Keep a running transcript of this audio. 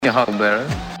Huckleberry.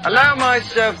 Allow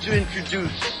myself to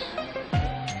introduce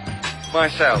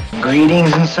myself.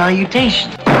 Greetings and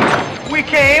salutations. We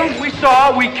came, we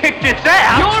saw, we kicked its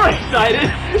ass. You're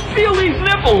excited. Feel these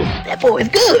nipples. That boy is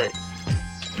good.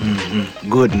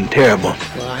 Good and terrible.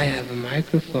 Well, I have a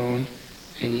microphone,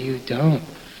 and you don't.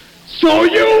 So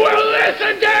you will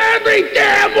listen to every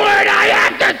damn word I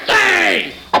have to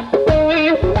say.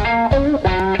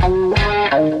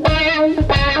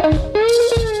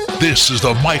 This is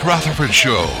the Mike Rutherford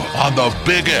Show on the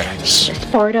Big X.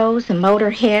 Sportos and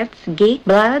motorheads, geek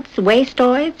bloods,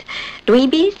 wastoids,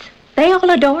 dweebies, they all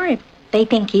adore him. They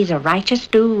think he's a righteous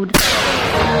dude.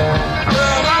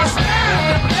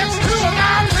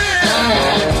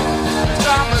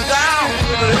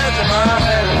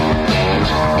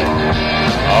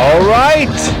 All right.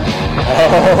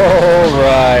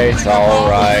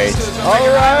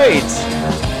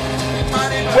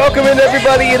 Welcome in,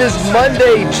 everybody. It is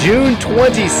Monday, June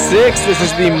 26th. This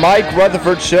is the Mike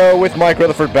Rutherford Show with Mike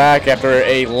Rutherford back after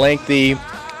a week-long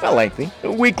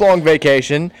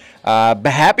vacation.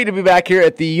 Happy to be back here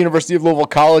at the University of Louisville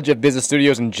College of Business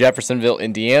Studios in Jeffersonville,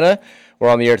 Indiana. We're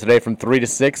on the air today from 3 to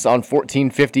 6 on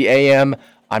 1450 AM.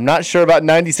 I'm not sure about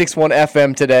 96.1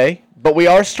 FM today, but we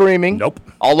are streaming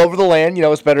all over the land. You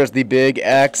know, it's better as the Big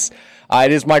X.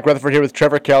 It is Mike Rutherford here with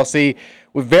Trevor Kelsey.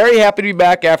 We're very happy to be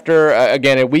back after,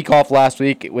 again, a week off last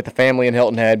week with the family in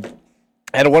Hilton Head.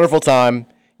 Had a wonderful time.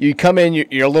 You come in,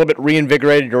 you're a little bit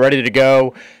reinvigorated, you're ready to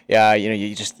go.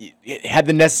 You had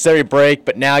the necessary break,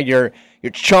 but now you're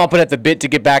chomping at the bit to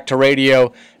get back to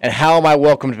radio. And how am I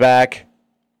welcomed back?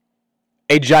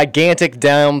 A gigantic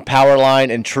down power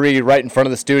line and tree right in front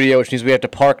of the studio, which means we have to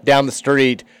park down the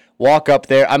street, walk up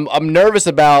there. I'm nervous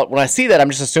about, when I see that, I'm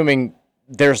just assuming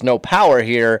there's no power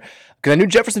here, because I knew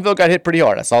Jeffersonville got hit pretty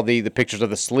hard. I saw the pictures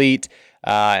of the sleet.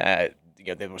 There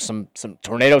were some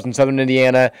tornadoes in southern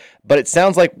Indiana, but it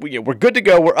sounds like we're good to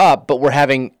go. We're up, but we're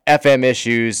having FM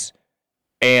issues,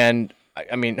 and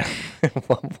I mean,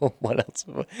 what else?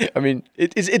 I mean,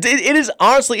 it is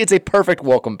honestly, it's a perfect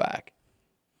welcome back.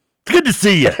 It's good to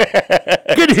see you.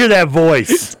 Good to hear that voice.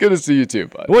 It's good to see you too,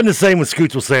 bud. It wasn't the same when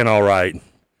Scoots was saying all right.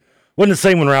 Wasn't the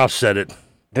same when Ralph said it.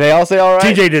 Did they all say all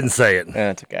right? TJ didn't say it.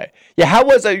 That's okay. Yeah, how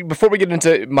was it? Before we get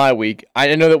into my week,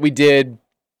 I know that we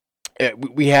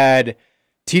had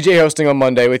TJ hosting on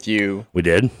Monday with you. We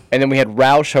did. And then we had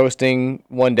Roush hosting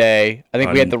one day. I think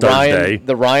on we had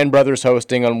the Ryan brothers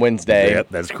hosting on Wednesday. Yep,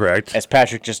 that's correct. As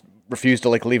Patrick just refused to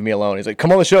leave me alone. He's like,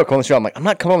 come on the show. I'm like, I'm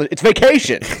not coming on. It's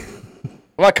vacation.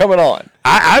 I'm not coming on.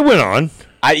 I went on.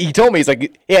 He told me, he's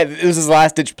like, yeah, this is his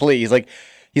last ditch plea. He's like,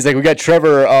 we got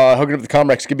Trevor hooking up the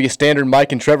Comrex. It could be a standard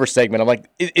Mike and Trevor segment. I'm like,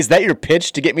 is that your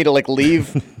pitch to get me to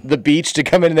leave the beach to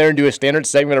come in there and do a standard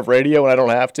segment of radio when I don't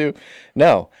have to?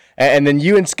 No. And then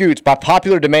you and Scoots, by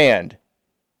popular demand,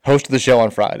 hosted the show on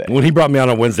Friday. When he brought me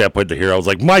on Wednesday, I played the hero. I was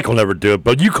like, Mike will never do it,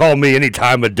 but you call me any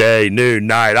time of day, noon,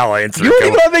 night, I'll answer. You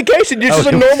already go on vacation. It's just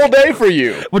a normal day for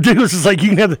you. Well, dude, it was just like, you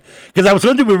can have, because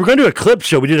we were going to do a clip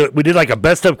show. We did like a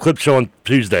best of clip show on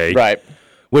Tuesday. Right.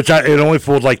 Which it only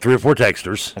fooled like 3 or 4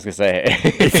 texters. I was going to say.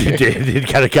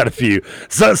 It got a few.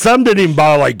 Some didn't even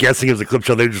bother guessing it was a clip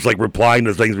show. They were just replying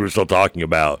to things we were still talking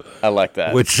about. I like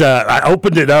that. Which I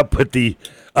opened it up with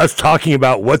us talking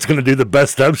about what's going to do the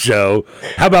best of show.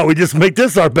 How about we just make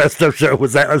this our best of show?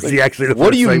 Was that actually the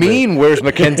What do you segment? mean, where's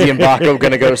Mackenzie and Baco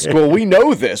going to go to school? We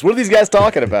know this. What are these guys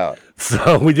talking about?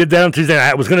 So we did that on Tuesday.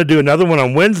 I was going to do another one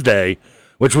on Wednesday,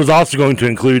 which was also going to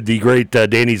include the great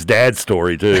Danny's dad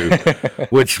story, too,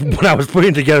 which when I was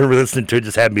putting together and listening to it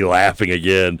just had me laughing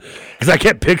again, because I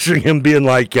kept picturing him being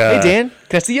like... hey, Dan,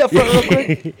 can I see you up front real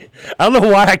quick? I don't know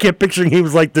why I kept picturing he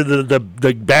was like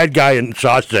the bad guy in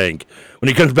Shawshank. When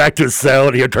he comes back to his cell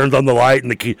and he turns on the light and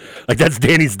the key, that's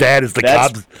Danny's dad is the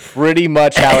cop. That's pretty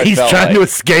much how it He's felt trying to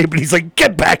escape and he's like,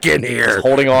 get back in here. Just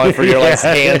holding on for your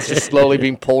hands just slowly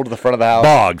being pulled to the front of the house.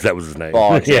 Boggs, that was his name.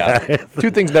 Boggs, yeah.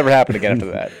 2 things never happened again after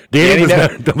that. Danny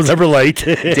was never late.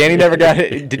 Danny never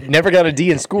got a D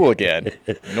in school again,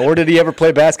 nor did he ever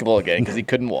play basketball again because he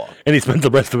couldn't walk. And he spent the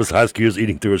rest of his high school years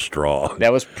eating through a straw.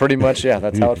 That was pretty much,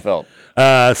 that's how it felt.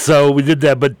 So we did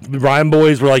that, but Ryan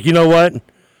boys were like, you know what?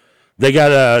 They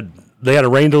had a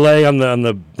rain delay on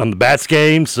the Bats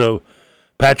game, so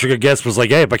Patrick, I guess, was like,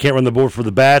 hey, if I can't run the board for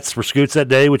the Bats for Scoots that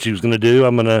day, which he was going to do,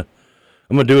 I'm gonna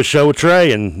do a show with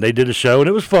Trey, and they did a show, and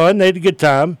it was fun. They had a good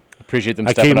time. Appreciate them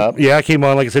stepping up. Yeah, I came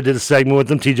on, like I said, did a segment with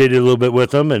them. TJ did a little bit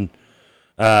with them, and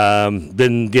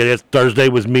then Thursday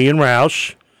was me and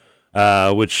Roush,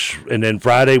 and then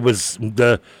Friday was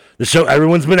the show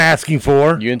everyone's been asking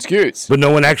for. You and Scoots. But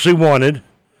no one actually wanted.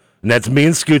 And that's me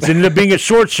and Scoots. It ended up being a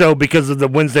short show because of the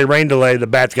Wednesday rain delay. The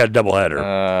Bats got a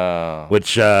doubleheader,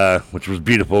 which was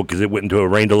beautiful because it went into a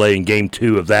rain delay in Game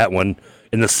 2 of that one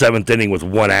in the 7th inning with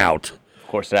 1 out. Of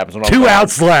course, it happens when 2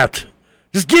 outs left.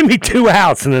 Just give me 2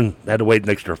 outs, and then I had to wait an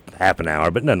extra half an hour,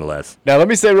 but nonetheless. Now, let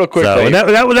me say real quick. So,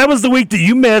 that was the week that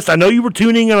you missed. I know you were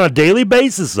tuning in on a daily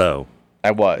basis, though.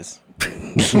 I was.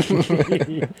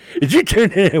 Did you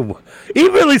tune in?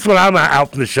 Even at least when I'm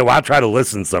out from the show, I try to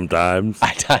listen sometimes.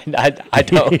 I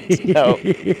don't. No.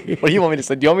 What do you want me to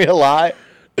say? Do you want me to lie?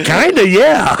 Kinda,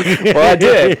 yeah. Well, I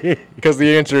did, because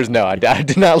the answer is no. I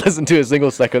did not listen to a single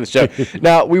second of the show.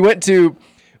 Now, we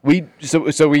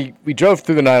drove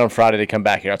through the night on Friday to come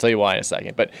back here. I'll tell you why in a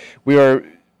second. But we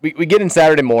get in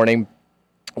Saturday morning.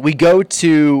 We go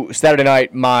to Saturday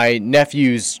night, my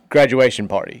nephew's graduation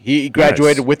party. He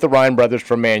graduated with the Ryan brothers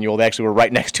from Manual. They actually were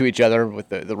right next to each other with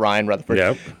the Ryan Rutherford.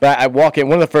 Yep. But I walk in.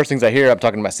 One of the first things I hear, I'm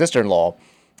talking to my sister-in-law,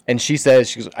 and she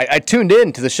goes, I tuned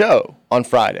in to the show on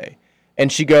Friday. And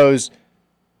she goes,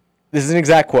 this is an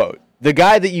exact quote. The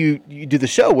guy that you do the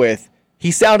show with,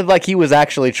 he sounded like he was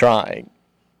actually trying.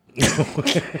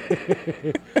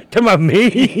 Talking about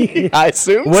me? I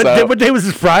assume so. What day was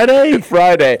this, Friday?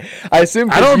 Friday. I assume.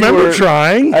 I don't remember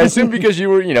trying. I assume because you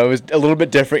were, it was a little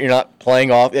bit different. You're not playing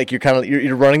off. Like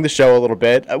you're running the show a little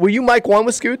bit. Were you Mike 1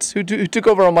 with Scoots? Who took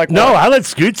over on Mike 1? No, I let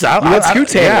Scoots out. You let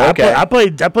Scoots handle. Okay. I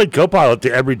played co-pilot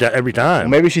every time. Well,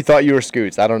 maybe she thought you were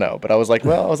Scoots. I don't know, but I was like,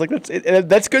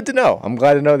 that's good to know. I'm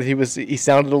glad to know that he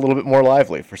sounded a little bit more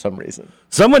lively for some reason.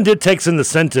 Someone did text in the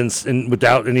sentence and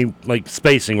without any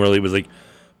spacing. Really, was like,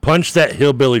 punch that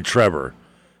hillbilly Trevor.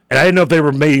 And I didn't know if they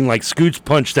were making Scoots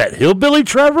punch that hillbilly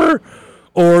Trevor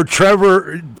or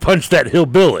Trevor punch that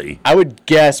hillbilly. I would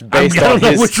guess based on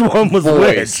his which one was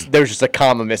voice. which. There's just a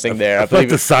comma missing there. I feel like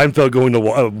the Seinfeld going to,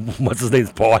 what's his name,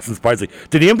 Paul Watson's Price.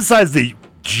 Did he emphasize the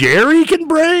Jerry can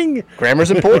bring? Grammar's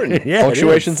important. Yeah,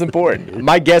 punctuation's important.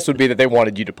 My guess would be that they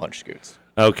wanted you to punch Scoots.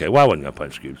 Okay, well, I wasn't going to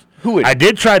punch Scoots. Who would? I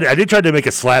did try to make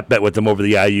a slap bet with him over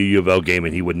the IU U of L game,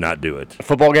 and he would not do it. A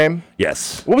football game?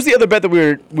 Yes. What was the other bet that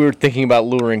we were thinking about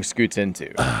luring Scoots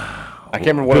into? I can't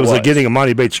remember what it was. It was getting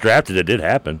Amani Bates drafted. It did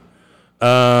happen. It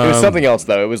was something else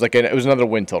though. It was it was another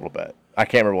win total bet. I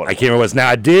can't remember what. I can't remember what it was. Now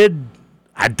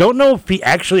I don't know if he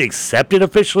actually accepted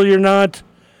officially or not,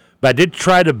 but I did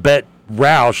try to bet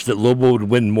Roush that Louisville would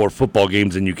win more football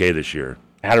games in UK this year.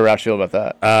 How did Roush feel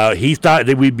about that? He thought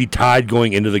that we'd be tied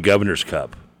going into the Governor's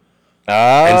Cup. Oh.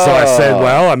 And so I said,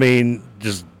 well, I mean,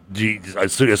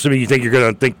 assuming you think you're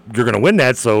gonna win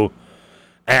that, so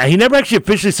he never actually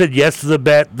officially said yes to the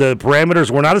bet. The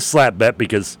parameters were not a slap bet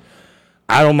because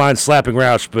I don't mind slapping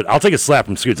Roush, but I'll take a slap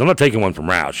from Scoots. I'm not taking one from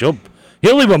Roush.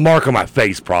 He'll leave a mark on my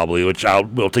face probably, which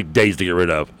will take days to get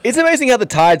rid of. It's amazing how the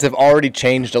tides have already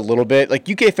changed a little bit. Like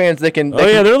UK fans, they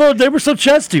they were so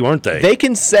chesty, weren't they? They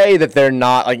can say that they're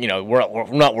not we're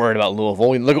not worried about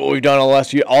Louisville. Look at what we've done all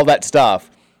last year, all that stuff.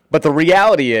 But the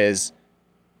reality is,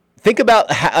 think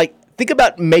about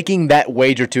making that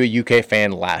wager to a UK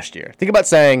fan last year. Think about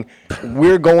saying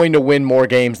we're going to win more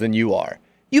games than you are.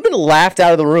 You've been laughed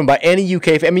out of the room by any UK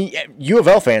fan. I mean, U of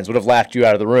L fans would have laughed you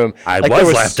out of the room. I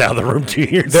was laughed out of the room 2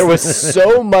 years. There was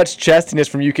so much chestiness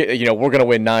from UK. We're going to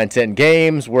win 9-10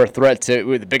 games. We're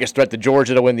the biggest threat to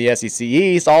Georgia to win the SEC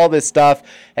East. All this stuff,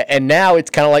 and now it's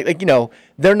kind of like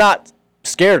they're not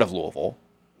scared of Louisville,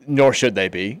 nor should they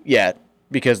be yet,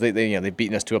 because they've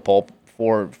beaten us to a pulp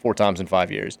four times in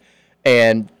 5 years,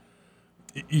 but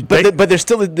there's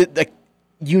still that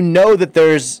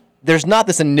there's not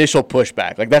this initial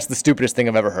pushback. Like, that's the stupidest thing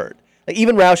I've ever heard. Like,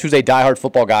 even Roush, who's a diehard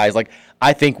football guy, is like,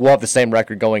 I think we'll have the same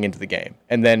record going into the game.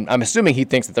 And then I'm assuming he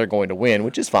thinks that they're going to win,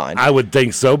 which is fine. I would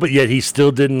think so, but yet he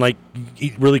still didn't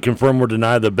really confirm or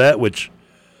deny the bet, which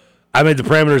I made the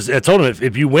parameters. I told him,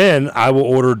 if you win, I will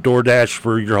order DoorDash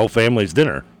for your whole family's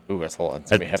dinner. Ooh, that's a lot. That's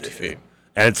going to be a hefty fee.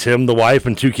 And it's him, the wife,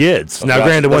 and 2 kids. Now,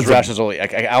 granted, Roush is only,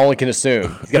 I only can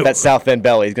assume. He's got that South End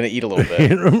belly. He's going to eat a little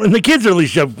bit. And the kids are at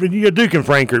least, Duke and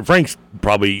Frank. Frank's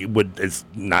probably is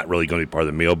not really going to be part of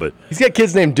the meal, but he's got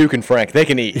kids named Duke and Frank. They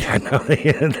can eat. Yeah, I know.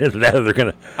 They're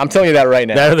going to. I'm telling you that right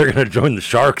now. That they're going to join the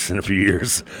Sharks in a few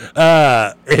years.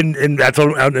 And that's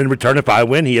in return. If I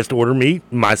win, he has to order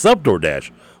myself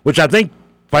DoorDash, which I think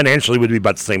financially would be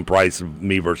about the same price of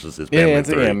me versus his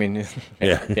family.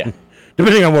 Yeah.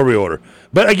 Depending on where we order.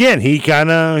 But again, he kind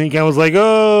of was like,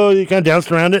 he kind of danced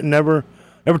around it and never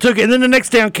took it. And then the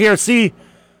next day on KRC,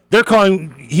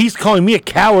 he's calling me a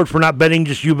coward for not betting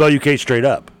just U of L UK straight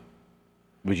up.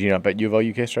 Would you not bet U of L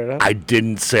UK straight up? I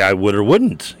didn't say I would or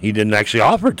wouldn't. He didn't actually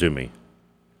offer it to me.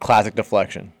 Classic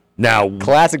deflection. Now,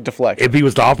 classic deflection. If he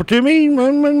was to offer to me,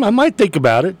 I might think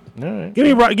about it. All right.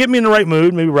 Get me in the right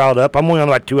mood, maybe riled up. I'm only on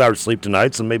like 2 hours sleep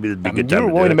tonight, so maybe it'd be a good time you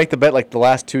were willing to make the bet like the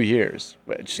last 2 years.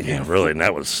 Which, really, and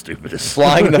that was stupid.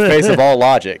 Flying in the face of all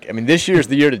logic. I mean, this year's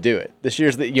the year to do it. This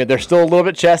year's they're still a little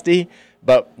bit chesty,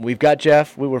 but we've got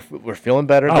Jeff. We're feeling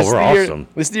better. Oh, we're awesome.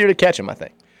 This is the year to catch him, I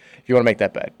think, if you want to make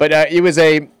that bet. But it was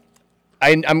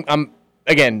I'm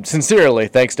again, sincerely,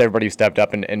 thanks to everybody who stepped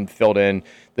up and filled in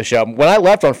the show. When I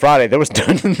left on Friday, there was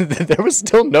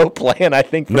still no plan, I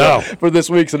think, for this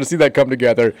week. So to see that come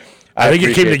together, I think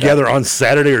it came together on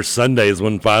Saturday or Sunday is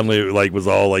when finally it was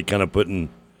all kind of put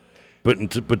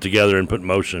together and put in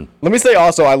motion. Let me say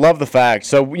also, I love the fact.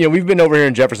 So we've been over here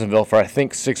in Jeffersonville for I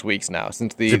think 6 weeks now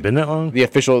since Has it been that long?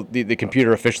 The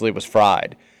computer officially was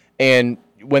fried, and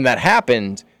when that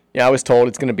happened, I was told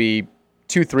it's going to be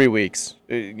 2-3 weeks,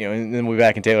 and then we'll be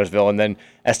back in Taylorsville. And then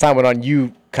as time went on,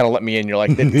 you kind of let me in. You're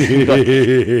like,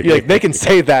 they can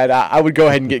say that. I would go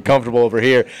ahead and get comfortable over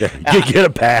here. You get a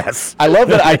pass. I love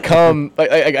that I come.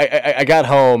 I got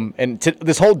home, and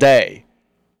this whole day,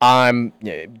 I'm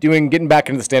getting back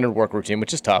into the standard work routine,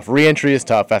 which is tough. Reentry is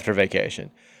tough after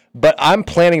vacation. But I'm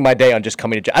planning my day on just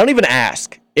coming to. I don't even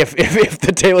ask if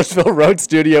the Taylorsville Road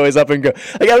studio is up and go.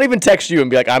 I don't even text you and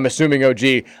be like, I'm assuming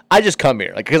OG. I just come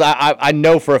here, because I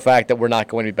know for a fact that we're not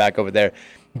going to be back over there.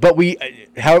 But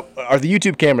how are the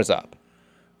YouTube cameras up?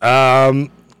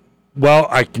 Well,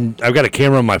 I've got a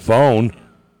camera on my phone.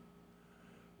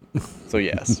 So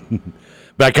yes.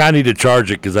 But I kind of need to charge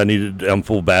it because I'm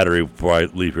full battery before I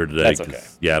leave here today. That's okay.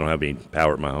 Yeah, I don't have any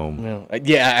power at my home. No,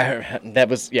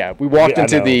 we walked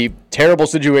into the terrible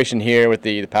situation here with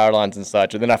the power lines and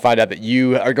such, and then I find out that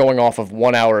you are going off of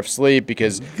 1 hour of sleep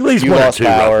because at least you lost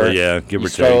power. Roughly, give or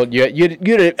take.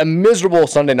 You had a miserable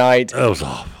Sunday night. That was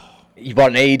awful. You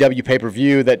bought an AEW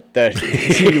pay-per-view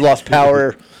that you lost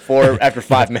power for after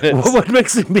 5 minutes. What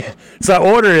makes it? So I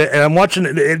ordered it, and I'm watching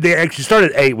it. They actually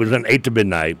started at 8. It was an 8 to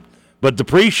midnight. But the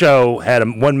pre-show had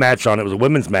one match on. It was a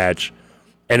women's match,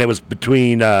 and it was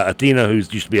between Athena, who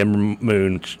used to be Ember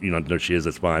Moon. Which, no, she is.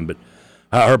 That's fine. But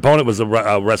her opponent was a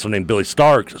wrestler named Billy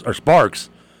Sparks,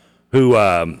 who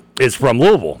is from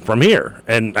Louisville, from here.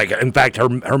 And in fact,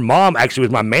 her mom actually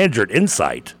was my manager at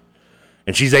Insight.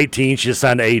 And she's 18. She just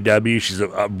signed to AEW. She's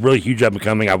a really huge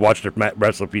up-and-coming. I've watched her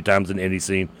wrestle a few times in the indie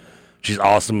scene. She's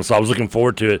awesome. So I was looking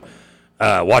forward to it.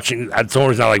 Watching, that's the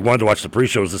only reason I wanted to watch the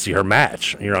pre-show was to see her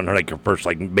match. On her first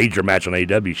major match on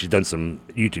AEW. She's done some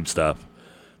YouTube stuff.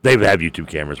 They have YouTube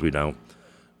cameras, we don't.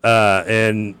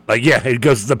 It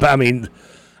goes to the. I mean,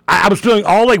 I was feeling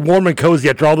all warm and cozy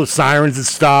after all the sirens had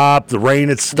stopped, the rain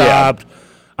had stopped. Yeah.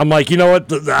 I'm like, you know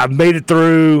what? I've made it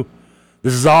through.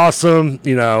 This is awesome.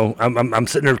 I'm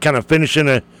sitting there kind of finishing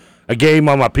a game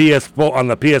on my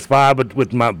PS5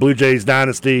 with my Blue Jays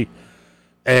Dynasty,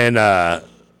 and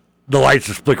the lights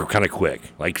just flicker kind of quick,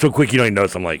 so quick you don't even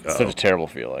notice. I'm like, such a terrible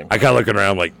feeling. I kind of looking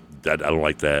around like, I don't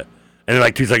like that. And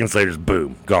then 2 seconds later, just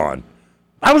boom, gone.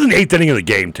 I was in the 8th inning of the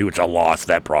game too, which I lost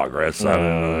that progress.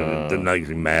 I'm not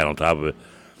even mad on top of it.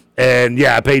 And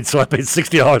yeah, I paid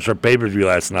 $60 for a pay-per-view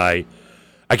last night.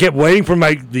 I kept waiting for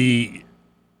the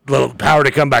little power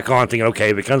to come back on, thinking,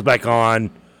 okay, if it comes back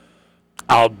on,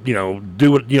 I'll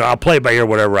do it. I'll play it by ear,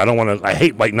 whatever. I don't want to. I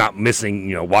hate not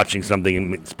missing, watching something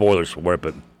and spoilers for it,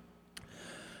 but.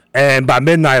 And by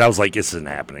midnight, I was like, this isn't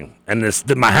happening. And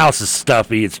my house is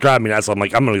stuffy. It's driving me nuts. So I'm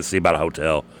like, I'm going to see about a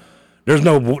hotel. There's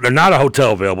not a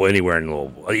hotel available anywhere in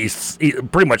Louisville.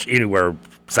 Pretty much anywhere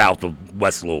south of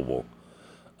West Louisville.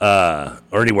 Or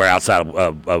anywhere outside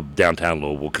of downtown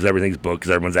Louisville. Because everything's booked.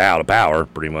 Because everyone's out of power,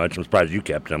 pretty much. I'm surprised you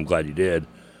kept it. I'm glad you did.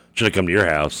 Should have come to your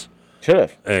house. Should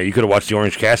have. You could have watched the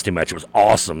Orange Cassidy match. It was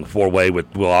awesome. The 4-way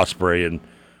with Will Ospreay and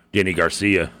Danny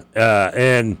Garcia.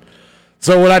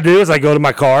 So what I do is I go to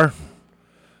my car.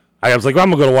 I was like, well,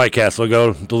 I'm going to go to White Castle. I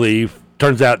go to leave.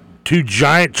 Turns out 2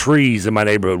 giant trees in my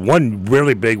neighborhood. One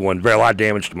really big one. Very a lot of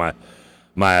damage to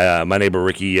my neighbor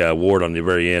Ricky Ward on the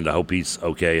very end. I hope he's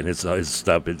okay. And his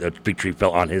stuff, a big tree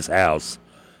fell on his house.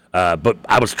 But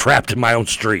I was trapped in my own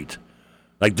street.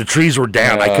 The trees were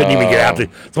down. I couldn't even get out. So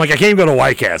I'm like, I can't even go to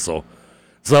White Castle.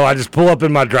 So I just pull up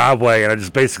in my driveway and I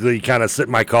just basically kind of sit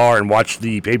in my car and watch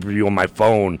the pay-per-view on my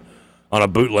phone. On a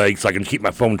bootleg, so I can keep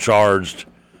my phone charged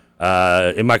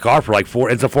in my car for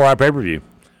it's a 4-hour pay-per-view.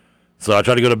 So I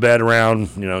try to go to bed around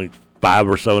 5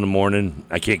 or so in the morning.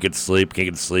 I can't get to sleep.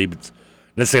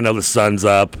 Next thing I know, the sun's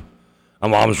up. My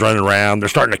mom's running around. They're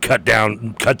starting to cut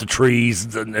the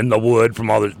trees and the wood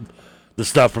from all the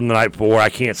stuff from the night before. I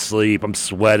can't sleep. I'm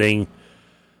sweating.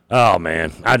 Oh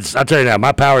man, I'll tell you now,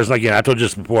 my power's not. Again, I told you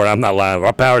this before. I'm not lying.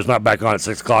 Our power's not back on at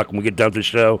 6 o'clock when we get done with the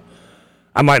show.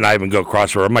 I might not even go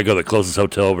across the road. I might go to the closest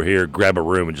hotel over here, grab a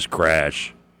room, and just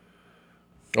crash.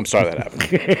 I'm sorry that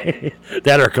happened.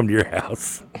 That or come to your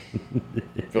house.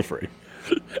 Feel free.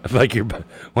 I'm like,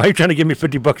 why are you trying to give me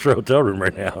 $50 for a hotel room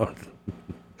right now?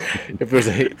 If there's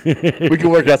we can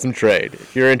work out some trade.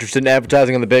 If you're interested in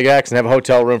advertising on the Big X and have a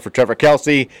hotel room for Trevor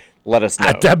Kelsey, let us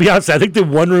know. To be honest, I think the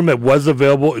one room that was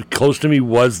available close to me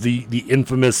was the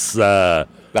infamous the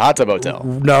Hot Tub Hotel.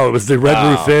 No, it was the Red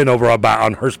Roof Inn over on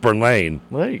Hurstburn Lane.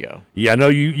 Well, there you go. Yeah, I know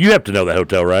you have to know that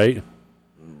hotel, right?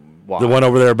 Why? The one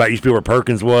over there about used to be where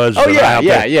Perkins was. Oh yeah.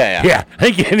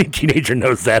 I think any teenager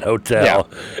knows that hotel.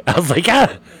 Yeah. I was like,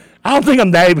 I don't think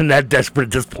I'm not even that desperate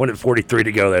at this point at 43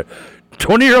 to go there.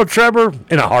 20-year-old Trevor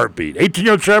in a heartbeat.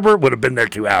 18-year-old Trevor would have been there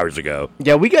 2 hours ago.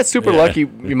 Yeah, we got super lucky.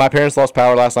 My parents lost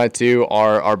power last night, too.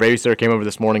 Our babysitter came over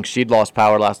this morning. She'd lost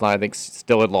power last night. I think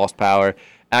still had lost power.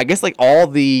 And I guess, like, all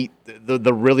the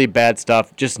really bad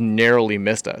stuff just narrowly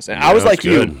missed us. And I was like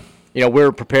good. You know,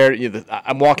 we're prepared.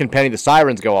 I'm walking Penny. The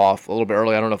sirens go off a little bit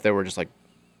early. I don't know if they were just, like,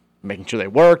 making sure they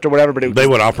worked or whatever. But they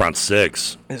went off around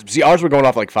 6. See, ours were going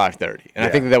off, like, 5:30. And I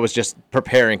think that was just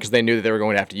preparing because they knew that they were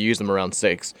going to have to use them around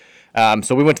 6.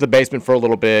 So we went to the basement for a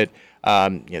little bit.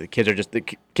 The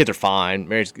kids are fine.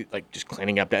 Mary's like just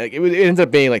cleaning up. It ends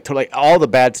up being like all the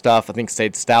bad stuff I think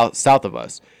stayed south of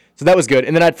us. So that was good.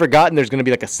 And then I'd forgotten there's going to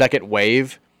be like a second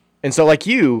wave. And so like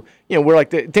we're like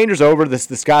the danger's over. The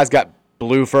skies got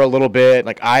blue for a little bit.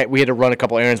 Like we had to run a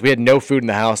couple errands. We had no food in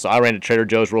the house, so I ran to Trader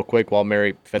Joe's real quick while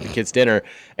Mary fed the kids dinner.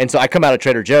 And so I come out of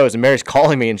Trader Joe's and Mary's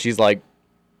calling me and she's like.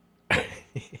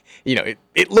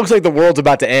 It looks like the world's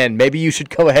about to end. Maybe you should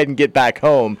go ahead and get back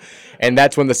home. And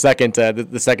that's when the second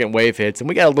wave hits. And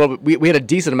we got a little bit. We had a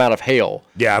decent amount of hail.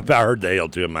 Yeah, I heard the hail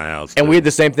too in my house. And we had the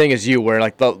same thing as you, where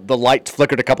like the light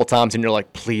flickered a couple times, and you're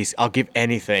like, please, I'll give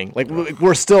anything. Like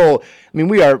we're still. I mean,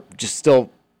 we are just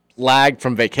still lagged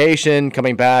from vacation,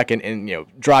 coming back and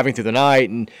driving through the night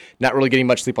and not really getting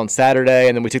much sleep on Saturday,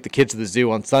 and then we took the kids to the zoo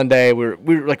on Sunday.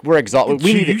 We're exhausted.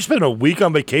 You spent a week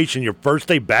on vacation. Your first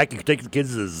day back, you could take the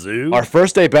kids to the zoo. Our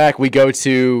first day back, we go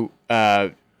to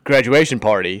graduation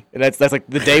party, and that's like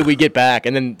the day we get back,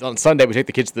 and then on Sunday we take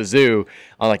the kids to the zoo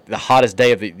on like the hottest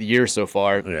day of the year so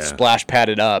far. Yeah. Splash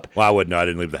padded up. Well, I wouldn't know. I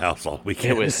didn't leave the house all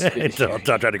weekend. It was until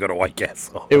I tried to go to White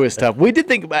Castle. It was tough. We did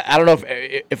think. I don't know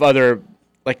if other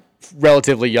like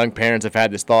relatively young parents have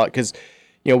had this thought, because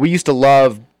we used to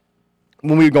love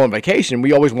when we would go on vacation,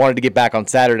 we always wanted to get back on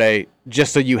Saturday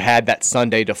just so you had that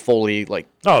Sunday to fully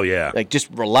just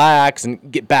relax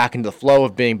and get back into the flow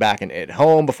of being back at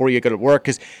home before you go to work.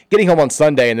 Because getting home on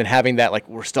Sunday and then having that, like,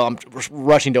 we're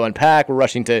rushing to unpack, we're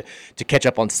rushing to catch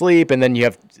up on sleep, and then you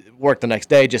have work the next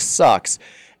day, just sucks.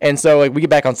 And so, like, we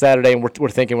get back on Saturday, and we're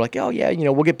thinking, we're like, oh, yeah,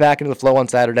 we'll get back into the flow on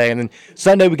Saturday, and then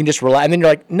Sunday we can just relax. And then you're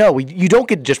like, no, you don't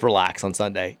get to just relax on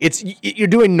Sunday. You're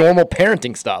doing normal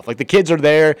parenting stuff. Like, the kids are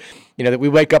there, that we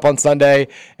wake up on Sunday,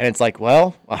 and it's like,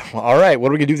 well, all right, what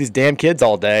are we going to do with these damn kids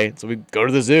all day? So we go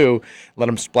to the zoo, let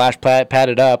them splash pad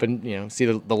it up, and, see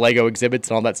the Lego exhibits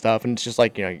and all that stuff. And it's just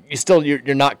like,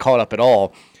 you're not caught up at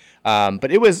all.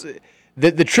 But it was...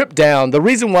 The trip down, the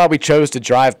reason why we chose to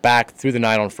drive back through the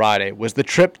night on Friday was the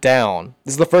trip down.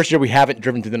 This is the first year we haven't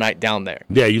driven through the night down there.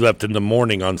 Yeah, you left in the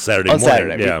morning on Saturday morning.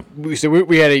 Saturday. Yeah.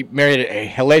 We had Mary had a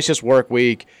hellacious work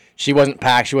week. She wasn't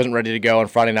packed. She wasn't ready to go on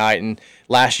Friday night. And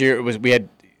last year we had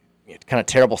kind of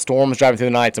terrible storms driving through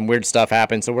the night. Some weird stuff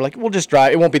happened. So we're like, we'll just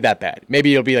drive. It won't be that bad.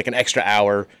 Maybe it'll be like an extra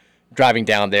hour driving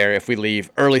down there if we leave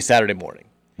early Saturday morning.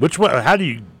 Which one? How do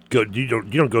you go? You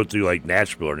don't go through like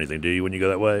Nashville or anything, do you? When you go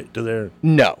that way to there?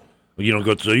 No. You don't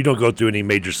go through any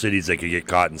major cities that could get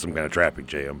caught in some kind of traffic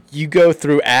jam. You go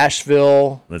through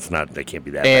Asheville. They can't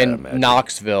be that and bad. And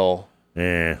Knoxville.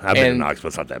 I've been to Knoxville.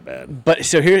 It's not that bad. But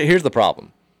so here's the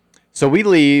problem. So we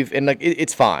leave, and like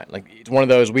it's fine. Like it's one of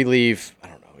those we leave. I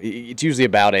don't know. It's usually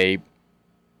about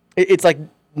it's like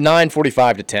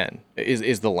 9:45 to 10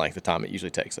 is the length of time it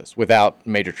usually takes us without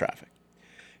major traffic.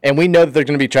 And we know that there's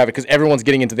going to be traffic because everyone's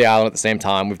getting into the island at the same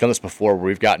time. We've done this before where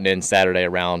we've gotten in Saturday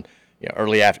around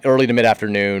early to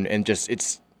mid-afternoon, and just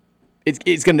it's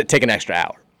going to take an extra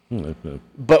hour. Mm-hmm.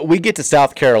 But we get to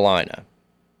South Carolina.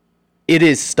 It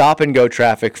is stop-and-go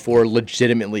traffic for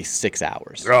legitimately 6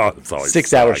 hours. Oh, it's always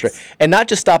 6 hours straight. And not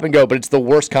just stop-and-go, but it's the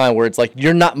worst kind where it's like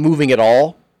you're not moving at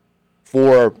all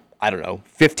for,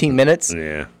 15 minutes.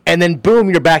 Yeah. And then, boom,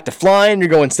 you're back to flying. You're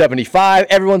going 75.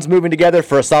 Everyone's moving together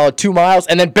for a solid 2 miles.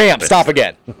 And then, bam, stop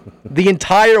again. The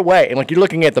entire way. And, like, you're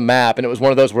looking at the map, and it was one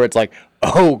of those where it's like,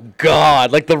 Oh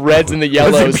God! Like the reds and the Was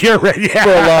yellows it pure red? Yeah.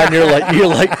 for a line. You're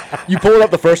like, you pull it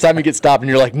up the first time you get stopped, and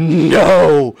you're like,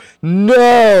 no.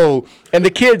 And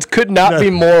the kids could not be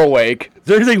more awake. Is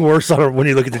there anything worse when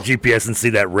you look at the GPS and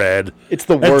see that red? It's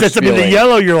the worst I mean, feeling. the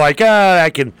yellow, you're like, I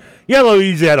can. Yellow,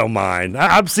 usually I don't mind.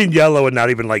 I've seen yellow and not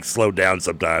even like slow down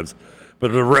sometimes.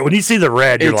 But when you see the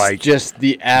red, you're like, it's just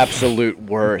the absolute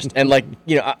worst. And like,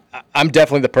 I'm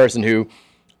definitely the person who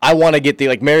I want to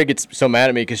get Mary gets so mad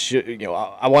at me because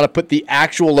I want to put the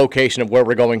actual location of where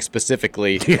we're going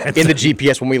specifically in the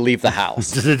GPS when we leave the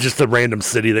house. Just a random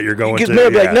city that you're going to. Because Mary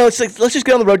will be like, no, it's like, let's just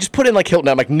get on the road. Just put in like Hilton.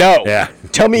 I'm like, no. Yeah.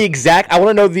 Tell me exact. I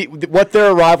want to know what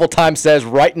their arrival time says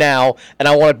right now, and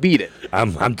I want to beat it.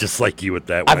 I'm just like you with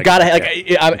that. I've got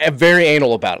to I'm very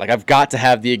anal about it. Like I've got to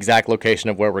have the exact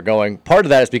location of where we're going. Part of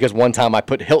that is because one time I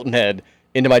put Hilton Head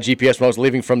into my GPS when I was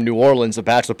leaving from New Orleans, a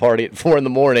bachelor party at 4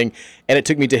 a.m, and it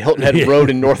took me to Hilton Head Road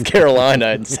in North Carolina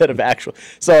instead of actual.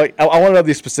 So I want to know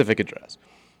the specific address.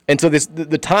 And so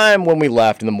the time when we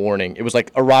left in the morning, it was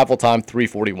like arrival time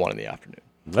 3:41 in the afternoon.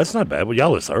 That's not bad. Well,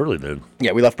 y'all was early then.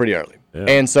 Yeah, we left pretty early. Yeah.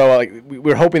 And so we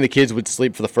were hoping the kids would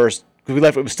sleep for the first. Because we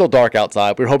left, it was still dark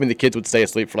outside. We were hoping the kids would stay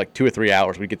asleep for like 2 or 3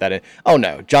 hours. We'd get that in. Oh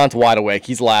no, John's wide awake.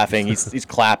 He's laughing. He's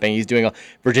clapping. He's doing.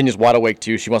 Virginia's wide awake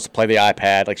too. She wants to play the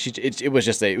iPad. Like it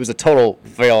was a total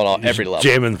fail on every level.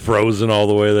 Jamming Frozen all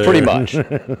the way there. Pretty much.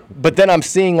 But then I'm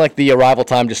seeing like the arrival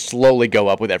time just slowly go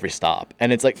up with every stop,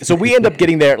 and it's like so we end up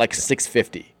getting there at like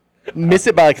 6:50. Miss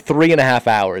it by like 3.5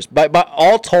 hours. By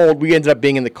all told, we ended up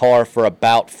being in the car for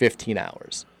about 15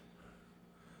 hours.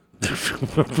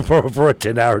 for a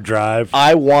 10-hour drive.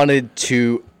 I wanted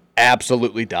to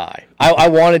absolutely die. I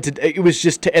wanted to. It was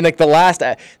just and like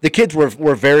the kids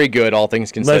were very good, all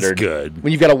things considered. That's good.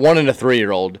 When you've got a 1 and a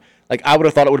 3-year-old, like I would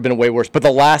have thought it would have been way worse. But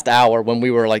the last hour when we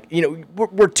were like,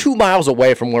 we're 2 miles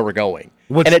away from where we're going,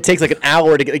 and it takes like an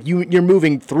hour to get. Like you're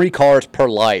moving 3 cars per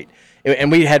light.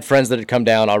 And we had friends that had come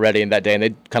down already in that day, and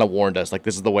they kind of warned us, like,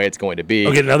 this is the way it's going to be.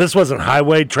 Okay, now this wasn't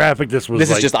highway traffic. This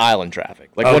is just island traffic.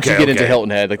 Like, once you get into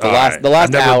Hilton Head, like, the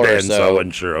last hour or so, I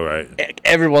wasn't sure, all right.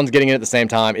 Everyone's getting in at the same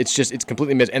time. It's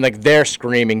completely missed. And, like, they're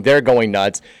screaming. They're going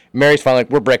nuts. Mary's finally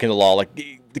like, we're breaking the law.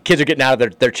 Like, the kids are getting out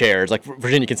of their chairs. Like,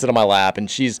 Virginia can sit on my lap,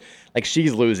 and she's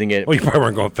losing it. Well, you probably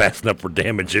weren't going fast enough for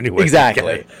damage anyway.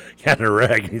 Exactly. Got in a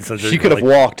wreck. She could have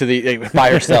walked by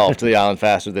herself to the island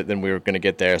faster than we were going to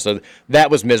get there. So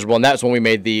that was miserable, and that's when we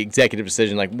made the executive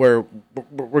decision. Like we're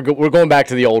going back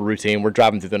to the old routine. We're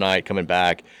driving through the night, coming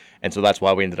back, and so that's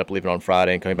why we ended up leaving on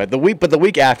Friday and coming back. But the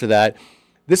week after that,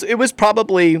 it was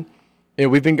probably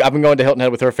I've been going to Hilton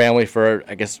Head with her family for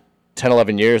I guess 10,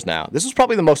 11 years now. This was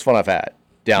probably the most fun I've had.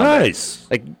 Down nice.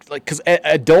 There. Like, because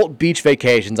adult beach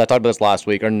vacations, I talked about this last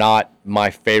week, are not my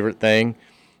favorite thing.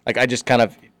 Like, I just kind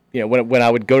of, when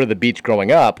I would go to the beach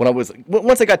growing up,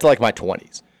 once I got to like my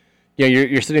 20s,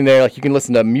 you're sitting there, like you can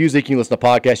listen to music, you can listen to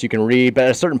podcasts, you can read, but at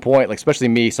a certain point, like especially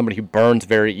me, somebody who burns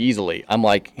very easily, I'm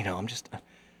like,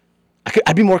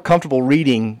 I'd be more comfortable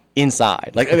reading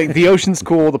inside. Like, I think the ocean's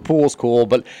cool, the pool's cool,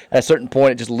 but at a certain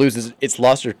point, it just loses its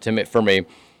luster for me.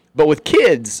 But with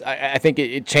kids, I think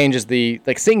it changes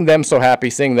seeing them so happy,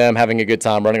 seeing them having a good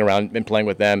time, running around and playing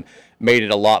with them made it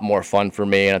a lot more fun for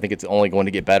me. And I think it's only going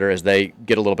to get better as they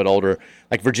get a little bit older.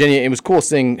 Like Virginia, it was cool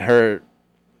seeing her,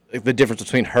 like the difference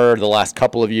between her the last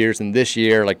couple of years and this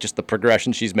year, like just the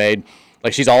progression she's made.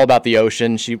 Like she's all about the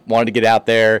ocean. She wanted to get out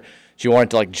there. She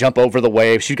wanted to like jump over the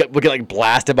wave. Would get like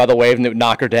blasted by the wave and it would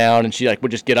knock her down. And she like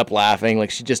would just get up laughing.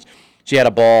 Like she had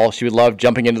a ball. She would love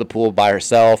jumping into the pool by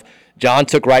herself. John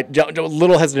a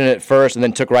little hesitant at first and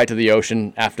then took right to the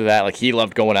ocean after that. Like he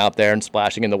loved going out there and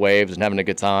splashing in the waves and having a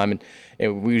good time.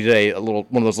 And we did one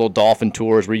of those little dolphin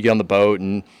tours where you get on the boat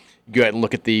and you go ahead and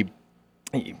look at you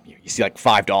see like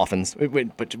 5 dolphins,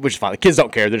 which is fine. The kids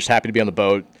don't care. They're just happy to be on the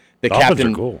boat. Dolphins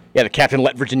are cool. Yeah, the captain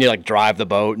let Virginia like drive the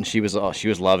boat and she was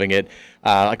loving it.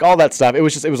 Like all that stuff. It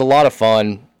was a lot of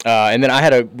fun. And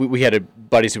then we had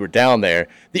buddies who were down there.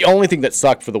 The only thing that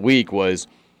sucked for the week was,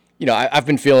 I've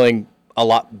been feeling a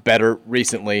lot better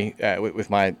recently with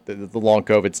my the long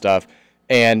COVID stuff,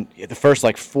 and the first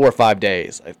like 4 or 5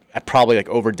 days, I probably like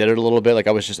overdid it a little bit. Like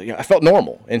I was just, I felt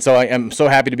normal, and so I'm so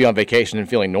happy to be on vacation and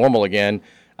feeling normal again,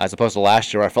 as opposed to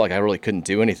last year where I felt like I really couldn't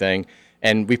do anything.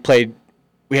 And we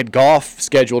had golf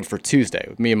scheduled for Tuesday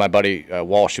with me and my buddy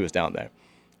Walsh, who was down there,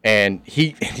 and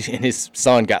he and his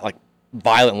son got like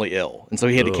violently ill, and so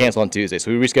he had to cancel on Tuesday.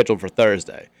 So we rescheduled for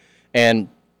Thursday, and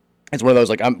it's one of those,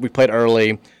 like, we played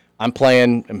early, I'm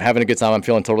playing, I'm having a good time, I'm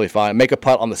feeling totally fine. I make a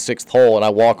putt on the 6th hole, and I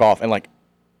walk off, and, like,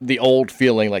 the old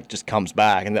feeling, like, just comes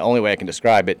back. And the only way I can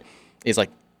describe it is, like,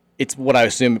 it's what I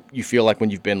assume you feel like when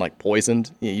you've been, like,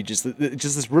 poisoned. It's just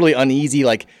this really uneasy,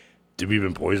 like, Have you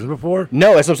been poisoned before?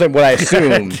 No, that's what I'm saying. What I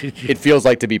assume it feels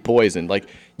like to be poisoned. Like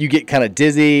you get kind of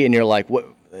dizzy, and you're like, what?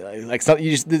 Like something.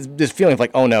 You just this feeling of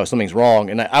like, oh no, something's wrong.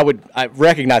 And I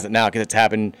recognize it now because it's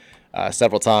happened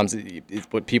several times. It's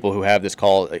what people who have this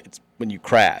call. It's when you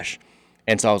crash.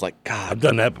 And so I was like, God. I've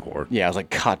done that before. Yeah, I was like,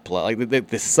 God, like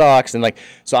this sucks. And like,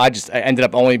 so I ended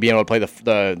up only being able to play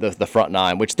the front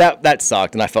nine, which that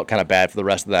sucked, and I felt kind of bad for the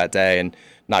rest of that day, and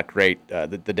not great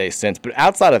the day since. But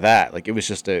outside of that, like it was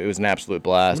an absolute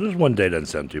blast. This one day doesn't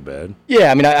sound too bad.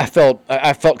 Yeah, I mean, I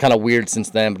felt kind of weird since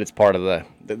then, but it's part of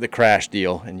the crash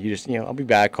deal, and you just I'll be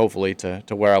back hopefully to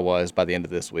where I was by the end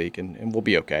of this week, and we'll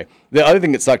be okay. The other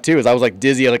thing that sucked too is I was like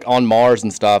dizzy like on Mars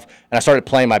and stuff, and I started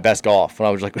playing my best golf, and I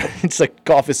was like, it's like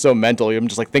golf is so mental. I'm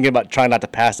just like thinking about trying not to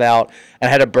pass out, and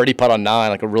I had a birdie putt on 9,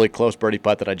 like a really close birdie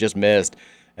putt that I just missed.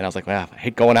 And I was like, wow, I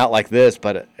hate going out like this,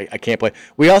 but I can't play.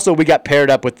 We got paired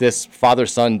up with this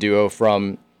father-son duo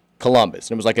from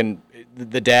Columbus. And it was like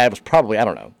the dad was probably, I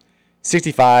don't know,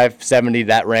 65, 70,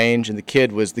 that range. And the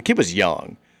kid was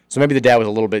young. So maybe the dad was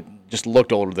a little bit, just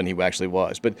looked older than he actually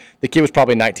was. But the kid was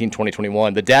probably 19, 20,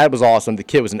 21. The dad was awesome. The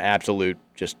kid was an absolute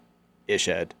just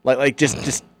ish-head.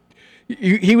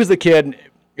 He was the kid,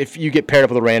 if you get paired up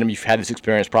with a random, you've had this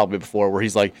experience probably before, where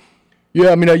he's like,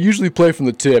 yeah, I mean, I usually play from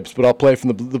the tips, but I'll play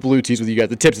from the blue tees with you guys.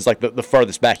 The tips is like the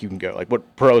farthest back you can go, like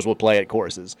what pros will play at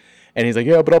courses. And he's like,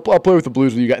 yeah, but I'll play with the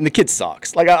blues with you guys. And the kid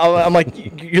sucks. Like I'm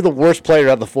like, you're the worst player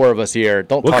out of the four of us here.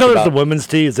 Don't what talk color about is the women's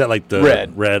tee? Is that like the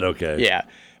red? Red, okay. Yeah,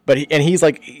 but he's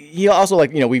like, he also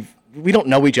like, we don't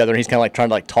know each other, and he's kind of like trying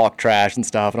to like talk trash and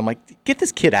stuff. And I'm like, get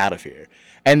this kid out of here.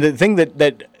 And the thing that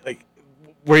like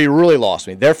where he really lost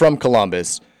me, they're from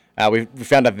Columbus. We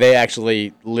found out they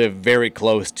actually live very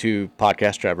close to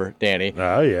Podcast Trevor, Danny.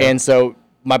 Oh, yeah. And so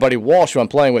my buddy Walsh, who I'm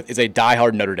playing with, is a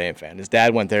diehard Notre Dame fan. His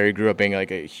dad went there. He grew up being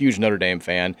like a huge Notre Dame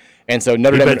fan. And so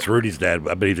Notre Dame. I bet Rudy's dad.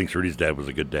 I bet he thinks Rudy's dad was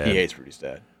a good dad. He hates Rudy's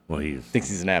dad. Well, thinks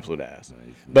he's an absolute ass.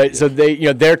 But so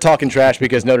they're talking trash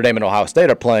because Notre Dame and Ohio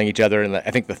State are playing each other in I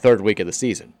think the third week of the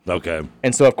season. Okay.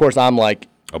 And so of course I'm like,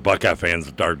 Buckeye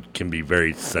fans can be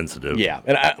very sensitive. Yeah.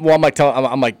 And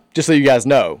I'm like, just so you guys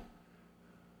know,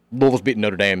 Louisville's beating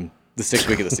Notre Dame the 6th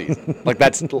week of the season. Like,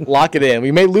 that's lock it in.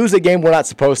 We may lose a game we're not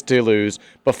supposed to lose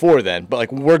before then, but like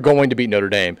we're going to beat Notre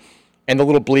Dame. And the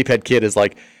little bleep-head kid is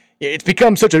like, it's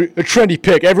become such a trendy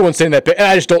pick. Everyone's saying that pick, and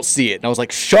I just don't see it. And I was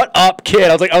like, shut up, kid.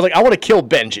 I was like, I want to kill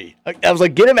Benji. I was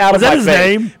like, get him out of my face. Was that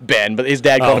his name? Ben, but his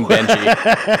dad called him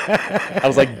Benji. I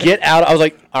was like, get out. I was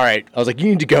like, all right. I was like, you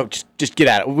need to go. Just get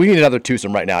out. We need another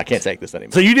twosome right now. I can't take this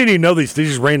anymore. So you didn't even know these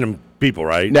just random people,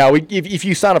 right? No, if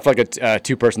you sign up for like a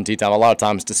two-person tee time, a lot of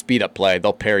times to speed up play,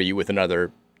 they'll pair you with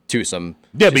another twosome.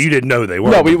 Yeah, but you didn't know they were.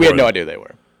 No, we had no idea they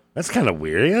were. That's kind of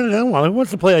weird. I don't know. Who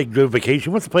wants to play like go vacation?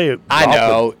 Who wants to play? I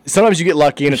know. Sometimes you get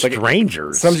lucky and it's like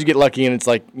strangers. Sometimes you get lucky and it's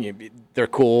like they're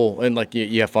cool and like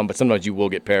you have fun. But sometimes you will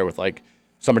get paired with like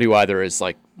somebody who either is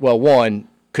like, well, one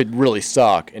could really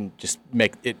suck and just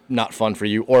make it not fun for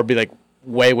you, or be like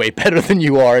way better than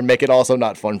you are and make it also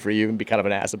not fun for you and be kind of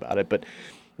an ass about it. But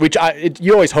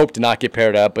you always hope to not get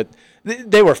paired up. But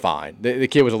they were fine. The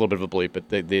kid was a little bit of a bleep, but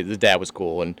the dad was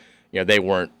cool, and they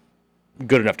weren't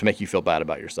good enough to make you feel bad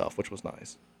about yourself, which was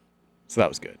nice. So that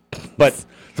was good. But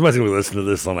somebody's gonna listen to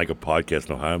this on like a podcast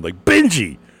in Ohio. I'm like,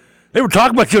 Benji, they were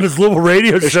talking about you on this little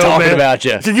radio show, talking man. About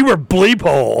you. Said you were bleep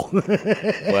hole.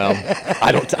 Well,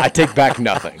 I take back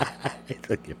nothing.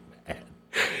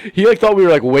 He like thought we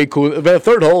were like way cool. But the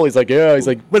third hole, he's like, yeah. He's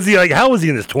like, was he like? How was he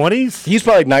in his 20s? He's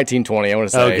probably like 19, 20. I want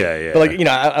to say. Okay, yeah. But like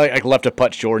I left a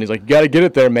putt short, and he's like, you got to get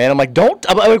it there, man. I'm like, don't.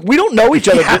 I'm like, we don't know each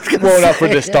other well enough for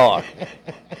this talk.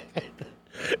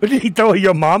 But did he throw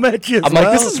your mom at you? I'm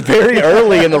like, this is very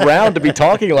early in the round to be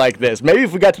talking like this. Maybe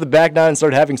if we got to the back nine and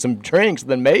started having some drinks,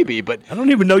 then maybe. But I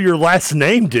don't even know your last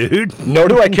name, dude. Nor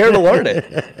do I care to learn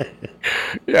it.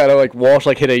 Yeah, like Walsh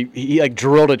he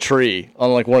drilled a tree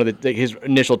on like one of his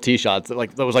initial tee shots that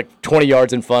was like 20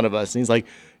 yards in front of us, and he's like,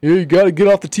 yeah, you got to get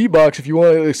off the tee box if you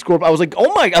want to score. I was like,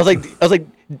 oh my! I was like,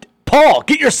 Paul,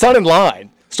 get your son in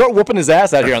line. Start whooping his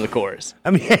ass out here on the course. I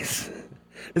mean,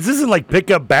 this isn't like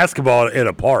pickup basketball at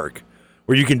a park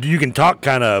where you can talk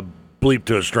kind of bleep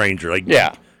to a stranger. Like,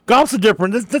 yeah, golf's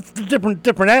that's a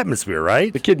different atmosphere,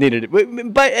 right? The kid needed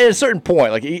it, but at a certain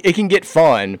point, like it can get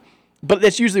fun. But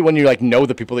that's usually when you like know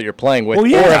the people that you're playing with, or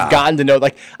have gotten to know.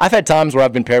 Like I've had times where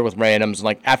I've been paired with randoms, and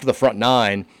like after the front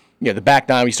nine, the back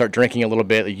nine, you start drinking a little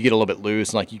bit, you get a little bit loose,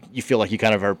 and like you feel like you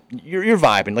kind of are you're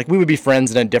vibing. Like we would be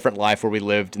friends in a different life where we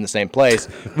lived in the same place.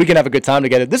 We can have a good time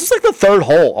together. This is like the third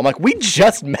hole. I'm like, we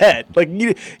just met. Like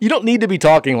you don't need to be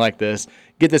talking like this.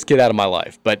 Get this kid out of my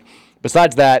life. But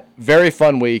besides that, very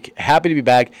fun week. Happy to be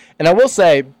back. And I will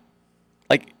say,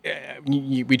 like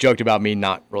we joked about me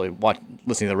not really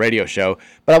listening to the radio show,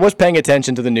 but I was paying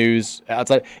attention to the news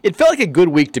outside. It felt like a good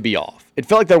week to be off. It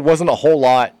felt like there wasn't a whole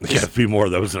lot. Yeah, a few more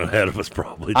of those ahead of us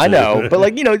probably. I know, but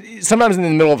like, sometimes in the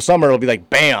middle of summer, it'll be like,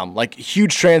 bam, like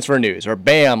huge transfer news, or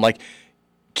bam, like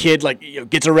kid like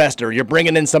gets arrested, or you're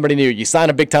bringing in somebody new, you sign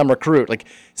a big time recruit, like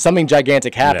something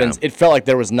gigantic happens. Yeah. It felt like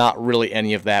there was not really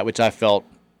any of that, which I felt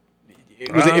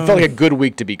it felt like a good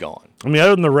week to be gone. I mean,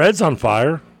 other than the Reds on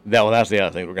fire. That's the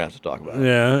other thing we're gonna have to talk about.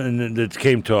 Yeah, and it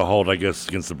came to a halt, I guess,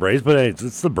 against the Braves. But hey,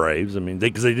 it's the Braves. I mean,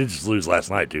 because they did just lose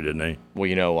last night too, didn't they? Well,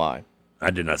 you know why?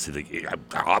 I did not see the game.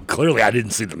 Clearly, I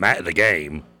didn't see the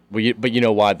game. Well, but you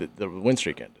know why the win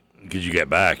streak ended? Because you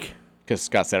get back. Because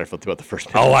Scott Satterfield threw out the first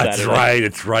pitch. Oh, that's right.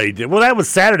 It's right. Well, that was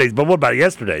Saturday's, but what about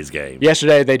yesterday's game?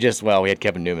 Yesterday, we had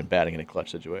Kevin Newman batting in a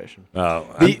clutch situation. Oh.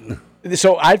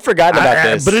 So I'd forgotten about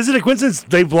this. But is it a coincidence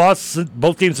they've lost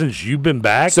both games since you've been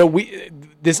back? So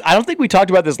I don't think we talked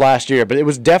about this last year, but it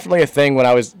was definitely a thing when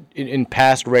I was in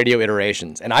past radio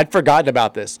iterations. And I'd forgotten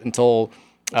about this until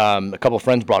a couple of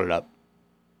friends brought it up.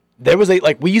 There was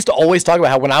we used to always talk about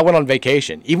how when I went on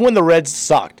vacation, even when the Reds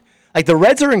sucked, like the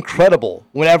Reds are incredible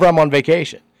whenever I'm on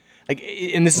vacation. Like,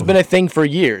 and this has been a thing for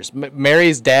years.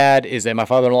 Mary's dad my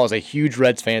father-in-law is a huge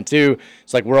Reds fan too.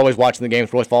 It's like we're always watching the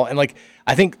games, we're always following. And like,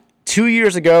 I think 2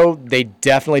 years ago, they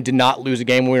definitely did not lose a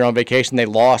game when we were on vacation. They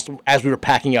lost as we were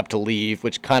packing up to leave,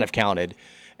 which kind of counted.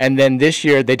 And then this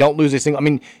year, they don't lose a single. I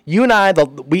mean, you and I,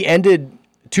 we ended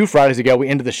 2 Fridays ago, we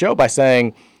ended the show by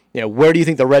saying, where do you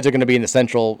think the Reds are going to be in the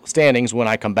Central standings when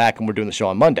I come back and we're doing the show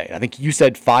on Monday? I think you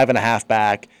said 5.5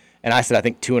 back, and I said I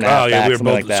think 2.5 back, we were something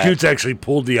both, like that. Scoots actually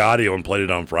pulled the audio and played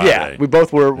it on Friday. Yeah, we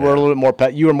both were a little bit more.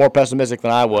 You were more pessimistic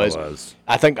than I was.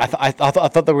 I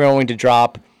thought they were going to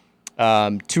drop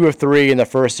 2 of 3 in the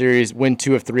first series, win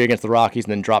 2 of 3 against the Rockies,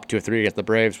 and then drop 2 of 3 against the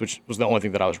Braves, which was the only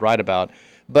thing that I was right about.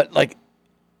 But like,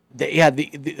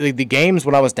 the games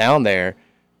when I was down there,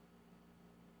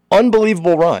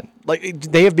 unbelievable run. Like,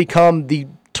 they have become the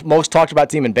most talked about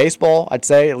team in baseball, I'd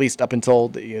say, at least up until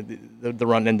the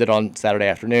run ended on Saturday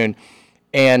afternoon.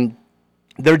 And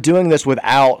they're doing this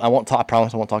without. I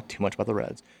promise I won't talk too much about the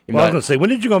Reds. Well, I was going to say, when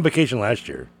did you go on vacation last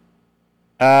year?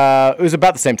 It was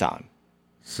about the same time.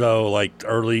 So, like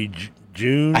early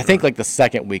June? I think like the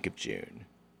second week of June.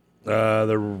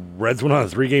 The Reds went on a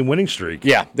 3-game winning streak.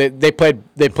 Yeah, they played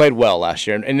well last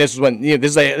year, and this is when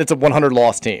it's a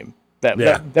 100-loss team.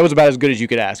 That was about as good as you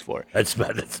could ask for. That's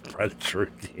probably true.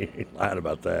 You ain't lying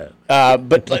about that.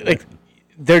 But like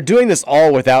they're doing this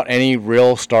all without any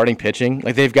real starting pitching.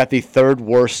 Like, they've got the 3rd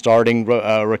worst starting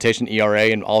rotation ERA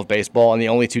in all of baseball, and the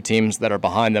only 2 teams that are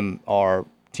behind them are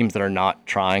teams that are not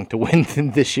trying to win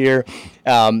this year.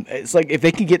 It's like if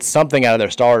they can get something out of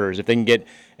their starters, if they can get,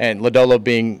 and Lodolo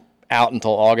being out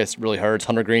until August really hurts.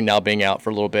 Hunter Green now being out for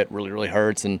a little bit really, really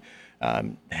hurts, and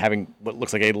having what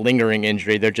looks like a lingering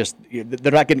injury. They're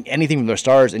not getting anything from their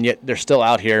stars, and yet they're still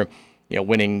out here,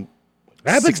 winning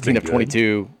 16 of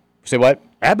 22. Say what?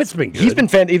 Abbott's been good. He's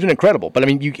been incredible. But I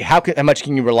mean, how much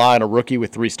can you rely on a rookie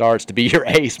with 3 starts to be your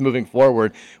ace moving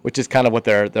forward? Which is kind of what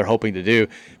they're hoping to do.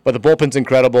 But the bullpen's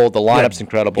incredible. The lineup's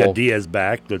incredible. Got Diaz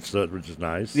back, which is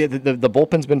nice. Yeah, the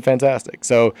bullpen's been fantastic.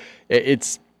 So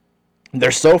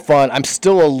they're so fun. I'm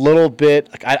still a little bit.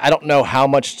 I don't know how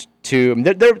much to. I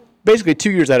mean, they're basically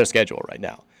 2 years ahead of schedule right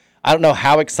now. I don't know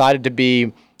how excited to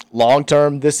be long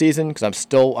term this season because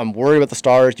I'm worried about the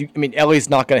stars. Ellie's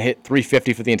not going to hit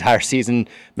 350 for the entire season.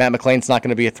 Matt McClain's not going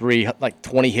to be a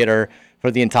 20 hitter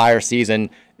for the entire season.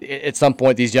 At some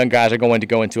point, these young guys are going to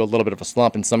go into a little bit of a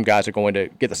slump, and some guys are going to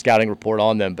get the scouting report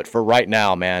on them. But for right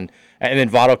now, man, and then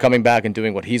Votto coming back and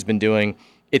doing what he's been doing,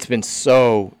 it's been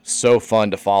so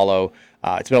fun to follow.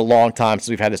 It's been a long time since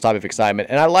we've had this type of excitement,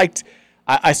 and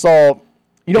I saw,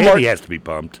 Danny has to be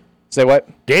pumped. Say what?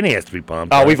 Danny has to be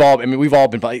pumped. Oh, right? we've all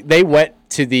been. They went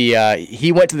to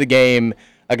he went to the game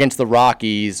against the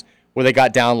Rockies where they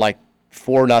got down like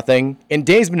 4-0, and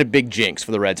Danny's been a big jinx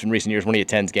for the Reds in recent years when he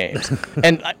attends games.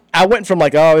 And I went from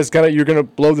like, oh, you're gonna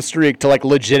blow the streak to like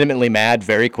legitimately mad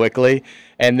very quickly,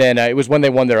 and then it was when they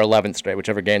won their 11th straight,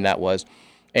 whichever game that was,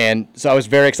 and so I was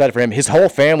very excited for him. His whole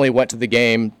family went to the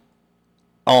game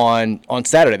on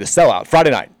Saturday, the sellout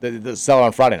Friday night, the sellout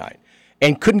on Friday night.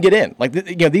 And couldn't get in.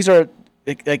 These are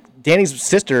like Danny's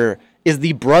sister is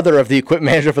the brother of the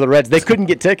equipment manager for the Reds. They couldn't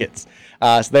get tickets,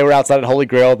 so they were outside at Holy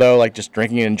Grail though, like just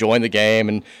drinking and enjoying the game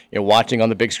and watching on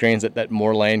the big screens at that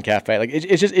Moore Lane Cafe. Like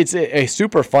it's a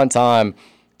super fun time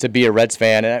to be a Reds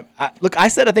fan. And I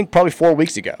said I think probably 4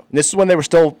 weeks ago. And this is when they were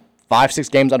still 5-6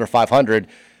 games under 500.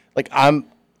 Like I'm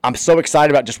so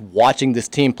excited about just watching this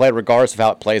team play, regardless of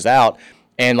how it plays out.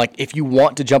 And like, if you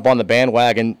want to jump on the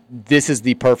bandwagon, this is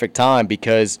the perfect time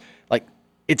because like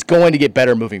it's going to get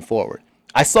better moving forward.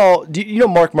 I saw, do you know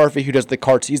Mark Murphy, who does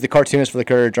he's the cartoonist for the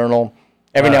Courier Journal.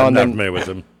 Every now and then, I'm not familiar with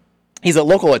him. He's a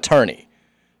local attorney,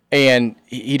 and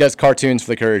he does cartoons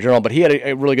for the Courier Journal. But he had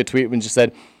a really good tweet and just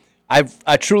said,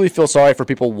 I truly feel sorry for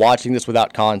people watching this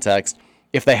without context.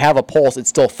 If they have a pulse, it's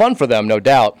still fun for them, no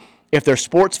doubt. If they're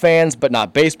sports fans but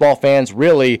not baseball fans,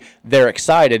 really, they're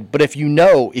excited. But if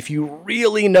you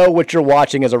really know what you're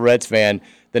watching as a Reds fan,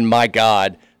 then my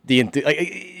God,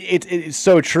 it's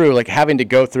so true. Like, having to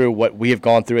go through what we have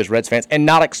gone through as Reds fans and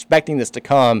not expecting this to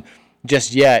come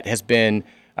just yet has been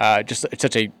just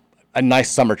such a nice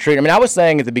summer treat. I mean, I was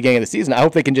saying at the beginning of the season, I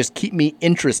hope they can just keep me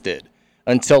interested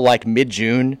until like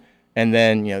mid-June, and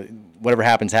then whatever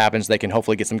happens. They can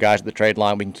hopefully get some guys at the trade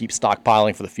line. We can keep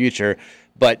stockpiling for the future.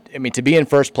 But I mean, to be in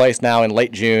first place now in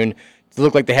late June, to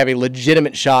look like they have a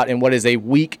legitimate shot in what is a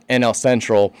weak NL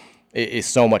Central is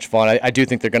so much fun. I do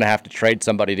think they're going to have to trade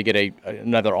somebody to get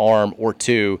another arm or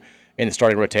two in the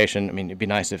starting rotation. I mean, it'd be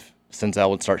nice if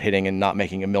Senzel would start hitting and not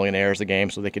making a million errors a game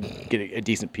so they could get a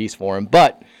decent piece for him.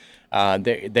 But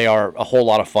they are a whole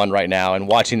lot of fun right now, and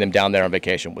watching them down there on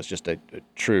vacation was just a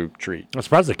true treat. I'm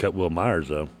surprised they cut Will Myers,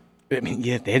 though. I mean,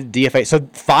 yeah, they had DFA. So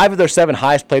 5 of their 7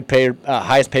 highest paid players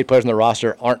on the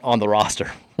roster aren't on the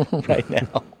roster right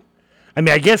now. I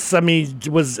mean,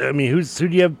 who do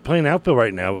you have playing outfield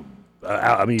right now?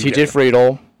 TJ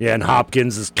Friedel. Yeah, and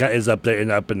Hopkins is up there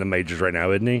and up in the majors right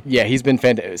now, isn't he? Yeah, he's been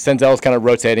fantastic. Senzel's kind of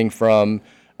rotating from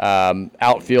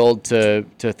outfield to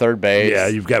third base. Yeah,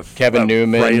 you've got Kevin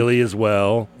Newman. Fraley as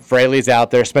well. Fraley's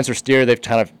out there. Spencer Steer, they've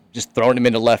kind of just thrown him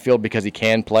into left field because he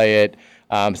can play it.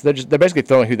 So they're basically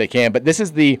throwing who they can. But this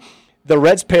is the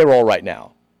Reds payroll right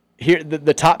now. Here,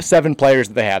 the top 7 players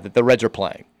that they have that the Reds are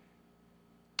playing.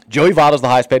 Joey Votto's the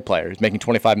highest paid player. He's making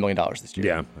 $25 million this year.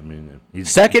 Yeah, I mean,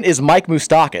 second is Mike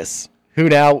Moustakas, who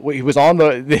he was on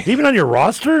the even on your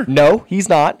roster? No, he's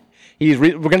not. We're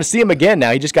going to see him again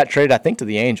now. He just got traded, I think, to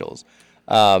the Angels.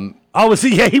 Was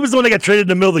he? Yeah, he was the one that got traded in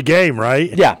the middle of the game,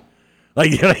 right? Yeah.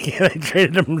 Like, they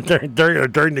traded him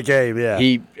during the game, yeah.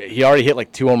 He already hit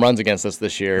like 2 home runs against us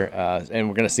this year, and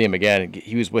we're going to see him again.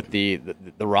 He was with the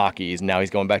Rockies, and now he's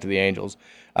going back to the Angels.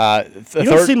 You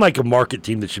don't seem like a market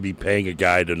team that should be paying a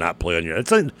guy to not play on your.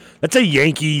 That's a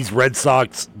Yankees, Red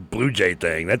Sox, Blue Jay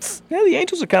thing. The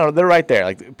Angels are they're right there.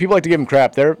 Like, people like to give them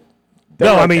crap. They're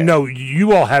no, right I mean, there. no.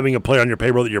 You all having a player on your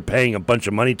payroll that you're paying a bunch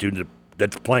of money to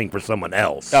that's playing for someone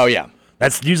else. Oh yeah.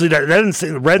 That's usually that doesn't say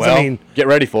the Reds. Well, I mean, get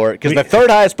ready for it because the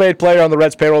third highest paid player on the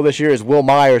Reds payroll this year is Will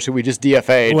Myers, who we just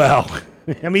DFA'd. Well,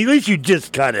 I mean, at least you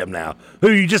just cut him now.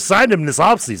 Who you just signed him this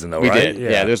offseason, though, we right? did.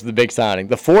 Yeah, this was the big signing.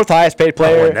 The 4th highest paid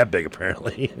player. Wasn't that big,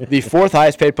 apparently. The 4th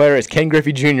highest paid player is Ken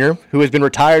Griffey Jr., who has been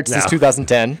retired since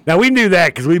 2010. Now we knew that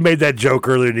because we made that joke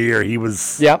earlier in the year. He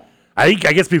was. Yep. I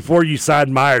guess before you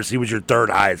signed Myers, he was your 3rd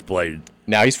highest paid.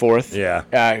 Now he's 4th. Yeah.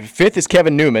 5th is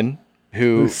Kevin Newman,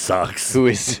 who sucks. Who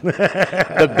is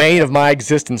the bane of my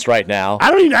existence right now.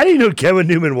 I didn't even know who Kevin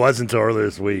Newman was until earlier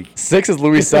this week. 6th is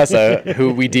Luis Sessa,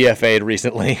 who we DFA'd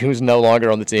recently, who's no longer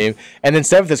on the team. And then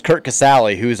 7th is Kurt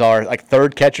Casale, who's our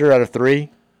 3rd catcher out of 3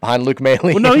 behind Luke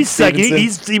Maley. Well, no, he's second.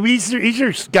 He's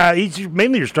your guy. He's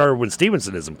mainly your starter when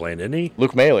Stevenson isn't playing, isn't he?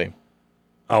 Luke Maley.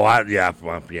 Oh, yeah,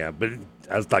 but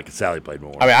I was like Casale played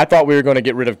more. I mean, I thought we were going to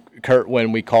get rid of Kurt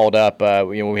when we called up.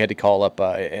 When we had to call up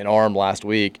an arm last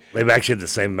week. They've actually had the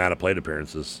same amount of plate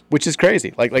appearances, which is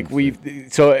crazy.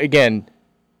 So again,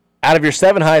 out of your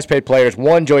 7 highest paid players,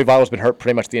 1, Joey Votto's been hurt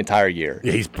pretty much the entire year.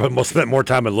 Yeah, he's spent more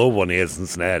time in Louisville than he has in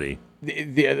Cincinnati.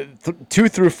 The 2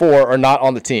 through 4 are not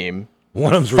on the team.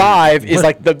 One of 5 is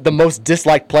the most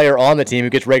disliked player on the team who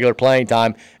gets regular playing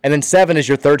time, and then 7 is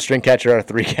your 3rd string catcher out of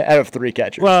 3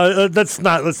 catchers. Well, let's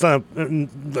not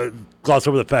gloss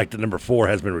over the fact that number 4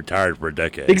 has been retired for a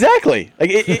decade. Exactly.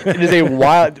 It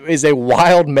is a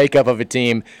wild makeup of a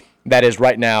team that is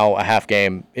right now a half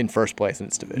game in first place in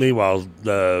its division. Meanwhile,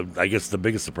 I guess the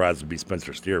biggest surprise would be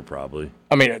Spencer Steer, probably.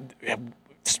 I mean,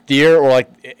 Steer or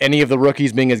any of the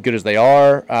rookies being as good as they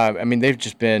are. I mean, they've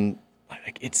just been.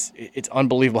 It's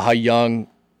unbelievable how young.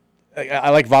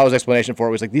 I like Votto's explanation for it.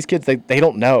 It was these kids they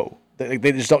don't know.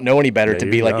 They just don't know any better to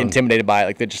be intimidated by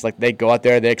it. They go out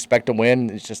there, they expect to win.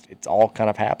 It's all kind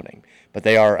of happening. But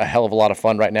they are a hell of a lot of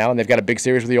fun right now, and they've got a big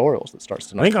series with the Orioles that starts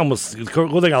tonight. I think almost the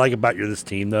cool thing I like about this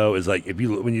team though is not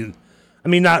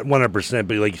 100%,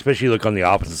 but especially look on the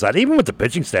opposite side, even with the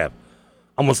pitching staff,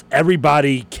 almost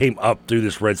everybody came up through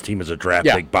this Reds team as a draft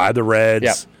pick by the Reds.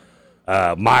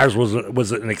 Yeah. Myers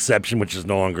was an exception, which is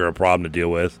no longer a problem to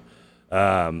deal with.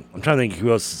 I'm trying to think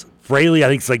who else. Fraley, I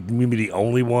think, is maybe the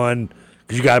only one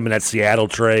because you got him in that Seattle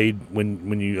trade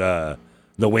when you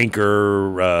the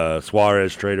Winker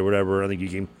Suarez trade or whatever. I think he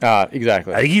came.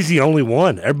 Exactly. I think he's the only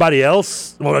one. Everybody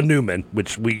else, well, Newman,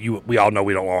 which we all know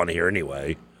we don't want to hear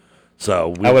anyway.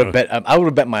 So I would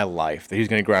have bet my life that he was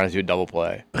going to ground into a double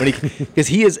play because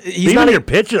he's not your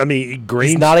pitch. I mean,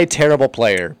 he's not a terrible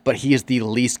player, but he is the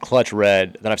least clutch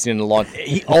Red that I've seen in a long.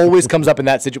 He always comes up in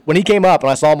that situation. When he came up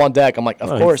and I saw him on deck, I'm like, of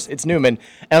course it's Newman,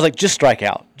 and I was like, just strike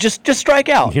out, just strike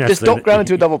out, just don't ground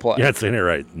into a double play. You're not saying it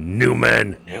right,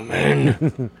 Newman.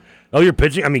 Oh, you're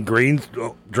pitching. I mean, Green's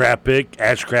draft pick,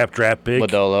 Ashcraft draft pick,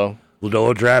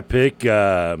 Lodolo draft pick,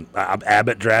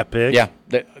 Abbott draft pick. Yeah,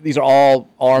 these are all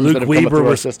arms that have come through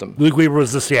our system. Luke Weaver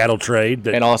was the Seattle trade.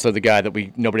 And also the guy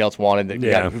that nobody else wanted, the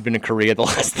guy who's been in Korea the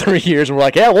last 3 years, and we're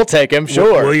like, yeah, we'll take him,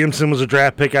 sure. Williamson was a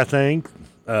draft pick, I think.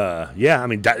 I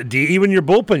mean, even your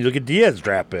bullpen, you look at Diaz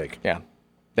draft pick. Yeah.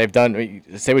 They've done,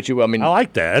 say what you will. I mean, I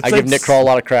like that. I give Nick Kroll a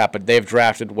lot of crap, but they've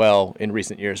drafted well in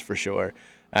recent years for sure.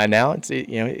 And now it's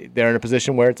they're in a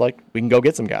position where it's like we can go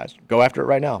get some guys, go after it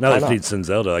right now. Now they need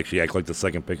Senzel to actually act like the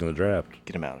second pick in the draft.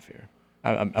 Get him out of here.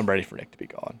 I'm ready for Nick to be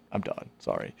gone. I'm done.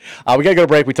 Sorry. We got to go to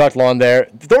break. We talked long there.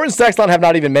 Thornton's text line have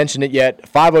not even mentioned it yet.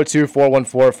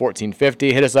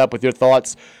 502-414-1450. Hit us up with your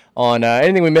thoughts on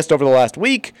anything we missed over the last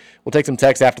week. We'll take some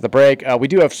texts after the break. We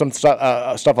do have some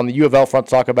stuff on the U of L front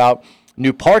to talk about.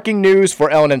 New parking news for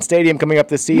L&N Stadium coming up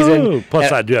this season. Ooh,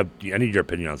 plus, I need your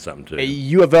opinion on something, too. A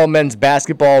U of L men's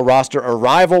basketball roster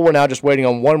arrival. We're now just waiting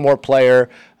on one more player.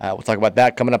 We'll talk about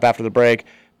that coming up after the break.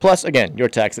 Plus, again, your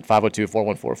text at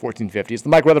 502-414-1450. It's the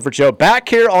Mike Rutherford Show back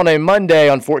here on a Monday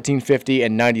on 1450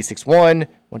 and 96.1.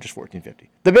 Well, just 1450.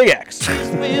 The Big X.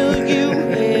 Will you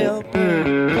help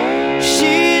her?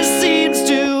 She seems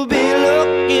to be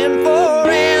looking for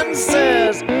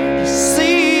answers.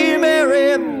 See,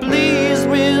 Mary, please,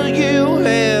 will you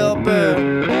help her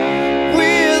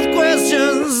with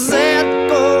questions that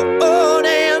go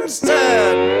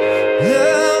unanswered?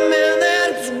 The man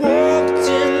that's walked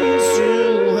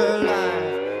into her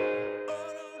life,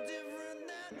 oh, no different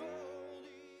than all the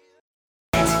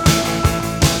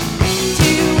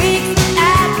 2 weeks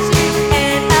at you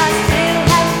and I still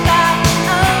haven't got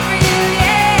over you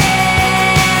yet.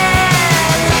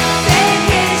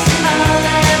 Vacation all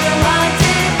I ever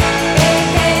wanted.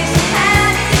 Vacation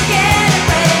had to get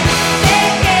away.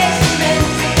 Vacation meant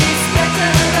to be spent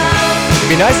alone. It'd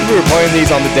be nice if we were playing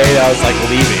these on the day that I was like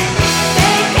leaving.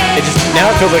 It just now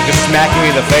it feels like just smacking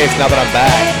me in the face now that I'm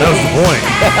back. That was the point.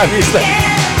 I'm just like,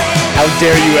 how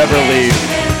dare you ever leave?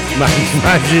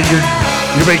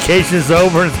 Your vacation is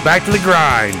over and it's back to the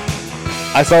grind.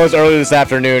 I saw this earlier this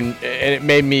afternoon, and it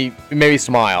made me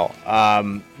smile.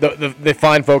 The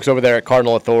fine folks over there at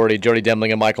Cardinal Authority, Jody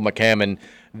Demling and Michael McCammon,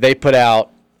 they put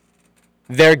out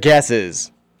their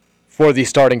guesses for the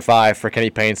starting five for Kenny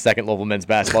Payne's second Louisville men's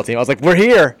basketball team. I was like, we're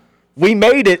here. We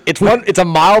made it. It's a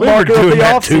mile marker of the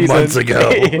offseason. 2 months ago.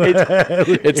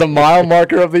 It's a mile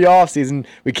marker of the offseason.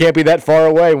 We can't be that far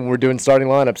away when we're doing starting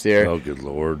lineups here. Oh, good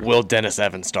Lord. Will Dennis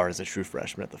Evans start as a true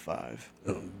freshman at the 5?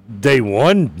 Day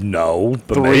one? No.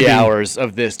 But 3 maybe. hours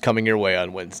of this coming your way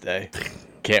on Wednesday.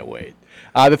 Can't wait.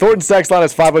 The Thornton sex line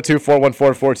is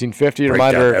 502-414-1450. Break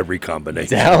Reminder, down every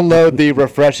combination. Download the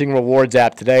Refreshing Rewards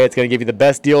app today. It's going to give you the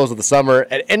best deals of the summer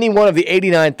at any one of the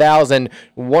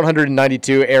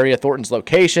 89,192 area Thornton's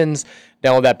locations.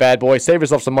 Download that bad boy. Save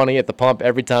yourself some money at the pump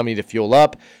every time you need to fuel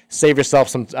up. Save yourself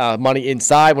some money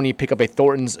inside when you pick up a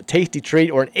Thornton's tasty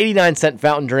treat or an 89-cent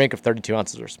fountain drink of 32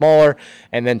 ounces or smaller.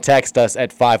 And then text us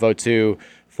at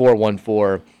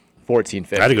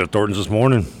 502-414-1450. I had to go to Thornton's this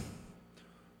morning.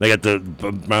 They got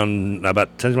around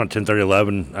 10:30,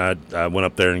 11. I went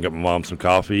up there and got my mom some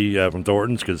coffee from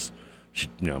Thornton's because she,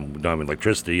 we don't have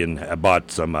electricity, and I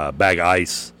bought some bag of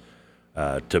ice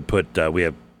to put. We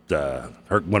have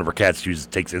one of our cats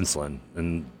takes insulin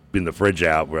and being the fridge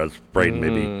out where I was afraid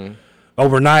maybe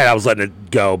overnight I was letting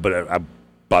it go, but I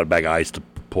bought a bag of ice to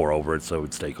pour over it so it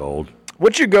would stay cold.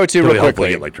 What's your go-to real quickly?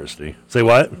 Get electricity. Say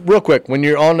what? Real quick, when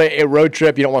you're on a road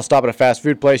trip, you don't want to stop at a fast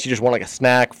food place. You just want like a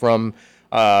snack from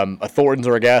a Thornton's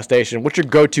or a gas station. What's your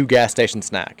go-to gas station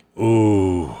snack?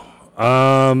 Ooh,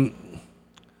 I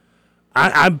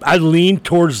lean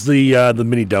towards the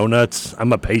mini donuts.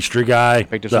 I'm a pastry guy.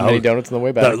 Picked up some mini donuts on the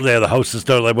way back. The Hostess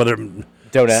donut, whether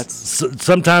donuts.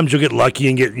 Sometimes you'll get lucky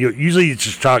and get usually it's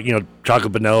just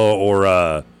chocolate vanilla or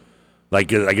I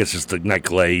guess just the not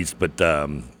glazed, but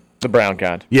the brown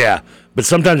kind. Yeah, but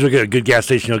sometimes you'll get a good gas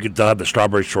station. They'll have the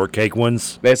strawberry shortcake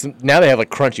ones. Now they have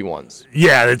like crunchy ones.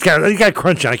 Yeah, they got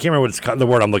crunchy. I can't remember what it's the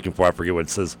word I'm looking for. I forget what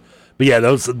it says. But yeah,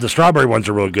 the strawberry ones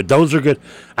are really good. Those are good.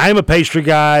 I am a pastry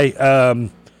guy.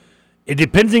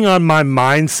 Depending on my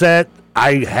mindset,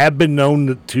 I have been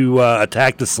known to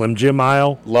attack the Slim Jim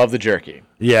aisle. Love the jerky.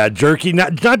 Yeah, jerky.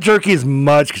 Not jerky as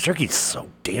much because jerky's so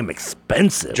damn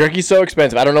expensive. Jerky's so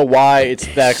expensive. I don't know why it's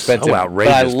that expensive. So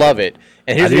outrageous. But I love it.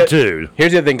 And I do too.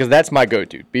 Here's the other thing, because that's my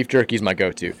go-to. Beef jerky's my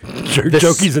go-to.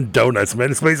 Jerky's and donuts,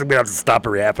 man. It's basically I have to stop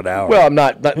every half an hour. Well, I'm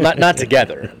not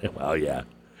together. Well, yeah.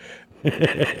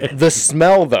 The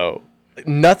smell, though,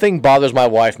 nothing bothers my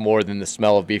wife more than the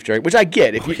smell of beef jerky, which I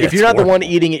get if you're not the one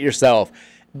eating it yourself.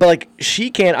 But like she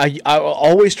can't. I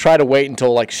always try to wait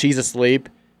until like she's asleep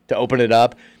to open it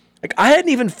up. Like I hadn't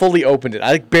even fully opened it.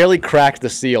 I like barely cracked the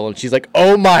seal, and she's like,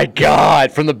 "Oh my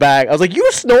god!" from the bag. I was like, "You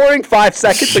were snoring 5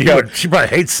 seconds ago." She probably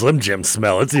hates Slim Jim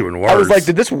smell. It's even worse. I was like,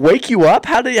 "Did this wake you up?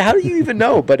 How do you even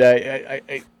know?" But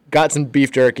I got some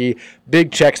beef jerky.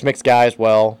 Big Chex Mix guy as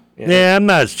well. You know. Yeah, I'm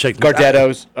not as Chex Mix.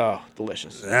 Gardettos. Oh,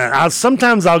 delicious.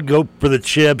 Sometimes I'll go for the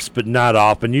chips, but not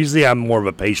often. Usually I'm more of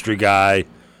a pastry guy.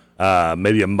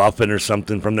 Maybe a muffin or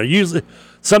something from there. Usually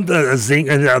something, a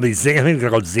zing. I think they're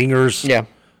called zingers. Yeah.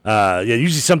 Usually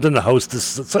something to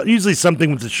hostess. Usually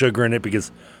something with the sugar in it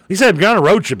because you said if you're on a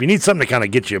road trip, you need something to kind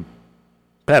of get you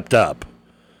pepped up.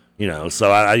 You know,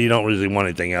 so you don't really want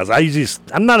anything else.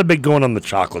 I'm not a big going on the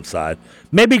chocolate side.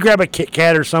 Maybe grab a Kit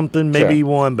Kat or something, maybe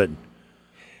one, but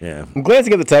yeah. I'm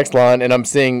glancing at the text line and I'm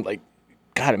seeing like,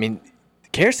 God, I mean,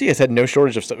 KRC has had no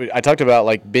shortage of stuff. I talked about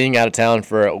like being out of town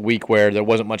for a week where there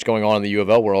wasn't much going on in the U of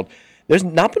L world. There's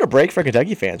not been a break for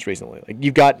Kentucky fans recently. Like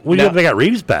you've got, they got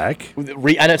Reeves back, and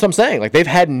that's what I'm saying. Like they've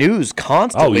had news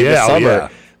constantly this summer.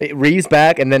 Reeves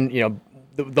back, and then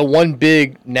the one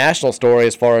big national story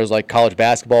as far as like college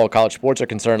basketball, college sports are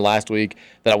concerned last week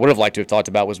that I would have liked to have talked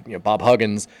about was Bob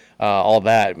Huggins, all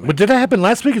that. But did that happen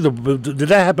last week? Or did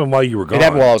that happen while you were gone? It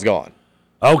happened while I was gone.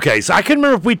 Okay, so I couldn't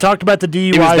remember if we talked about the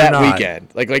DUI it was that or not. weekend.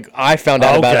 Like I found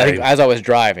out about it. I think as I was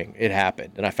driving, it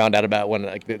happened, and I found out about when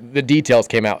like the details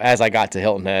came out as I got to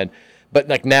Hilton Head. But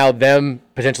like now, them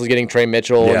potentially getting Trey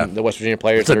Mitchell and the West Virginia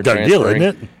players that are transferring. It's a done deal,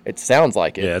 isn't it? It sounds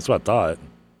like it. Yeah, that's what I thought.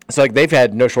 So like they've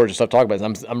had no shortage of stuff to talk about.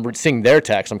 I'm seeing their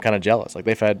text. I'm kind of jealous. Like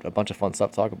they've had a bunch of fun stuff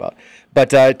to talk about.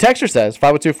 But Texter says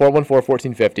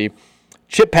 502-414-1450.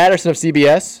 Chip Patterson of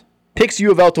CBS picks U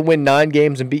of L to win 9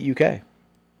 games and beat UK.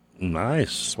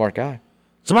 Nice, smart guy.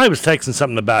 Somebody was texting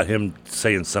something about him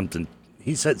saying something.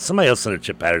 He said somebody else sent a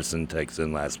Chip Patterson text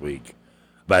in last week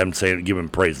about him saying give him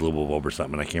praise Louisville over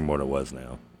something. I can't remember what it was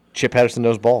now. Chip Patterson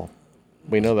knows ball.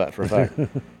 We know that for a fact.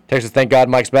 Texas, thank God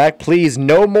Mike's back. Please,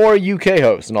 no more UK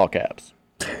hosts in all caps.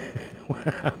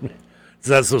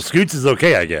 So Scoots is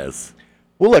okay, I guess.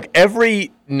 Well, look,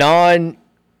 every non-UK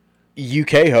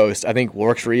host, I think,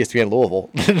 works for ESPN Louisville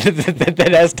that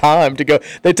has time to go.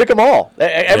 They took them all.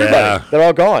 Everybody. Yeah. They're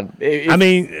all gone. I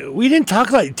mean, we didn't talk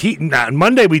like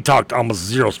Monday. We talked almost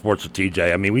zero sports with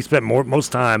TJ. I mean, we spent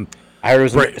most time. I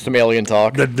heard there was some alien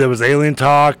talk. There was alien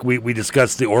talk. We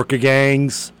discussed the Orca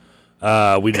gangs.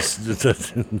 We just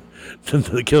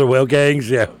the killer whale gangs.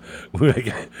 Yeah,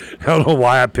 I don't know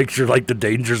why I pictured like the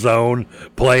Danger Zone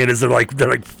playing as they're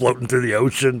like floating through the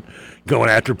ocean, going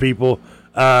after people.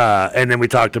 And then we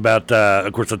talked about,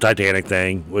 of course, the Titanic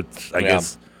thing, which I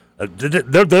guess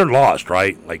they're lost,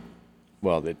 right? Like,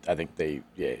 well, I think they.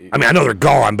 Yeah. I mean, I know they're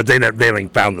gone, but they haven't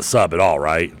found the sub at all,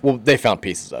 right? Well, they found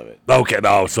pieces of it. Okay,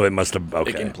 so it must have.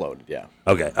 Okay, it imploded. Yeah.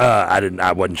 Okay,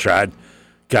 I wasn't sure.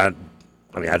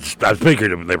 I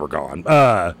figured they were gone.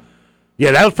 Yeah,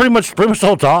 that was pretty much the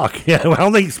whole talk. Yeah, I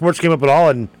don't think sports came up at all.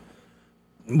 And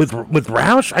with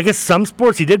Roush, I guess some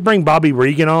sports he did bring Bobby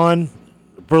Regan on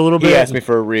for a little bit. He asked me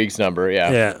for Regan's number.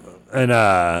 Yeah.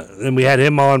 Yeah, and we had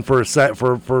him on for a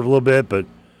little bit, but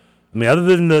I mean, other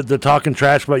than the talking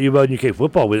trash about UW and UK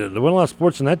football, there wasn't a lot of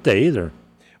sports in that day either.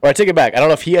 Or I take it back. I don't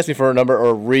know if he asked me for a number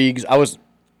or Regs. I was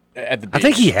at the beach. I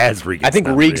think he has Regan's. I think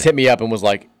Regs hit me up and was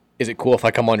like, is it cool if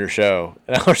I come on your show?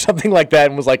 Or something like that,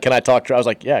 and was like, can I talk to her? I was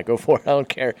like, yeah, go for it. I don't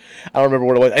care. I don't remember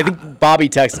what it was. I think Bobby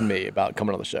texted me about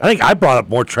coming on the show. I think I brought up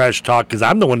more trash talk because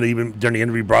I'm the one that even during the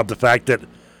interview brought up the fact that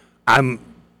I'm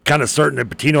kind of certain that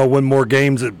Pitino will win more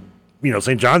games at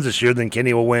St. John's this year than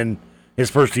Kenny will win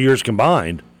his first 2 years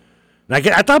combined. And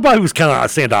I thought Bobby was kind of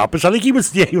standoffish. I think he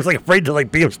was like afraid to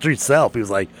like be his true self. He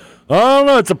was like, oh, I don't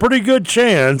know, it's a pretty good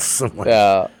chance. I'm like,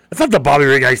 that's not the Bobby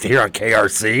Rig I used to hear on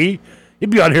KRC. He'd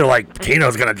be on here like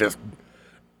Patino's going to just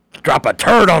drop a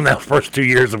turd on those first 2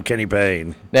 years of Kenny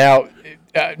Payne. Now,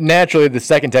 naturally, the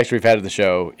second text we've had of the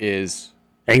show is...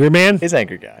 Angry Man? Is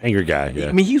Angry Guy. Angry Guy, yeah.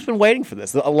 I mean, he's been waiting for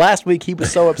this. Last week, he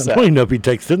was so upset. I don't even know if he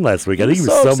texted in last week. I think he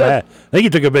was so mad. I think he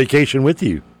took a vacation with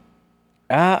you.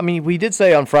 I mean, we did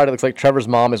say on Friday, it looks like Trevor's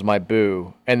mom is my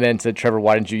boo, and then said, Trevor,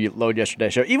 why didn't you load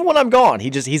yesterday's show? Even when I'm gone,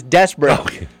 he's desperate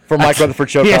for Mike Rutherford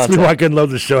show content. He asked me why I couldn't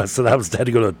load the show. I said I had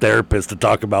to go to a therapist to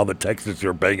talk about all the Texans who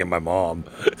were banging my mom.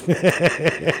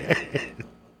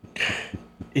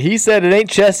 He said, it ain't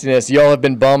chestiness. Y'all have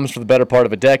been bums for the better part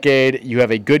of a decade. You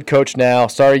have a good coach now.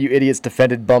 Sorry you idiots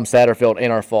defended Bum Satterfield.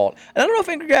 Ain't our fault. And I don't know if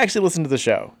Angry Guy actually listened to the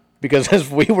show because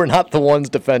we were not the ones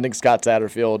defending Scott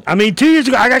Satterfield. I mean, 2 years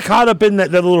ago, I got caught up in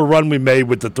that little run we made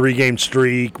with the 3-game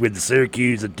streak, with the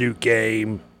Syracuse, the Duke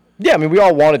game. Yeah, I mean, we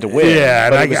all wanted to win. Yeah,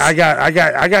 and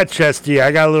I got chesty.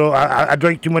 I got a little. I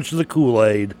drank too much of the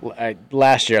Kool-Aid.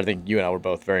 Last year, I think you and I were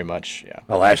both very much. Yeah.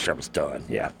 Well, last year I was done.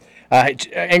 Yeah.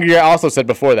 Angry Guy also said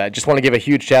before that, just want to give a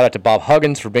huge shout out to Bob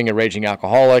Huggins for being a raging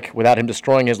alcoholic. Without him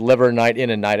destroying his liver night in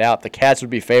and night out, the Cats would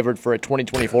be favored for a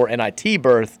 2024 NIT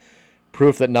berth.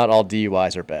 Proof that not all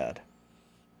DUIs are bad.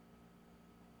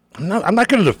 I'm not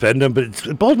going to defend him, but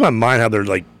it blows my mind how there's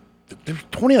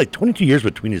 22 years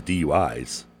between his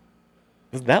DUIs.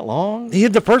 Was it that long? He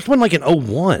had the first one in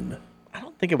 01. I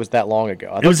don't think it was that long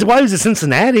ago. It was while he was at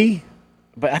Cincinnati.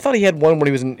 But I thought he had one when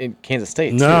he was in Kansas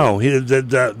State. No,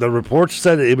 the reports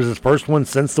said it was his first one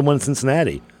since the one in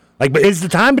Cincinnati. But it's the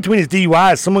time between his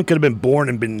DUIs. Someone could have been born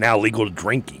and been now legal to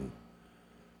drinking.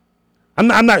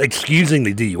 I'm not excusing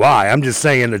the DUI. I'm just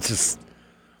saying it's just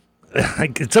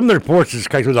some of the reports just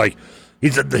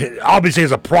obviously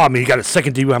has a problem. He got a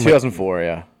second DUI. 2004,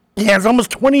 yeah. Yeah, it's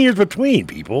almost 20 years between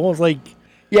people. It's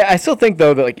yeah, I still think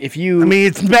though that if you, I mean,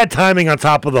 it's bad timing on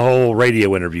top of the whole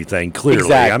radio interview thing. Clearly,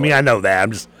 exactly. I mean, I know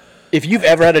that. If you've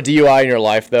ever had a DUI in your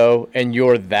life though, and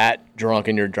you're that drunk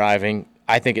and you're driving,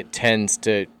 I think it tends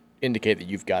to indicate that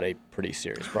you've got a pretty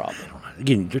serious problem.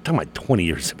 Again, you're talking about 20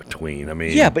 years in between. I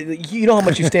mean, yeah, but you know how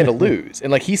much you stand to lose,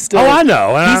 and he's still. Oh, I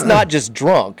know. He's not just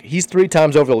drunk. He's 3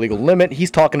 times over the legal limit. He's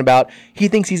talking about. He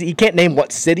thinks he can't name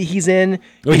what city he's in.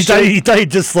 Well, he thought he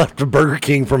just left the Burger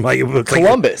King from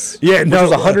Columbus. Which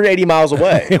was 180 miles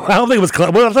away. I don't think it was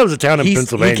Columbus. Well, I thought it was a town in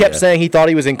Pennsylvania. He kept saying he thought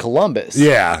he was in Columbus.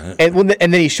 Yeah, and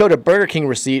then he showed a Burger King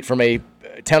receipt from a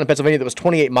town in Pennsylvania that was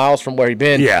 28 miles from where he'd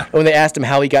been. Yeah. And when they asked him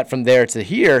how he got from there to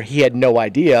here, he had no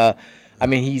idea. I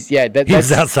mean, he's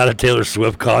outside a Taylor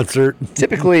Swift concert.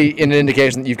 Typically an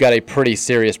indication that you've got a pretty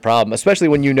serious problem, especially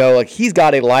when you know he's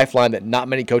got a lifeline that not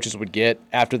many coaches would get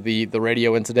after the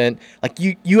radio incident.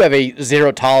 You have a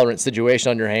zero tolerance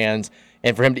situation on your hands,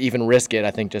 and for him to even risk it,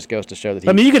 I think just goes to show that.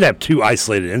 I mean, you could have 2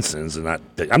 isolated incidents, and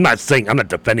I'm not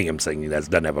defending him saying he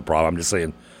doesn't have a problem. I'm just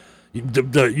saying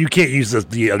you can't use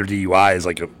the other DUI as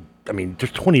I mean,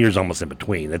 there's 20 years almost in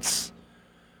between.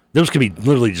 Those could be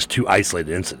literally just 2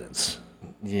 isolated incidents.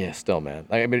 Yeah, still, man.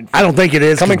 I mean, I don't think it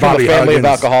is. Coming from Bobby a family of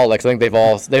Huggins, alcoholics, I think they've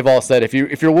all said if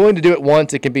you're willing to do it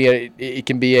once, it can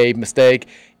be a mistake.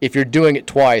 If you're doing it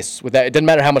twice, with that, it doesn't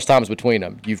matter how much time is between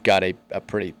them. You've got a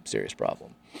pretty serious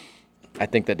problem. I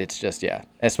think that it's just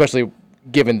especially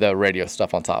given the radio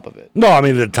stuff on top of it. No, I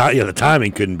mean the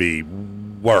timing couldn't be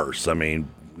worse. I mean,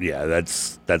 yeah,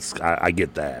 that's I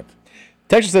get that.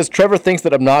 Texas says Trevor thinks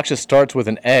that obnoxious starts with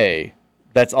an A.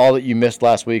 That's all that you missed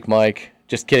last week, Mike.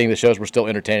 Just kidding. The shows were still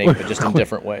entertaining, but just in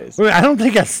different ways. I don't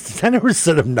think I never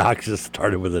said obnoxious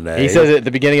started with an A. He says at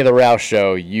the beginning of the Rouse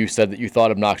show, you said that you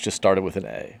thought obnoxious started with an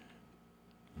A.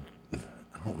 I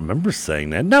don't remember saying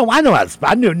that. No, I know.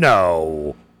 I knew.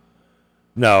 No.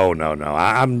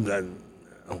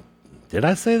 Did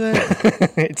I say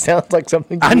that? It sounds like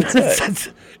something you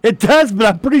said. It does, but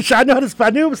I'm pretty sure I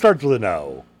knew it starts with an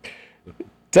O.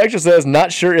 Texture says,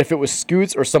 not sure if it was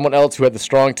Scoots or someone else who had the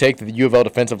strong take that the U of L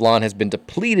defensive line has been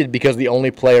depleted because the only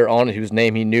player on it whose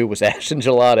name he knew was Ashton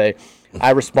Gelade. I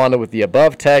responded with the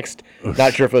above text.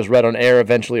 Not sure if it was read on air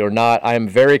eventually or not. I am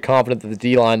very confident that the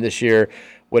D-line this year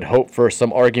would hope for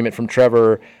some argument from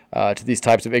Trevor to these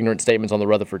types of ignorant statements on the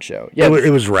Rutherford show. Yeah,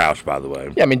 it was Roush, by the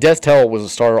way. Yeah, I mean, Des Tell was a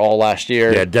starter all last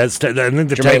year. Yeah, Des Tell. Jermaine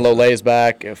Lolay's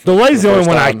back. Lolay's the only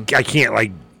one I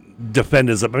can't defend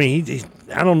as. I mean,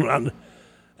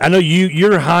 I know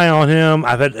you're high on him.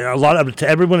 I've had a lot of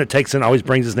everyone that takes in always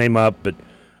brings his name up, but I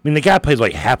mean the guy played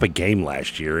half a game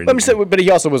last year. But he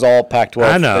also was all Pac-12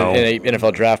 I know. in an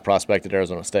NFL draft prospect at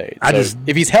Arizona State.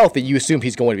 If he's healthy, you assume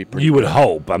he's going to be pretty You good. would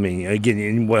hope. I mean,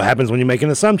 again, what happens when you make an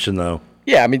assumption, though?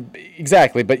 Yeah, I mean,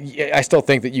 exactly. But I still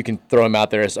think that you can throw him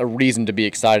out there as a reason to be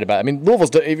excited about it. I mean,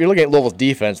 if you're looking at Louisville's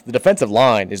defense, the defensive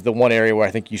line is the one area where I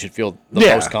think you should feel the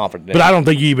most confident in. But I don't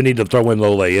think you even need to throw in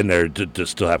Lole in there to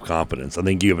still have confidence. I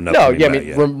think you have enough. No, yeah, I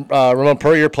mean, Ramon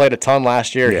Purrier played a ton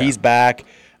last year. Yeah. He's back.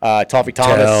 Toffee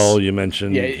Thomas. Tell, you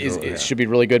mentioned. Yeah, it should be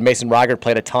really good. Mason Reiger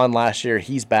played a ton last year.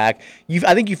 He's back.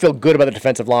 I think you feel good about the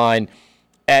defensive line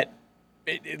at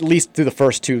least through the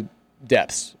first 2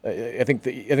 depths. I think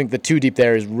the 2 deep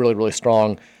there is really, really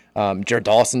strong. Jared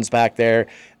Dawson's back there.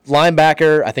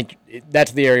 linebacker, I think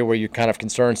that's the area where you're kind of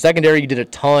concerned. Secondary, you did a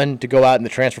ton to go out in the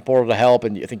transfer portal to help,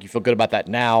 and I think you feel good about that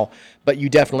now. But you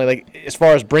definitely, like, as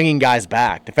far as bringing guys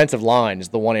back, defensive line is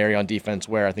the one area on defense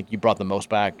where I think you brought the most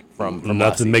back from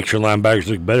Nothing makes your linebackers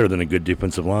look better than a good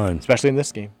defensive line. Especially in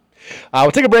this game. We'll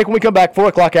take a break. When we come back, 4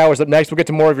 o'clock hours up next. We'll get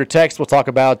to more of your texts. We'll talk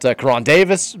about Karan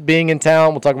Davis being in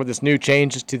town. We'll talk about this new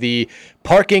changes to the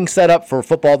parking setup for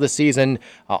football this season.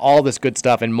 All this good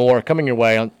stuff and more coming your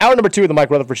way on hour number 2 of the Mike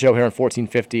Rutherford Show here on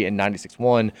 1450 and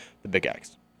 96.1, The Big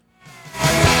X.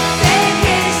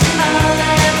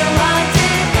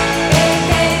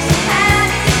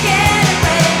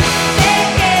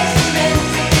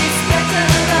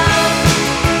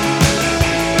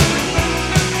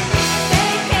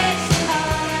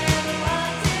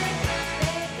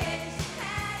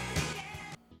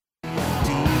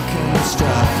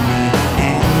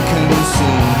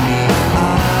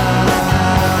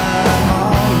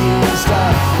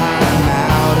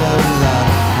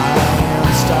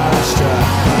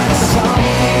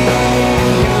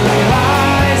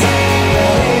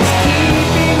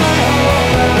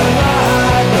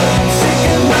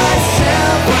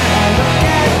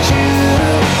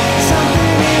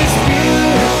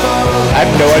 I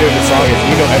have no idea what the song is.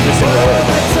 You know every single word.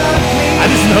 I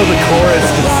just know the chorus.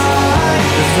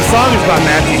 The song is by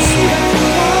Matthew Sweet.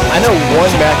 I know one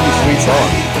Matthew Sweet song.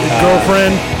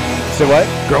 Girlfriend. So what?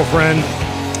 Girlfriend.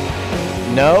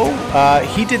 No.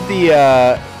 He did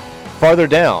the Farther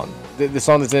Down. The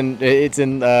song that's in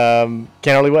Can't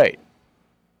Hardly Wait.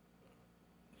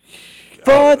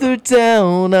 Farther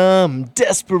down, I'm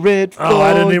desperate for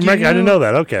I didn't you. I didn't know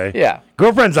that. Okay. Yeah.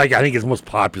 Girlfriend's like I think his most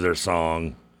popular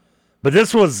song. But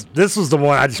this was the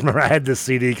one I just remember. I had this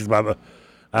CD because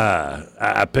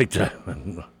I picked it.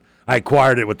 I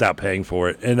acquired it without paying for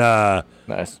it, and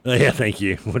nice. Yeah, thank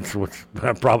you. Which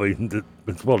probably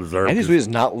it's well deserved. Matthew Sweet does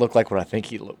not look like what I think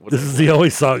he looked. This is the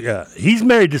only song. Yeah, he's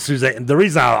married to Suzanne. The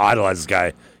reason I idolize this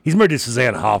guy, he's married to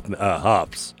Suzanne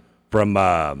Hoffs from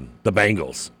the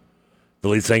Bangles, the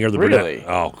lead singer of the Really? Brunette.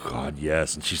 Oh God,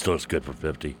 yes, and she still looks good for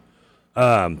 50.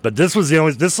 But this was the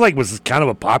only. This was kind of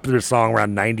a popular song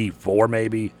around '94,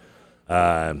 maybe.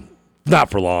 Not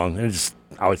for long, and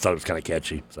I always thought it was kind of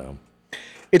catchy. So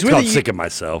it's called really "Sick of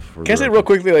Myself." Can I say real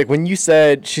quickly, like when you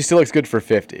said she still looks good for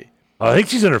 50? I think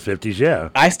she's in her 50s. Yeah,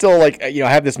 I still I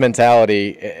have this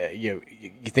mentality. You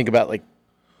think about like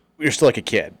you're still like a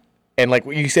kid. And like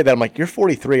when you say that, I'm like, you're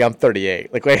 43, I'm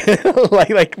 38. Like we, I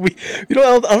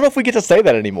don't know if we get to say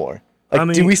that anymore.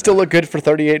 Like, do we still look good for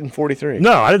 38 and 43?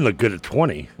 No, I didn't look good at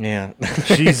 20. Yeah.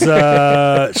 She's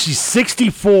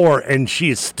 64 and she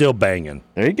is still banging.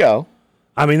 There you go.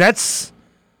 I mean, that's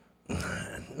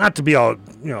not to be all,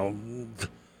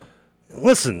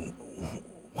 listen,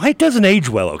 white doesn't age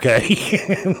well, okay?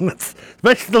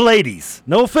 Especially the ladies.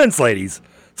 No offense, ladies.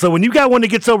 So when you got one that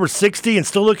gets over 60 and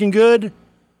still looking good,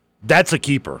 that's a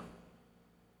keeper.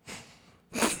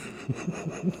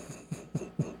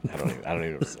 I don't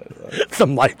even know what to say to that.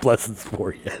 Some life lessons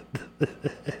for you.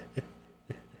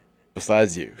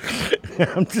 Besides you.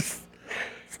 I'm just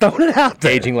throwing it out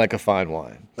there. Aging like a fine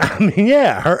wine. I mean,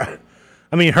 yeah. Her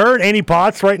and Annie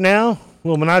Potts right now,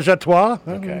 little menage a trois.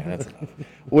 Okay, that's enough.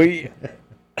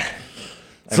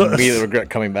 I immediately regret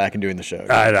coming back and doing the show.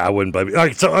 I wouldn't blame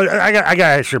you. So I got to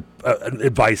ask your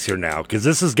advice here now, because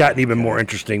this has gotten even more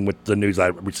interesting with the news I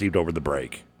received over the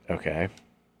break. Okay.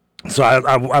 So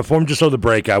I formed just over the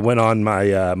break. I went on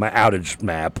my my outage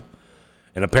map,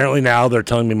 and apparently now they're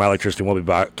telling me my electricity won't be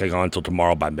back on until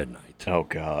tomorrow by midnight. Oh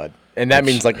God! And that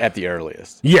means like at the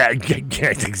earliest. Yeah,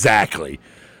 exactly.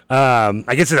 I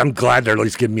guess I'm glad they're at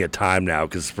least giving me a time now,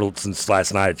 because since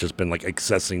last night it's just been like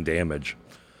accessing damage.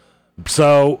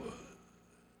 So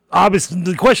obviously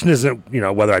the question isn't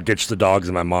whether I ditch the dogs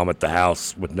and my mom at the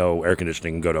house with no air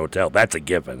conditioning and go to a hotel. That's a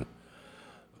given.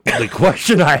 The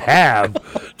question I have,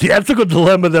 the ethical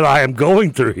dilemma that I am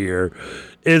going through here,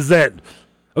 is that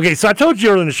okay? So I told you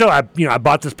earlier in the show, I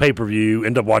bought this pay-per-view,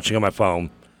 ended up watching on my phone.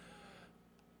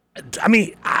 I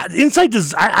mean, I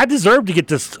deserve to get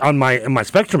this on my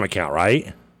Spectrum account,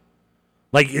 right?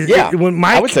 Like, when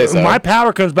I would say so. My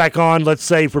power comes back on, let's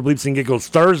say for Bleeps and Giggles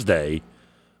Thursday,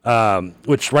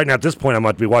 which right now at this point I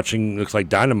might be watching. Looks like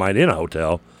Dynamite in a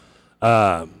hotel.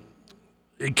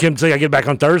 Kim say I get back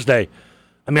on Thursday.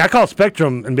 I mean, I call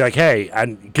Spectrum and be like, hey,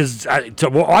 because to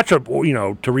watch to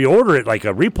reorder it like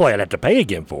a replay, I'd have to pay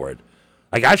again for it.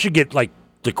 Like, I should get like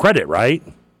the credit, right?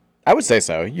 I would say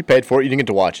so. You paid for it. You didn't get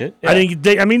to watch it. Yeah.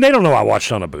 They don't know I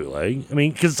watched it on a bootleg. I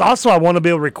mean, because also I want to be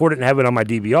able to record it and have it on my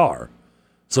DVR.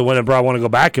 So whenever I want to go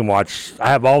back and watch, I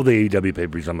have all the AEW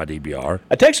pay-per-views on my DVR.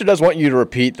 A texter does want you to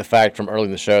repeat the fact from early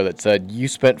in the show that said you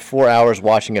spent 4 hours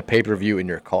watching a pay-per-view in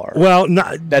your car. Well,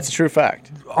 that's a true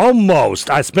fact. Almost.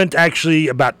 I spent actually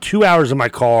about 2 hours in my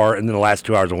car, and then the last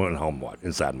 2 hours I went home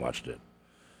inside and watched it.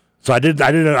 So I didn't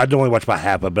only watch about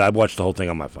half of it, but I watched the whole thing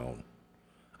on my phone.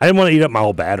 I didn't want to eat up my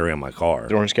whole battery on my car.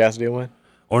 Did Orange Cassidy win?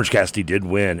 Orange Cassidy did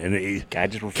win, and he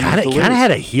kind of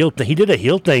had a heel thing. He did a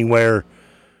heel thing where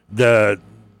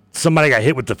somebody got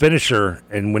hit with the finisher,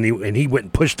 and when he went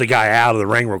and pushed the guy out of the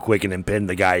ring real quick, and then pinned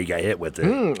the guy he got hit with it.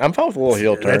 I'm fine with a little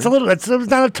heel turn. It's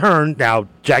not a turn. Now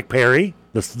Jack Perry,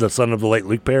 the son of the late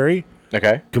Luke Perry,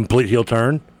 okay, complete heel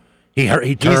turn. He turned.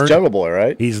 He's Jungle Boy,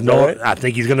 right? He's no. Right? I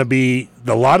think he's going to be.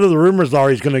 A lot of the rumors are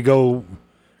he's going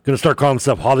to start calling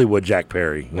himself Hollywood Jack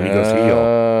Perry when he goes heel,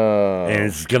 and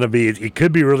it's going to be. It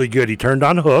could be really good. He turned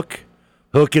on Hook.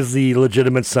 Hook is the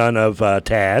legitimate son of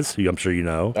Taz, who I'm sure you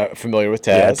know. Familiar with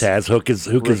Taz? Yeah, Taz. Hook is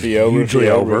hugely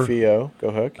over. Rufio,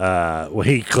 go Hook. When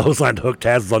he clotheslined Hook,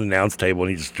 Taz is on the announce table, and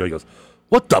he just goes,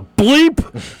 "What the bleep?"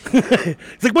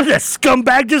 He's like, "What did that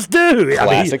scumbag just do?"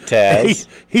 Classic Taz.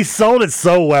 He sold it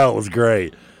so well; it was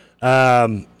great.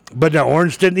 But no,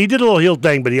 Orange didn't. He did a little heel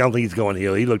thing, but I don't think he's going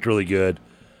heel. He looked really good.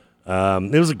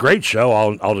 It was a great show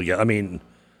altogether. I mean,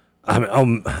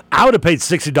 I would have paid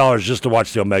 $60 just to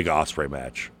watch the Omega Ospreay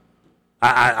match.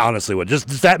 I honestly would. Just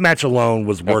that match alone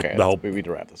was worth the whole. We need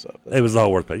to wrap this up. It was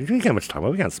all worth it. You didn't get much time.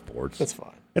 We got sports. That's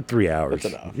fine. At 3 hours.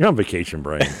 That's enough. You're on vacation,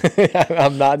 brain.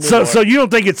 I'm not. So you don't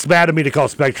think it's bad of me to call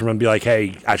Spectrum and be like,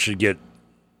 "Hey, I shouldn't get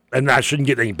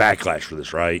any backlash for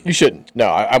this, right?" You shouldn't. No,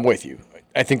 I'm with you.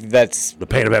 I think that's the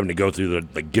pain of having to go through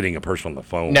getting a person on the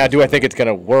phone. Now, do I think it's going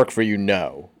to work for you?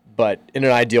 No. But in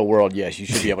an ideal world, yes, you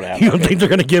should be able to have. You don't think they're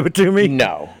going to give it to me?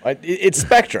 No, it's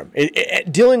Spectrum.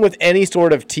 Dealing with any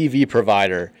sort of TV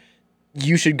provider,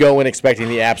 you should go in expecting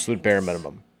the absolute bare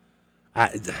minimum.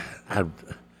 Is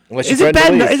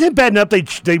it bad enough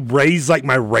they raise like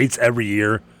my rates every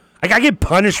year? Like I get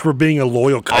punished for being a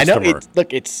loyal customer. I know.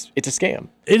 It's a scam.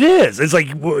 It is. It's like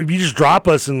if you just drop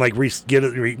us and like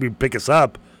pick us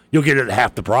up, you'll get it at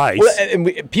half the price. Well,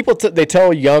 and people they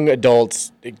tell young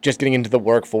adults just getting into the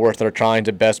workforce that are trying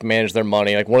to best manage their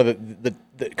money. Like one of the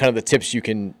kind of the tips you're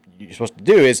supposed to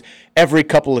do is every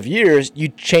couple of years you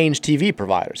change TV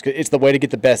providers. It's the way to get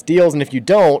the best deals. And if you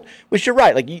don't, which you're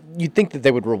right, like you think that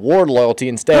they would reward loyalty.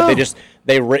 Instead,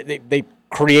 they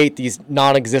create these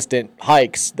non-existent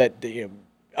hikes that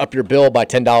up your bill by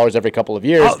 $10 every couple of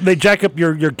years. They jack up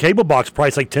your cable box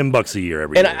price like $10 a year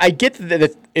every year. And I get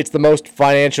that it's the most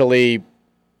financially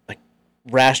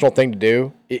rational thing to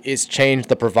do is change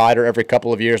the provider every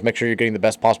couple of years, make sure you're getting the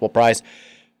best possible price.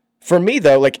 For me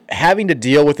though, like having to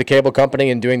deal with the cable company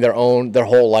and doing their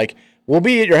whole we'll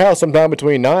be at your house sometime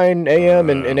between 9 a.m.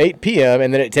 and 8 p.m.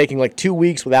 and then it taking like 2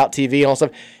 weeks without TV and all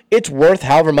stuff. It's worth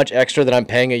however much extra that I'm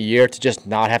paying a year to just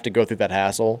not have to go through that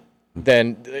hassle.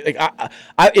 Then,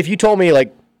 if you told me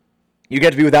you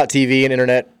get to be without TV and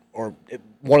internet or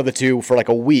one of the two for like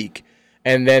a week,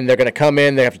 and then they're gonna come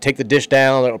in, they have to take the dish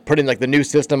down, they'll put in like the new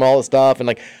system, all the stuff, and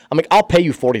I'm like, I'll pay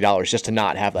you $40 just to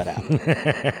not have that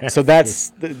happen. So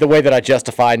that's the way that I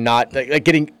justify not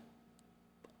getting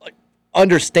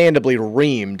understandably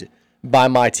reamed by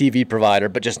my TV provider,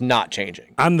 but just not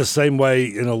changing. I'm the same way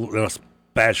in a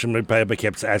fashion. Everybody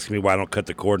kept asking me why I don't cut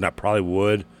the cord, and I probably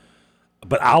would.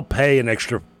 But I'll pay an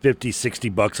extra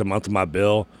 $50-$60 a month of my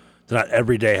bill to not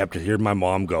every day have to hear my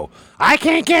mom go, "I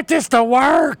can't get this to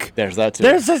work." There's that too.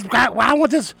 There's this. I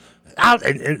want this out,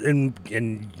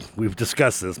 and we've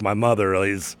discussed this. My mother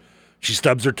she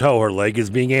stubs her toe. Her leg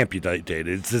is being amputated.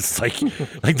 It's just like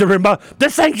the remote.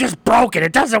 This thing's just broken.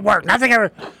 It doesn't work. Nothing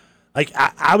ever.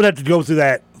 I would have to go through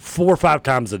that 4 or 5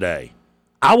 times a day.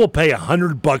 I will pay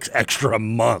 $100 extra a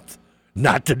month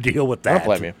not to deal with that. I don't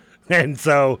blame you. And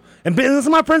so,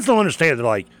 my friends don't understand. They're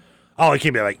like, "Oh, I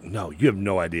can't be like, no, you have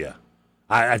no idea."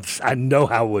 I know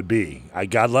how it would be.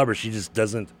 God love her. She just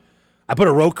doesn't. I put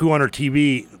a Roku on her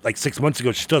TV like 6 months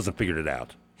ago. She still hasn't figured it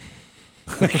out.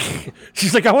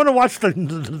 She's like, "I want to watch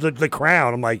the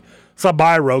Crown." I'm like, so I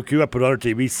buy a Roku. I put it on her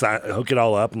TV, hook it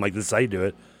all up. I'm like, "This is how you do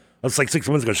it." That's like 6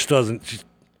 months ago. She still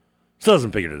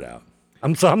hasn't figured it out.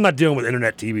 I'm not dealing with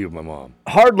internet TV with my mom.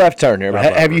 Hard left turn here.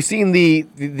 But have you seen the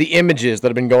images that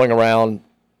have been going around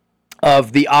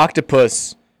of the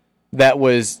octopus that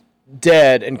was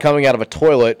dead and coming out of a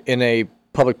toilet in a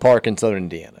public park in southern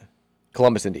Indiana,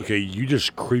 Columbus, Indiana? Okay, you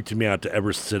just creeped me out to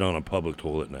ever sit on a public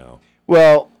toilet now.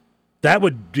 Well, that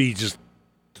would be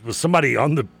was somebody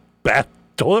on the bath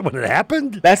toilet when it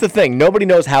happened? That's the thing. Nobody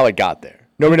knows how it got there.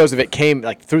 Nobody knows if it came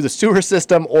through the sewer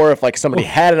system or if somebody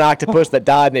had an octopus that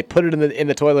died and they put it in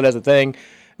the toilet as a thing.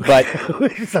 But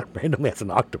It's not randomly as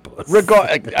an octopus.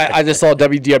 I just saw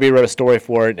WDW wrote a story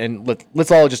for it, and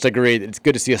let's all just agree that it's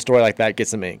good to see a story like that get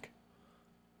some ink.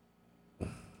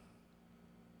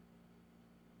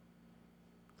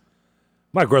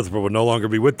 Mike Rutherford would no longer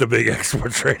be with the Big X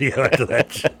Sports Radio after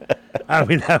that. I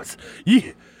mean,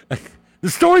 the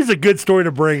story's a good story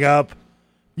to bring up.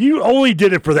 You only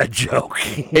did it for that joke.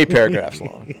 8 paragraphs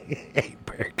long. 8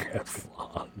 paragraphs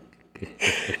long.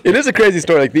 It is a crazy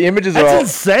story. Like the images are all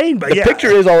insane. But the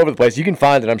picture is all over the place. You can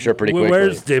find it, I'm sure, pretty quickly.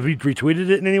 Have you retweeted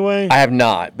it in any way? I have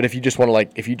not. But if you just want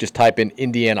to, if you just type in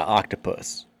Indiana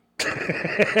octopus,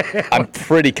 I'm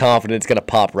pretty confident it's going to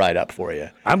pop right up for you.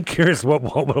 I'm curious what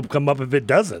will come up if it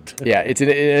doesn't. Yeah, it's in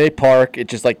a park.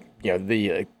 It's just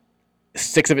the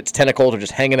 6 of its tentacles are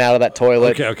just hanging out of that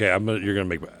toilet. Okay. You're gonna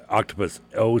make octopus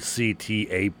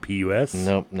OCTAPUS.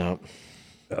 Nope.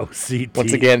 OCT.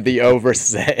 Once again, the O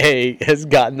versus A has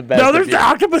gotten the best. No, the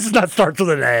octopus does not start with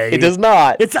an A. It does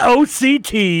not. It's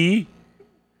OCT.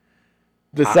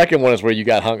 The second one is where you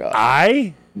got hung up.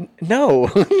 No.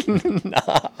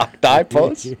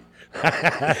 Octopus.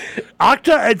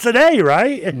 Octa. It's an A,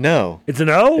 right? No. It's an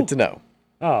O. It's an O.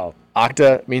 Oh.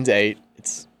 Octa means 8.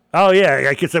 Oh yeah,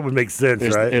 I guess that would make sense,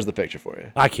 right? Here's the picture for you.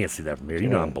 I can't see that from here. You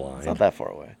know I'm blind. It's not that far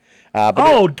away.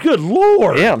 Good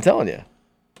Lord! Yeah, I'm telling you.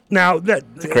 Now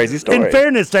it's a crazy story. In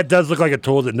fairness, that does look like a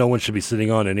toilet that no one should be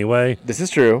sitting on anyway. This is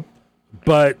true.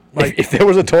 But if there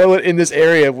was a toilet in this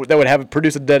area that would have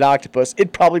produced a dead octopus,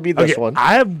 it'd probably be this one.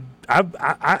 I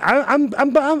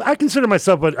consider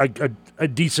myself a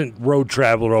decent road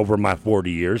traveler over my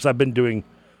 40 years. I've been doing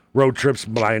road trips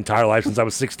my entire life since I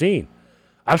was 16.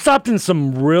 I've stopped in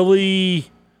some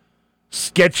really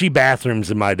sketchy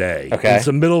bathrooms in my day. Okay. In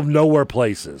some middle of nowhere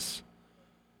places.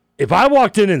 If I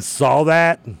walked in and saw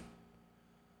that,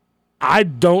 I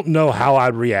don't know how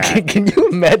I'd react. Can you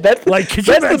imagine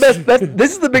that?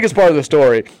 This is the biggest part of the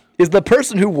story. Is the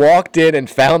person who walked in and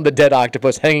found the dead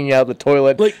octopus hanging out of the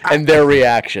toilet and their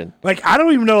reaction. I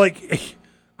don't even know.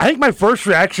 I think my first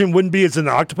reaction wouldn't be as an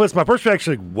octopus. My first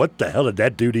reaction, what the hell did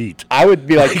that dude eat? I would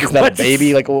be like, is that a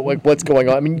baby? Like, what's going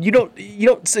on? I mean, you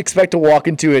don't expect to walk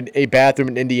into a bathroom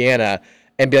in Indiana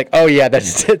and be like, oh yeah,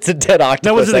 it's a dead octopus.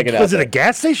 Now, was it a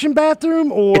gas station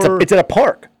bathroom or it's at a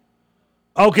park?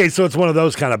 Okay, so it's one of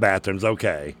those kind of bathrooms.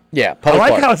 Okay. Yeah, I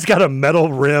like park. how it's got a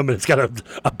metal rim and it's got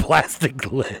a plastic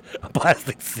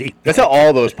seat. That's how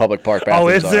all those public park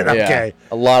bathrooms is it? are. Yeah. Okay.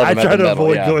 A lot of them I try have to metal,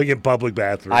 avoid yeah. going in public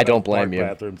bathrooms. I don't blame you.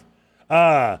 Bathrooms.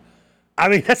 I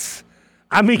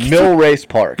mean, Mill Race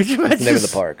Park. Could you That's imagine the name of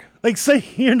the park. Like, say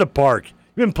you're in the park.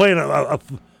 You've been playing a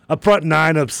front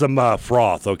nine of some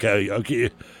froth, okay?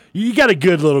 You got a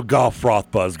good little golf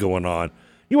froth buzz going on.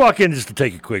 You walk in just to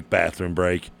take a quick bathroom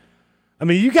break. I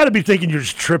mean, you got to be thinking you're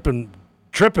just tripping,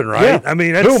 right? Yeah. I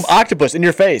mean, boom, octopus in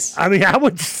your face. I mean, I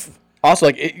would just...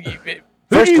 Also,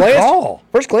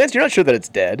 first glance, you're not sure that it's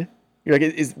dead. You're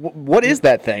like, what is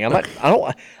that thing?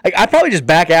 I'd probably just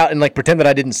back out and pretend that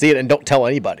I didn't see it and don't tell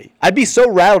anybody. I'd be so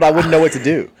rattled I wouldn't know what to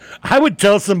do. I would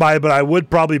tell somebody, but I would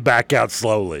probably back out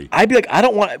slowly. I'd be like, I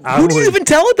don't want. Who do you even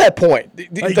tell at that point?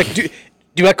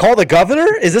 Do I call the governor?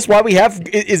 Is this why we have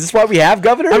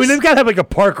governors? I mean, they've got to have a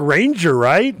park ranger,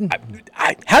 right?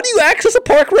 How do you access a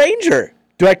park ranger?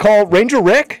 Do I call Ranger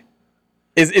Rick?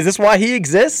 Is this why he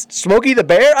exists? Smokey the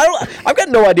Bear? I've got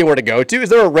no idea where to go to. Is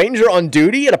there a ranger on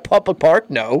duty at a public park?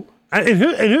 No. And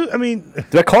who? I mean,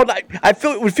 do I call?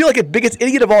 Would feel like the biggest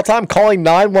idiot of all time calling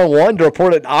 911 to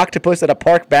report an octopus at a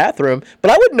park bathroom, but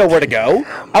I wouldn't know where to go.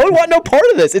 I would want no part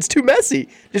of this. It's too messy.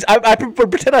 I would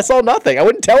pretend I saw nothing. I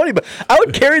wouldn't tell anybody. I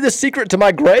would carry this secret to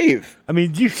my grave. I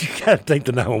mean, you gotta think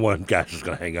the 911 guy's just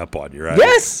gonna hang up on you, right?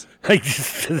 Yes.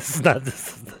 This is not.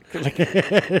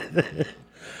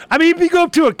 I mean, if you go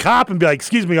up to a cop and be like,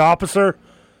 "Excuse me, officer,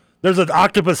 there's an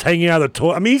octopus hanging out of the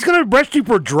toilet." I mean, he's going to arrest you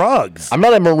for drugs. I'm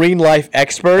not a marine life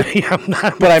expert,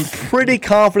 but I'm pretty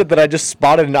confident that I just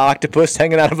spotted an octopus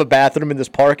hanging out of a bathroom in this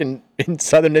park in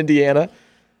southern Indiana.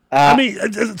 I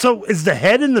mean, so is the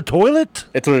head in the toilet?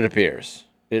 It's what it appears.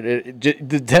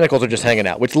 The tentacles are just hanging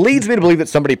out, which leads me to believe that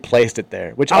somebody placed it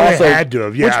there. Which also they had to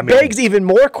have, yeah. Which begs even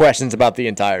more questions about the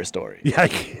entire story. Yeah.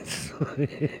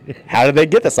 How did they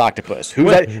get this octopus?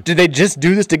 Did they just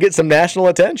do this to get some national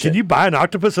attention? Can you buy an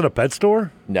octopus at a pet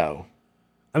store? No.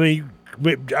 I mean,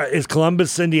 is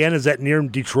Columbus, Indiana? Is that near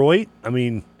Detroit? I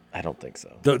mean, I don't think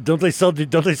so. Don't they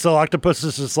sell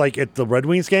octopuses just like at the Red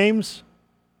Wings games?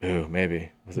 Ooh,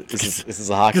 maybe. This is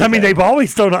a hockey. I mean, thing. they've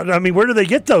always thrown. I mean, where do they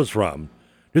get those from?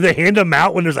 Do they hand them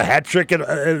out when there's a hat trick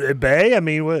at Bay? I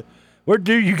mean, where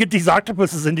do you get these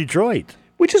octopuses in Detroit?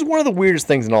 Which is one of the weirdest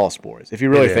things in all sports, if you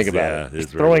really think about it.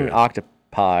 It's throwing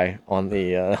pie on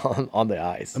the on the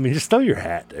ice. I mean, just throw your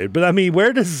hat, dude. But I mean,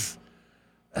 where does?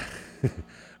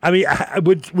 I mean,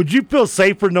 would you feel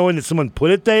safer knowing that someone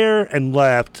put it there and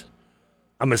left?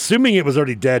 I'm assuming it was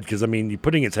already dead because I mean, you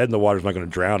putting its head in the water is not going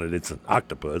to drown it. It's an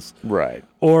octopus, right?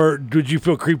 Or would you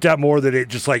feel creeped out more that it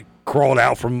just like crawled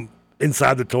out from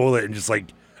inside the toilet and just like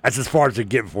that's as far as it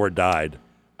get before it died?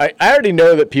 I already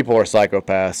know that people are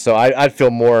psychopaths, so I'd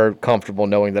feel more comfortable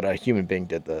knowing that a human being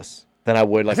did this than I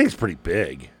would. Like, I think it's pretty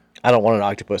big. I don't want an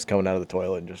octopus coming out of the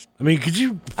toilet and just. I mean, could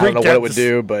you? I don't know what it would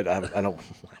do, but I don't.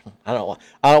 I don't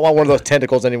want one of those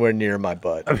tentacles anywhere near my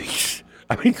butt. I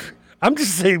mean, I'm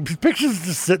just saying, pictures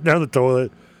just sitting down the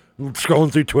toilet,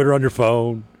 scrolling through Twitter on your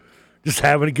phone, just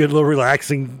having a good little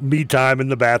relaxing me time in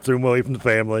the bathroom away from the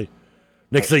family.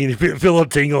 Next thing you feel a little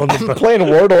tingle on the phone. Playing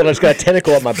Wordle and it's got a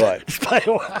tentacle up my butt. Just play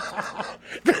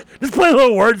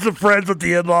little Words of Friends with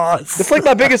the in-laws. It's like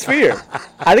my biggest fear.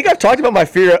 I think I've talked about my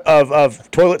fear of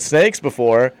toilet snakes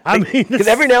before. I mean, because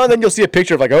every now and then you'll see a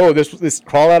picture of like, oh, this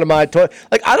crawl out of my toilet.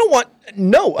 Like I don't want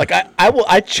like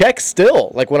I check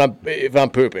still like if I'm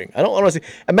pooping. I don't want to see.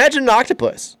 Imagine an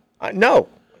octopus. No,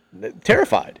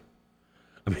 terrified.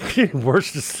 I mean,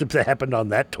 worse just happened on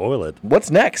that toilet. What's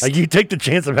next? Like you take the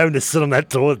chance of having to sit on that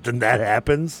toilet, then that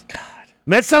happens. God,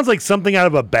 man, that sounds like something out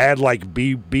of a bad like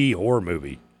B horror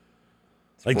movie.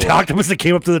 Like the octopus that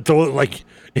came up to the toilet, like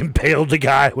impaled the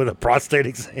guy with a prostate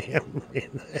exam.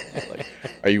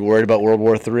 Are you worried about World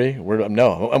War III?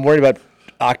 No, I'm worried about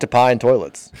octopi and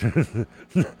toilets.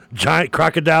 Giant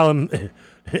crocodile,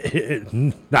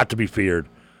 not to be feared.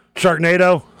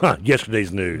 Sharknado?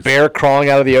 Yesterday's news. Bear crawling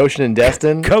out of the ocean in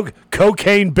Destin?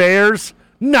 Cocaine bears?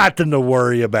 Nothing to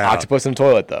worry about. Octopus in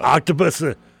toilet, though. Octopus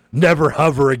never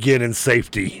hover again in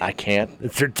safety. I can't.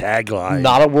 It's their tagline.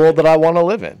 Not a world that I want to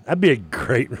live in. That'd be a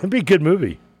good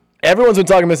movie. Everyone's been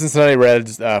talking about Cincinnati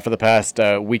Reds for the past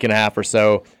week and a half or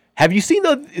so. Have you seen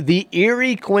the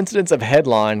eerie coincidence of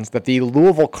headlines that the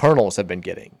Louisville Colonels have been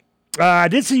getting? I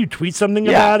did see you tweet something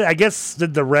about it. I guess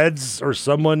did the Reds or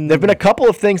someone... There have been a couple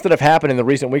of things that have happened in the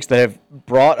recent weeks that have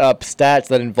brought up stats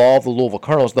that involve the Louisville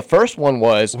Colonels. The first one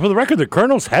was... For the record, the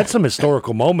Colonels had some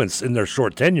historical moments in their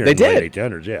short tenure. They in did. The late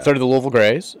 1800s, yeah. So did the Louisville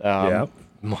Grays. Yeah.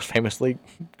 Most famously,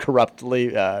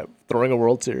 corruptly throwing a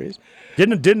World Series.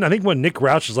 Didn't I think when Nick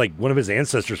Roush was like one of his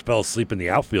ancestors fell asleep in the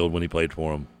outfield when he played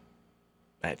for him.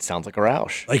 That sounds like a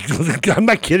Roush. Like I'm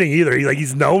not kidding either.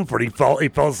 He's known for it. He fell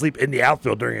asleep in the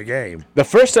outfield during a game. The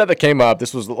first stat that came up,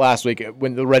 this was last week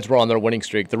when the Reds were on their winning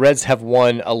streak. The Reds have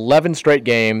won 11 straight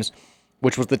games,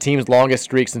 which was the team's longest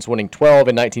streak since winning 12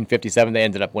 in 1957. They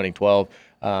ended up winning 12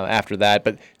 after that.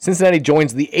 But Cincinnati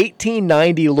joins the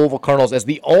 1890 Louisville Colonels as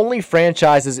the only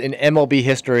franchises in MLB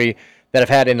history that have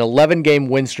had an 11-game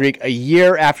win streak a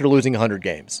year after losing 100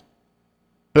 games.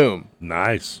 Boom.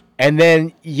 Nice. And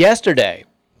then yesterday...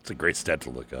 It's a great stat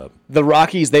to look up. The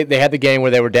Rockies, they had the game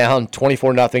where they were down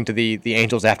 24-0 to the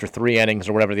Angels after 3 innings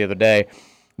or whatever the other day.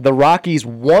 The Rockies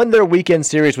won their weekend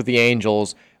series with the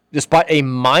Angels despite a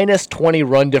minus 20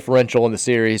 run differential in the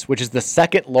series, which is the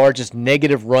second largest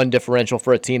negative run differential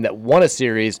for a team that won a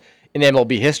series in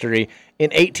MLB history.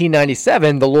 In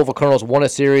 1897, the Louisville Colonels won a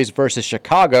series versus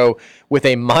Chicago with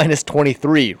a minus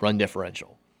 23 run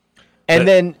differential. And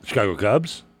then... Chicago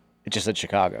Cubs? It just said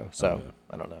Chicago, so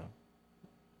I don't know.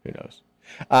 Who knows?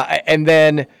 And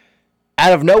then,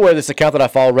 out of nowhere, this account that I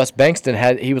follow, Russ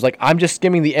Bankston, he was like, I'm just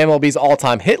skimming the MLB's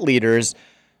all-time hit leaders,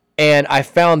 and I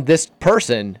found this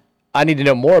person. I need to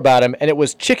know more about him. And it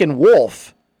was Chicken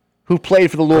Wolf, who played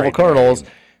for the Louisville Colonels,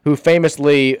 who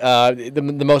famously,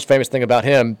 the most famous thing about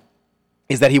him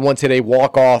is that he once hit a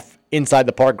walk-off inside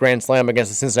the park grand slam against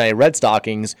the Cincinnati Red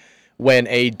Stockings when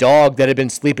a dog that had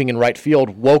been sleeping in right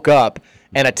field woke up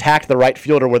and attacked the right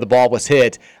fielder where the ball was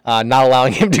hit, not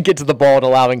allowing him to get to the ball and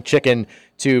allowing Chicken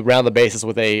to round the bases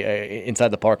with a inside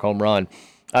the park home run.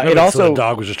 So the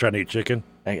dog was just trying to eat chicken?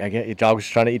 I get the dog was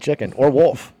just trying to eat chicken. Or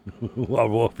wolf. Well,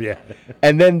 wolf, yeah.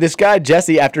 And then this guy,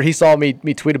 Jesse, after he saw me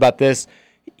tweet about this,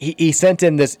 he sent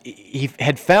in this, he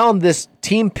had found this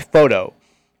team photo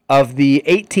of the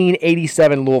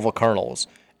 1887 Louisville Colonels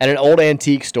at an old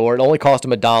antique store. It only cost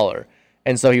him $1.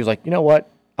 And so he was like, you know what?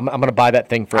 I'm going to buy that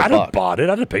thing for $1. I'd have bought it.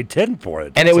 I'd have paid 10 for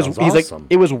it. And he's awesome. Like,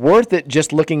 it was worth it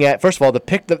just looking at, first of all, the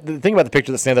thing about the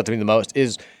picture that stands out to me the most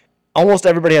is almost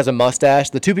everybody has a mustache.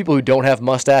 The two people who don't have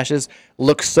mustaches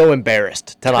look so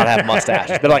embarrassed to not have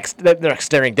mustaches. They're like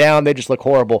staring down. They just look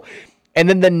horrible. And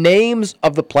then the names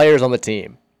of the players on the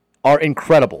team are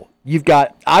incredible. You've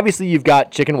got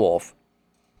Chicken Wolf.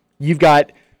 You've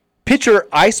got pitcher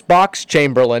Icebox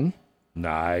Chamberlain.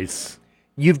 Nice.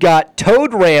 You've got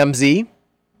Toad Ramsey.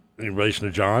 In relation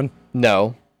to John?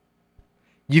 No.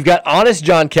 You've got Honest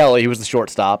John Kelly, who was the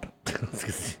shortstop.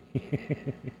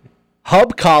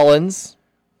 Hub Collins.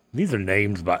 These are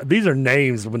names, but these are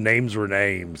names when names were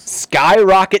names.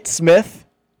 Skyrocket Smith.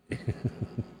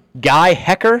 Guy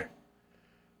Hecker.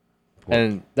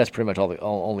 And that's pretty much all the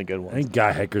only good ones. I think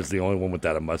Guy Hecker's the only one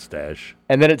without a mustache.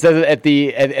 And then it says at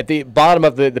the bottom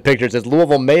of the picture, it says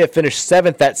Louisville may have finished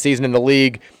 7th that season in the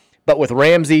league, but with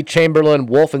Ramsey, Chamberlain,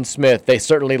 Wolf, and Smith, they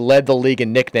certainly led the league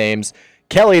in nicknames.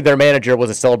 Kelly, their manager, was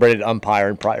a celebrated umpire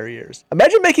in prior years.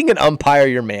 Imagine making an umpire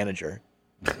your manager.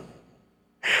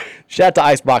 Shout out to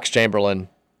Icebox Chamberlain,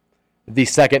 the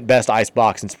second best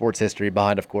icebox in sports history,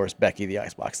 behind, of course, Becky the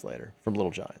Icebox Slater from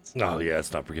Little Giants. Oh, yeah,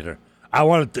 let's not forget her. I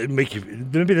wanted to make you,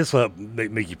 maybe this will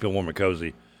make you feel warm and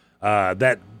cozy.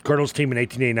 That Cardinals team in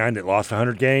 1889 that lost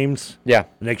 100 games. Yeah.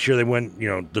 The next year they went,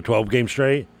 the 12 games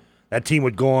straight. That team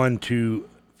would go on to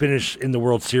finish in the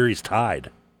World Series tied.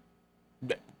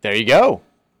 There you go.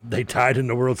 They tied in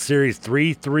the World Series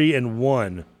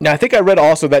 3-3-1. Now, I think I read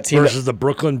also that team versus the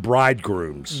Brooklyn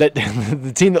Bridegrooms. That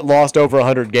the team that lost over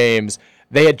 100 games,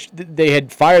 they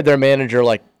had fired their manager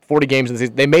like 40 games in the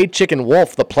season. They made Chicken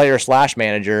Wolf the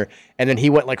player/manager, and then he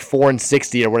went like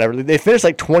 4-60 or whatever. They finished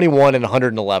like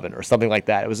 21-111 or something like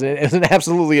that. It was an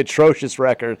absolutely atrocious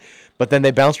record, but then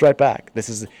they bounced right back. This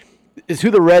is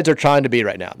who the Reds are trying to be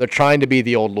right now. They're trying to be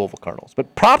the old Louisville Cardinals.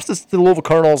 But props to the Louisville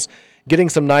Cardinals getting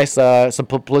some nice some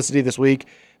publicity this week.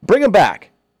 Bring them back.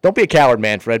 Don't be a coward,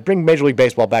 Manfred. Bring Major League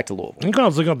Baseball back to Louisville. I think I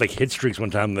was looking up like hit streaks one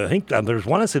time. I think there's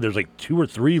like 2 or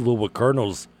 3 Louisville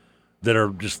Cardinals that are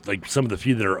just like some of the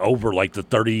few that are over like the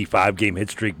 35-game hit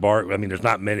streak bar. I mean, there's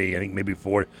not many. I think maybe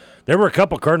 4. There were a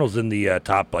couple Cardinals in the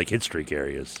top like hit streak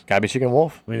areas. Gotta be Chicken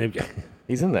Wolf. I mean,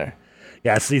 he's in there.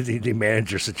 Yeah, I see the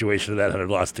manager situation of that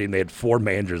 100-loss team. They had 4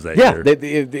 managers that year.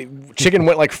 Yeah, the Chicken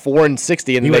went like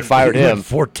 4-60, and then they fired him.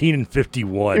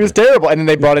 14-51. It was terrible, and then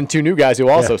they brought in 2 new guys who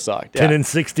also sucked.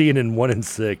 10-60 and then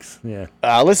 1-6. Yeah.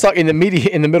 Let's talk in the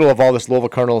middle of all this Louisville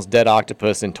Cardinals dead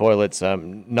octopus and toilets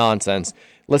nonsense.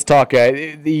 Let's talk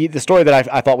the story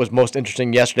that I thought was most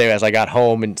interesting yesterday as I got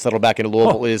home and settled back into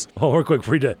Louisville is. Oh, real quick,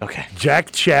 Frida. Okay.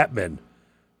 Jack Chapman,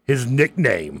 his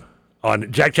nickname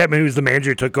on Jack Chapman, who's the manager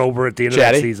who took over at the end of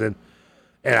that season.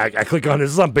 And I click on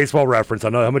this is on Baseball Reference. I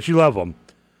know how much you love him.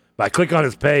 But I click on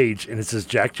his page and it says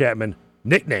Jack Chapman,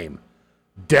 nickname,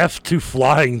 deaf to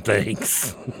flying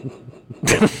things.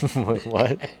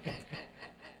 What?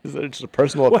 Is that just a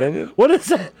personal opinion? What does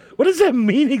that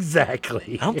mean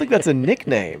exactly? I don't think that's a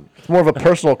nickname. It's more of a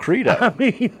personal credo. I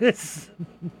mean, does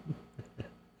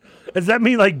that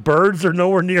mean like birds are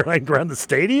nowhere near like around the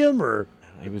stadium, or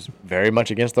he was very much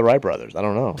against the Wright brothers? I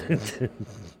don't know.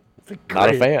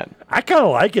 Not a fan. I kind of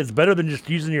like it. It's better than just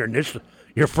using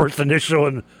your first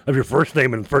initial of your first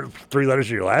name and first 3 letters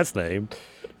of your last name.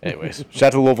 Anyways, shout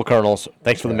out to the Louisville Cardinals.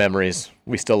 Thanks for the memories.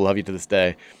 We still love you to this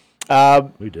day.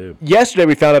 We do. Yesterday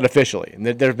we found out officially, and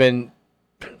there've been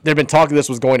talk that this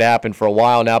was going to happen for a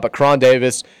while now, but Cron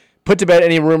Davis put to bed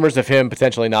any rumors of him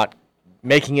potentially not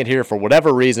making it here for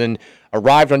whatever reason,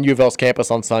 arrived on U of L's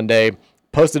campus on Sunday,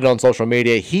 posted it on social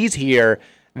media. He's here.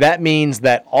 That means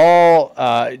that all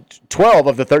 12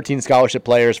 of the 13 scholarship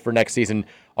players for next season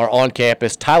are on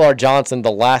campus. Tyler Johnson,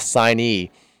 the last signee,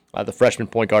 the freshman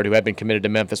point guard who had been committed to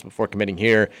Memphis before committing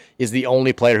here, is the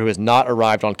only player who has not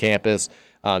arrived on campus.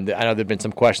 I know there have been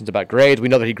some questions about grades. We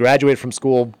know that he graduated from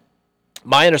school.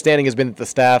 My understanding has been that the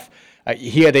staff,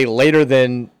 he had a later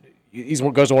than, he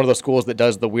goes to one of those schools that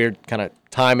does the weird kind of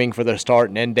timing for their start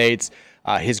and end dates.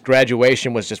 His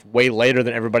graduation was just way later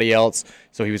than everybody else,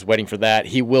 so he was waiting for that.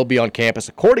 He will be on campus,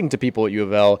 according to people at U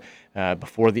of L,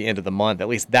 before the end of the month. At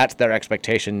least that's their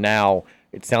expectation now.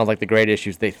 It sounds like the grade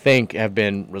issues they think have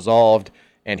been resolved,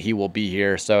 and he will be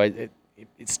here. So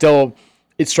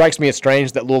it strikes me as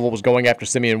strange that Louisville was going after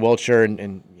Simeon Wiltshire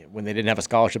and when they didn't have a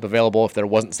scholarship available, if there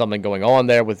wasn't something going on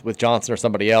there with Johnson or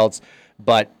somebody else.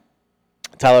 But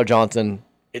Tyler Johnson,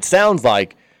 it sounds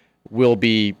like, will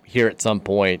be here at some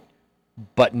point,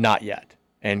 but not yet.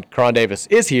 And Cron Davis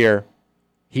is here.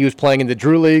 He was playing in the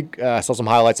Drew League. I saw some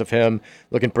highlights of him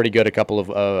looking pretty good a couple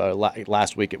of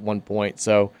last week at one point.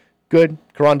 So good.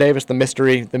 Cron Davis, the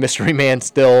mystery man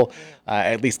still.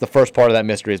 At least the first part of that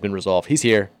mystery has been resolved. He's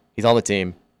here. He's on the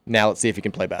team. Now let's see if he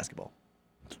can play basketball.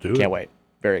 Let's do it. Can't wait.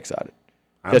 Very excited.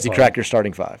 Does he crack your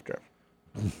starting 5, Trev?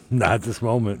 Not at this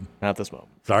moment. Not this moment.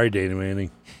 Sorry, Dana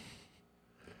Manning.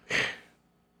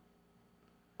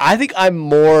 I think I'm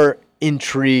more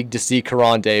intrigued to see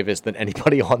Cron Davis than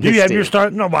anybody on this team. Do you have your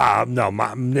start? No,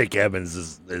 Nick Evans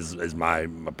is my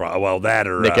problem. Well, that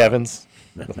or Nick Evans?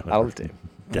 No, Out of the team.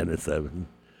 Dennis Evans.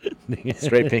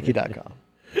 StraightPinky.com.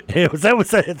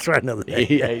 That's right. Another day.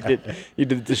 Yeah, he did. He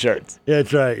did the shirts. Yeah,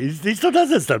 that's right. He still does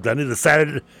that stuff, doesn't he? The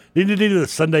Saturday, didn't he do the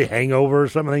Sunday Hangover or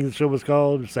something? I think the show was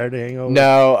called Saturday Hangover.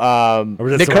 No, Or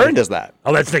was that Nick somebody- Kern does that.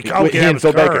 Oh, that's Nick. He Okay, and that was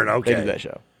Phil Baker, Kern. Okay, they did that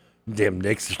show. Damn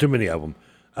Knicks. There's too many of them.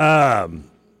 I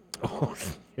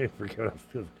forget what I was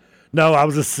doing. No, I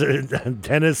was just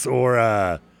Dennis or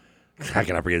how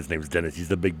can I forget his name? Is Dennis? He's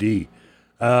the big D.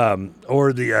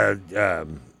 Or the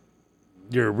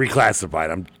you're reclassified.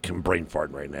 I'm brain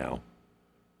farting right now.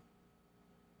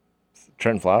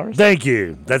 Trent Flowers? Thank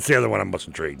you. That's the other one I'm most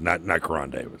intrigued. Not Karan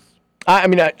Davis. I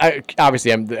mean, I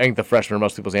obviously I think the freshman are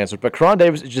most people's answers, but Karan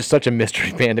Davis is just such a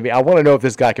mystery man to me. I want to know if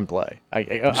this guy can play. I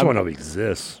just want to know if he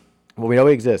exists. Well, we know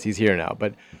he exists. He's here now,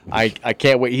 but I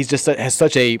can't wait. He's just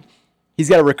he's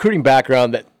got a recruiting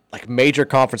background that like major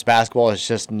conference basketball has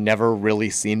just never really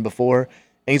seen before.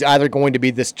 And he's either going to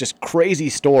be this just crazy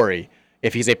story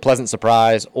if he's a pleasant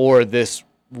surprise, or this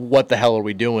what the hell are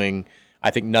we doing? I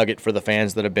think nugget for the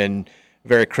fans that have been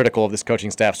very critical of this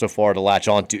coaching staff so far to latch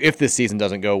on to if this season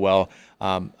doesn't go well.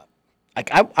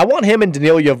 I want him and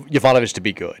Danilo Jovanovic to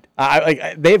be good.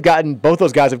 Both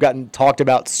those guys have gotten talked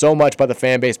about so much by the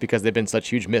fan base because they've been such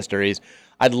huge mysteries.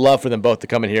 I'd love for them both to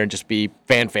come in here and just be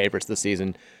fan favorites this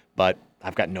season, but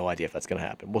I've got no idea if that's going to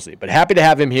happen. We'll see. But happy to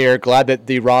have him here. Glad that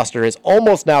the roster is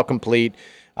almost now complete.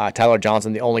 Tyler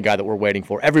Johnson, the only guy that we're waiting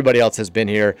for. Everybody else has been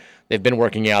here. They've been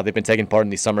working out. They've been taking part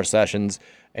in these summer sessions,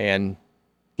 and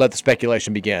let the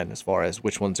speculation begin as far as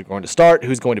which ones are going to start,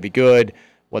 who's going to be good,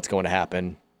 what's going to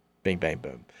happen. Bing, bang,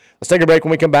 boom. Let's take a break. When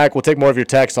we come back, we'll take more of your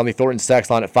texts on the Thornton's text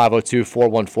line at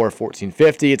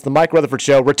 502-414-1450. It's the Mike Rutherford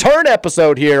Show return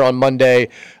episode here on Monday,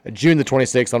 June the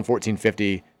 26th on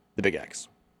 1450, The Big X.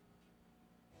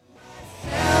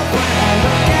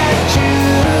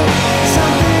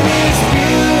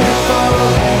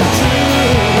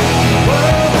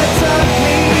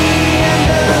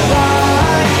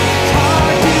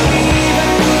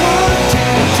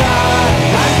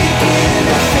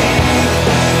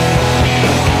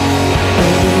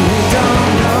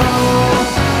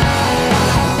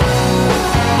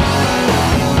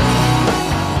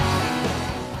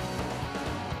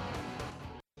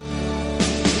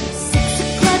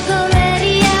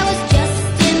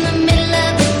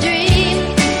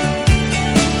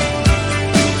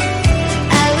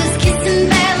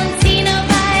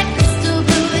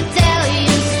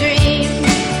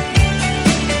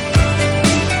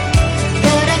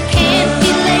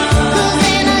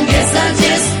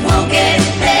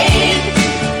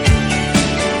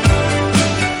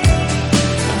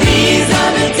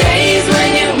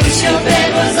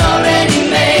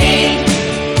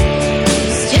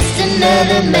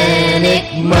 Manic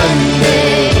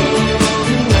Monday.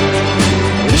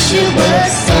 Wish it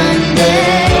was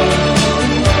Sunday.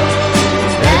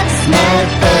 That's my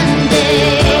fun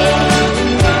day.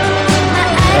 My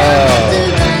eyes to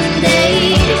run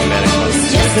day. It's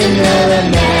just another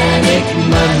Manic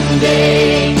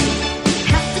Monday.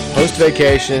 Post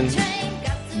vacation,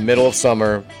 middle of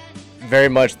summer, very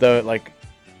much the like,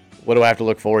 what do I have to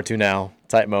look forward to now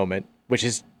type moment, which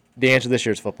is the answer to this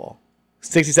year's football.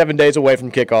 67 days away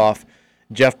from kickoff.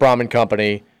 Jeff Brom and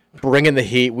company bringing the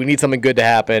heat. We need something good to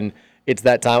happen. It's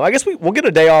that time. I guess we'll get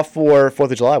a day off for 4th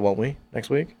of July, won't we,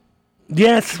 next week?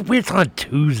 Yes, it's on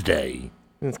Tuesday.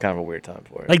 It's kind of a weird time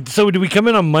for it. Like, so do we come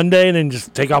in on Monday and then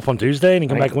just take off on Tuesday and then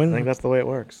come back Wednesday? I think that's the way it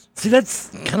works. See, that's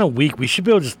kind of weak. We should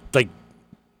be able to just, like,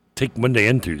 take Monday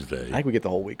and Tuesday. I think we get the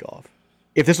whole week off.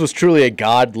 If this was truly a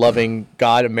God-loving,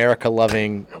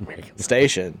 America-loving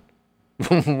station,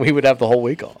 we would have the whole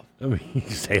week off. I mean, you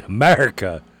say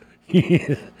America.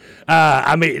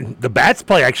 I mean, the Bats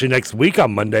play actually next week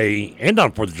on Monday and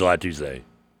on 4th of July Tuesday.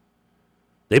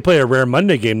 They play a rare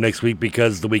Monday game next week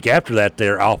because the week after that,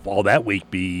 they're off all that week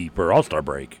for All-Star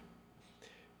break.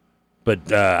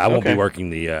 But I won't be working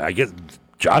the I guess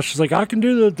Josh is like, I can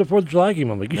do the 4th of July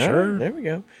game. I'm like, you sure? There we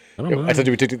go. I don't know. I told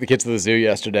you we took the kids to the zoo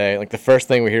yesterday. Like the first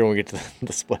thing we hear when we get to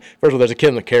the split, first of all, there's a kid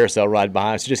on the carousel ride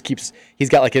behind us. He just he's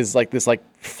got like his this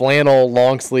flannel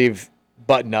long sleeve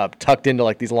button up tucked into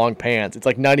like these long pants. It's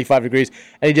like 95 degrees,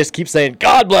 and he just keeps saying,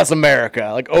 "God bless America,"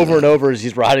 like over and over as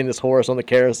he's riding this horse on the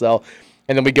carousel.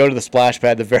 And then we go to the splash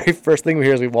pad. The very first thing we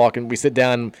hear is we walk and we sit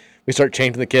down. We start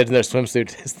changing the kids in their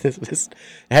swimsuits. It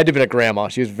had to have been a grandma.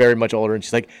 She was very much older, and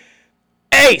she's like,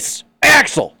 "Ace,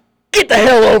 Axel, get the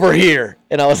hell over here!"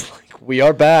 And I was like, "We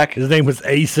are back." His name was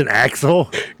Ace and Axel.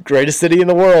 Greatest city in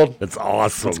the world. That's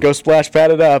awesome. Let's go splash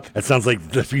pad it up. That sounds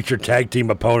like the future tag team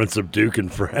opponents of Duke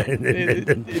and Fred.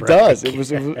 It does.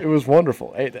 It was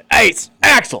wonderful. Ace,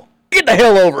 Axel, get the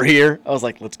hell over here. I was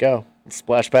like, let's go.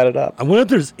 Splash padded up. I wonder if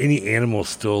there's any animals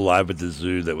still alive at the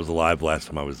zoo that was alive last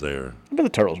time I was there. But the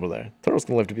turtles were there. Turtles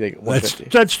can live to be like 150.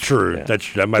 That's true. Yeah.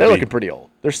 That might They're be. looking pretty old.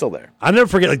 They're still there. I never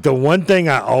forget, like, the one thing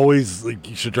I always, like,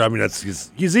 you should drive me nuts,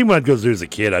 because you see when I'd go to the zoo as a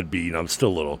kid, I'd be, I'm still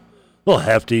a little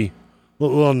hefty, a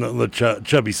little on the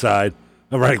chubby side.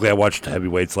 Ironically, I watched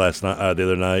Heavyweights the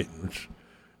other night, which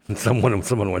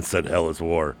someone once said, "Hell is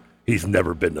war. He's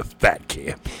never been to fat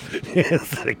camp."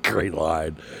 It's a great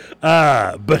line.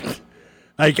 But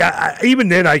like, even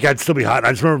then, I'd still be hot.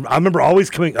 I remember always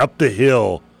coming up the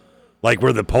hill, like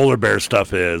where the polar bear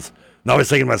stuff is, and always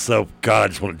thinking to myself, "God, I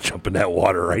just want to jump in that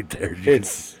water right there."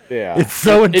 It's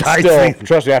so enticing.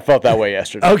 Trust me, I felt that way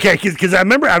yesterday. Okay, because I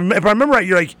remember, if I remember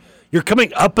right, you're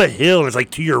coming up a hill, and it's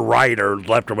like to your right or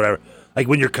left or whatever. Like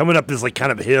when you're coming up this like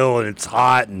kind of hill and it's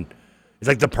hot and it's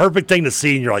like the perfect thing to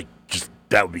see, and you're like, just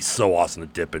that would be so awesome to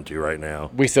dip into right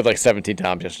now. We said like 17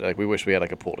 times yesterday. Like we wish we had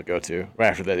like a pool to go to. Right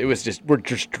after that, we're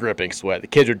just dripping sweat. The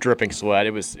kids are dripping sweat.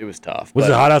 It was tough. Was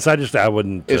it hot outside? I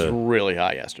wouldn't. It was really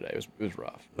hot yesterday. It was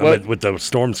rough. With the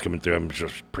storms coming through, it was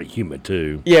just pretty humid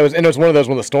too. Yeah, it was one of those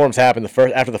when the storms happened.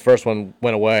 After the first one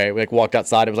went away, we like walked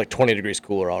outside. It was like 20 degrees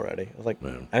cooler already. I was like,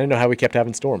 man. I didn't know how we kept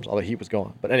having storms. All the heat was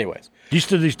gone. But anyways, we're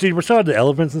still at the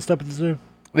elephants and stuff at the zoo.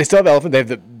 They still have elephant. They have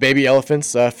the baby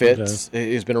elephants. Fitz.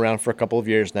 Okay. He's been around for a couple of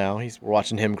years now. We're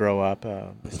watching him grow up.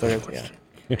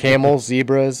 Camels,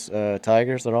 zebras,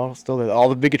 tigers. They're all still there. All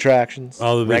the big attractions.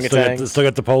 Orangutans. Still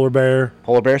got the polar bear.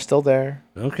 Polar bear's still there.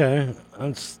 Okay.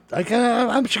 I should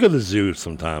go to the zoo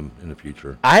sometime in the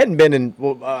future. I hadn't been in.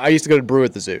 Well, I used to go to Brew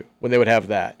at the zoo when they would have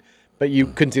that, but you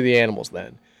couldn't see the animals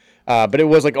then. But it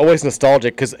was like always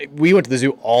nostalgic because we went to the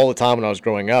zoo all the time when I was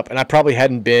growing up, and I probably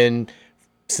hadn't been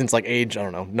since like age, I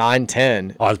don't know, 9,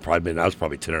 10. I was probably 10 or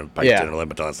 11 by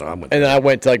the time I went. And then I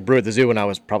went to like Brew at the zoo when I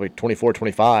was probably 24,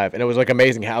 25. And it was like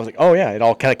amazing how I was like, oh yeah, it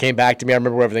all kind of came back to me. I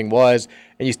remember where everything was.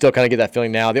 And you still kind of get that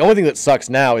feeling now. The only thing that sucks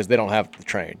now is they don't have the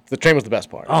train. The train was the best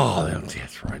part. Oh,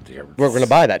 that's right there. We're going to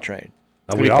buy that train.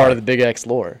 It's going to be part of the Big X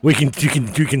lore. We can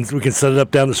set it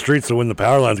up down the street so when the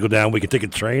power lines go down, we can take a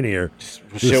train here.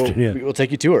 We'll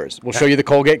take you tours. We'll show you the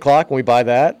Colgate clock when we buy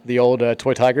that. The old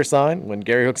Toy Tiger sign when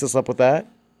Gary hooks us up with that.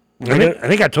 I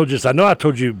think I told you this. I know I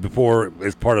told you before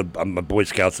as part of my Boy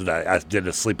Scouts that I did a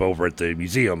sleepover at the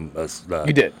museum.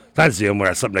 You did. Science Museum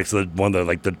where I slept next to one of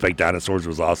the fake dinosaurs. It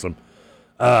was awesome.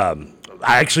 I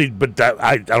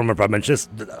don't remember if I mentioned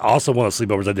this. Also, one of the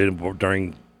sleepovers I did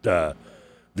during the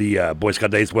Boy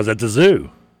Scout days was at the zoo.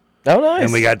 Oh, nice.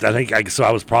 And we got,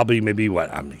 I was probably maybe,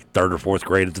 third or fourth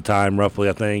grade at the time, roughly,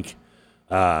 I think.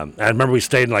 I remember we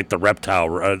stayed in, like, the reptile,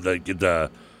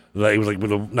 it was like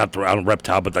not the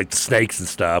reptile, but like the snakes and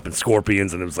stuff and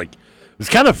scorpions, and it was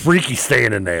kind of freaky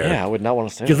staying in there. Yeah, I would not want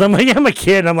to stay. Because I'm a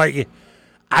kid. And I'm like,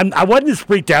 I wasn't as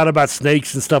freaked out about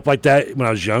snakes and stuff like that when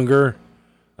I was younger.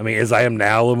 I mean, as I am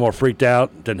now, a little more freaked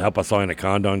out. Didn't help. I saw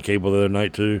Anaconda on cable the other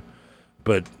night too,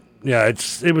 but yeah,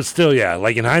 it was still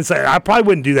like in hindsight, I probably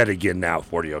wouldn't do that again now.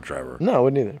 40-year-old Trevor. No, I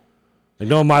wouldn't either. Like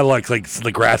knowing my luck, like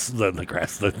the glass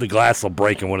will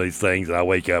break in one of these things, and I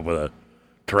wake up with a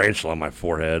tarantula on my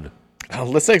forehead.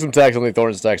 Let's take some text on the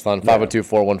Thorns text line.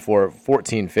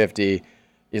 502-414-1450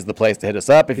 is the place to hit us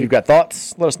up. If you've got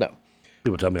thoughts, let us know.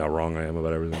 People tell me how wrong I am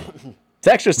about everything.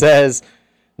 Texture says,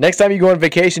 next time you go on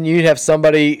vacation, you need to have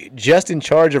somebody just in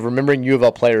charge of remembering U of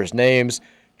L players' names.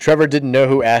 Trevor didn't know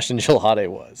who Ashton Gilhade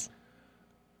was.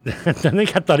 I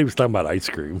thought he was talking about ice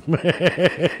cream.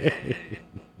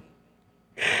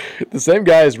 The same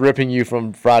guy is ripping you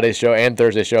from Friday's show and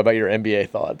Thursday's show about your NBA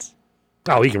thoughts.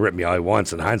 Oh, he can rip me all he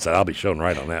wants. In hindsight, I'll be shown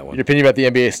right on that one. Your opinion about the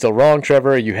NBA is still wrong,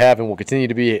 Trevor. You have and will continue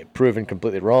to be proven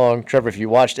completely wrong. Trevor, if you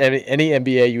watched any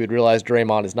NBA, you would realize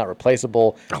Draymond is not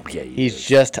replaceable. Oh, yeah, he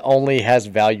just only has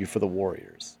value for the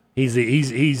Warriors. He is a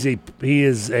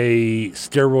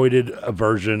steroided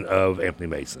version of Anthony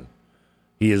Mason.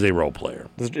 He is a role player.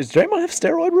 Does Draymond have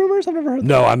steroid rumors? I've never heard that.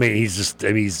 No, I mean, he's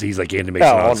like Anthony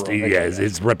Mason.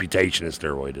 His reputation is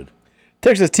steroided.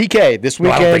 Texas TK this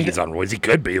weekend. I don't think he's on roids. He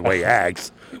could be the way he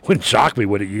acts. Wouldn't shock me,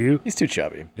 would it? You? He's too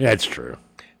chubby. Yeah, it's true.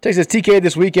 Texas TK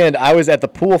this weekend. I was at the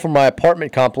pool from my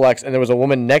apartment complex, and there was a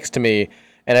woman next to me,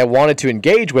 and I wanted to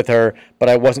engage with her, but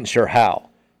I wasn't sure how.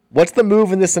 What's the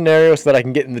move in this scenario so that I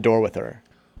can get in the door with her?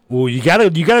 Well, you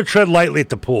gotta tread lightly at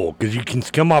the pool because you can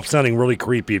come off sounding really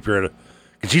creepy if you're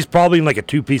because she's probably in like a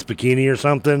 2-piece bikini or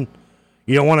something.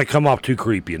 You don't want to come off too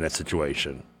creepy in that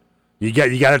situation. You got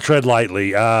to tread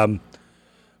lightly. Don't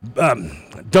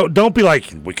be like,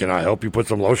 can I help you put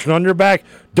some lotion on your back?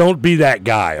 Don't be that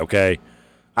guy, okay?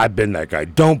 I've been that guy.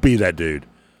 Don't be that dude.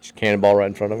 Just cannonball right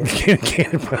in front of her.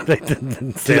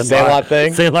 Sandlot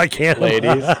thing? Sandlot cannonball.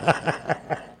 Ladies.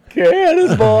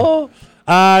 Cannonball.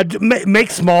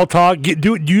 Make small talk.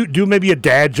 Do maybe a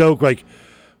dad joke like,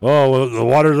 "Oh,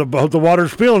 well, the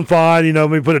water's feeling fine." You know,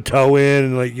 maybe put a toe in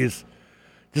and like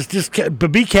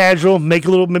but be casual. Make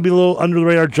maybe a little under the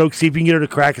radar joke. See if you can get her to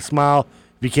crack a smile.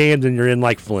 If you can, then you're in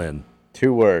like Flynn.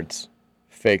 2 words: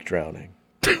 fake drowning.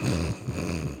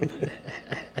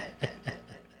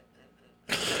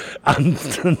 On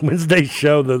Wednesday's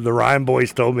show, the Ryan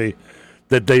boys told me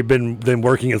that they've been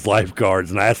working as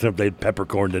lifeguards, and I asked them if they'd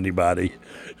peppercorned anybody.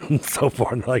 So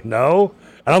far, they're like, no.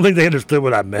 I don't think they understood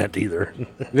what I meant either.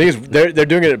 The thing is, they're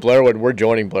doing it at Blairwood. We're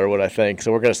joining Blairwood, I think,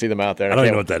 so we're going to see them out there. I don't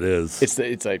even know what that is.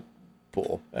 It's a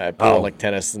pool, like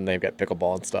tennis, and they've got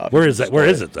pickleball and stuff. Where is that? Where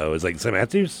is it though? Is it like St.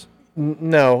 Matthews?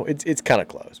 No, it's kind of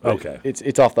close. Okay,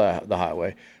 it's off the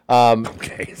highway.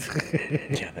 Okay.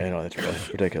 Yeah, I know that's really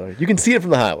ridiculous. You can see it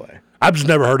from the highway. I've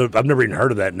never even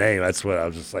heard of that name. That's what I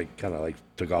was just like kind of like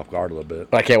took off guard a little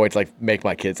bit. But I can't wait to like make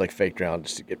my kids like fake drown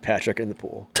just to get Patrick in the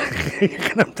pool. You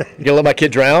gonna let my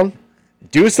kid drown?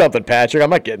 Do something, Patrick. I'm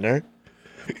not getting her.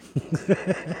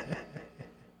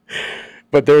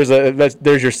 But there's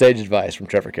your sage advice from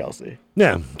Trevor Kelsey.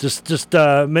 Yeah, just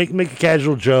make a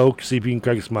casual joke, see if you can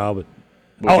crack a smile. But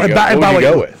by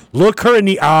the way, look her in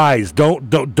the eyes.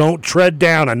 Don't tread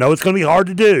down. I know it's going to be hard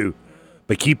to do,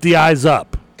 but keep the eyes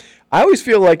up. I always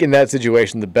feel like in that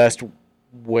situation, the best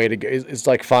way to go is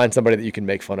like find somebody that you can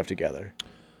make fun of together.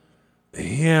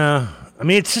 Yeah, I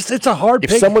mean it's a hard.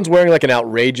 If someone's wearing like an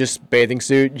outrageous bathing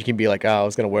suit, you can be like, oh, I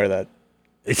was going to wear that.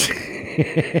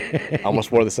 I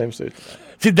almost wore the same suit.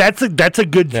 See, that's a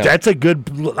good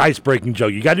ice breaking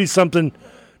joke. You got to do something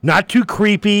not too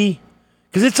creepy,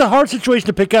 because it's a hard situation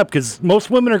to pick up. Because most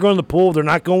women are going to the pool, they're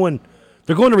going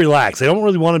to relax. They don't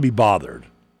really want to be bothered.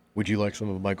 Would you like some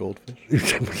of my goldfish?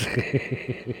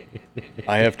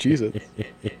 I have Cheez-Its.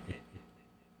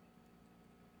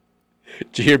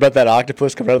 Did you hear about that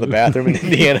octopus coming out of the bathroom in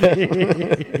Indiana?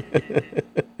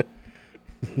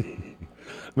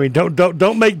 I mean,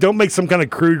 don't make some kind of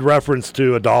crude reference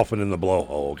to a dolphin in the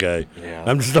blowhole, okay?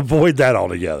 Yeah. Just avoid that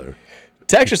altogether.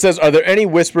 Texture says, are there any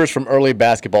whispers from early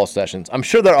basketball sessions? I'm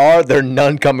sure there are. There are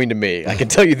none coming to me. I can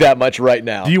tell you that much right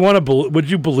now. Do you want to? Would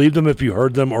you believe them if you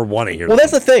heard them or want to hear them? Well,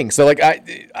 that's the thing. So, like,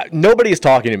 nobody is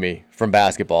talking to me from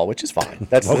basketball, which is fine.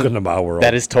 Welcome to my world.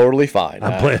 That is totally fine.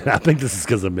 I think this is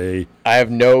because of me. I have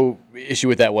no issue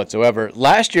with that whatsoever.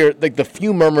 Last year, like the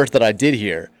few murmurs that I did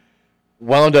hear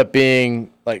wound up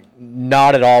being like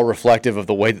not at all reflective of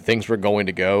the way that things were going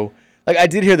to go. Like I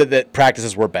did hear that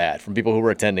practices were bad from people who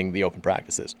were attending the open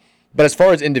practices. But as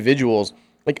far as individuals,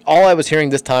 like all I was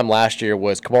hearing this time last year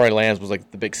was Kamari Lambs was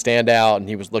like the big standout, and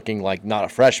he was looking like not a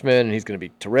freshman, and he's going to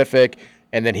be terrific.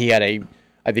 And then he had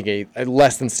I think a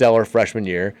less than stellar freshman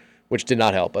year, which did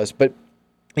not help us. But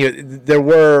there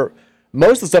were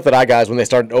most of the stuff that I guys when they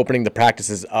started opening the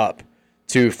practices up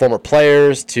to former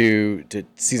players, to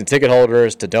season ticket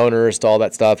holders, to donors, to all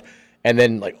that stuff, and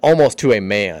then like almost to a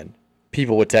man.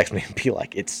 People would text me and be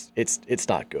like, "It's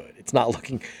not good. It's not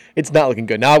looking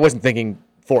good." Now I wasn't thinking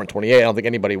 4-28. I don't think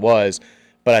anybody was,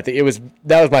 but I think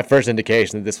that was my first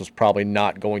indication that this was probably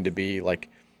not going to be like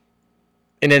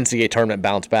an NCAA tournament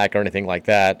bounce back or anything like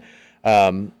that.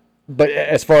 But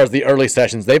as far as the early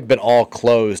sessions, they've been all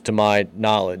closed to my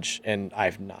knowledge, and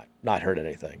I've not heard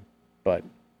anything. But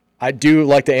I do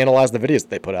like to analyze the videos that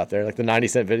they put out there, like the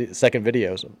 90-second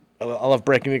videos. I love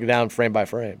breaking it down frame by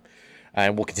frame.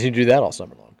 And we'll continue to do that all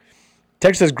summer long.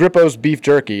 Tex says Grippo's beef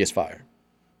jerky is fire.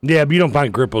 Yeah, but you don't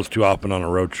find Grippo's too often on a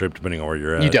road trip, depending on where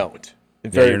you're at. You don't.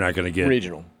 You're not going to get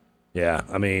regional. Yeah,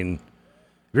 I mean, if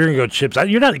you're going to go chips,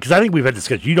 you're not, because I think we've had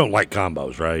discussion. You don't like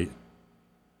combos, right?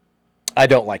 I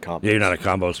don't like combos. Yeah, you're not a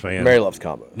combos fan. Mary loves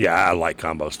combos. Yeah, I like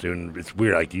combos too, and it's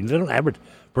weird. Like they don't advertise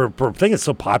for a thing that's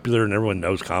so popular and everyone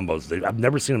knows combos. I've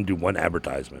never seen them do one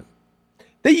advertisement.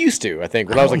 They used to, I think,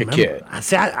 when I was like a kid.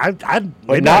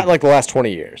 But not like the last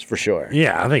 20 years, for sure.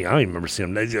 Yeah, I don't even remember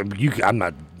seeing them. I'm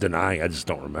not denying. I just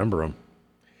don't remember them.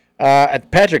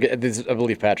 Patrick, I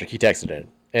believe Patrick, he texted in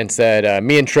and said,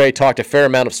 me and Trey talked a fair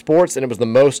amount of sports, and it was the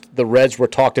most the Reds were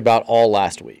talked about all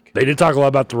last week. They did talk a lot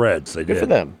about the Reds. They did. Good for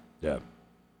them. Yeah.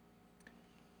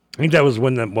 I think that was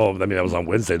that was on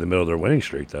Wednesday, the middle of their winning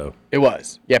streak, though. It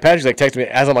was. Yeah, Patrick's like texting me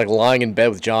as I'm like lying in bed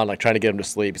with John, like trying to get him to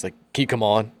sleep. He's like, "Can you come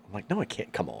on?" I'm like, "No, I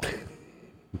can't come on."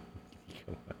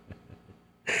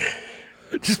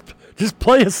 Just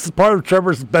play as part of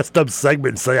Trevor's best of segment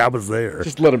and say I was there.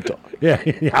 Just let him talk. Yeah,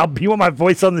 you want my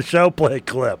voice on the show? Play a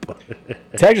clip.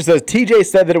 Texture says TJ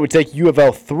said that it would take U of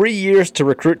L 3 years to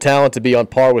recruit talent to be on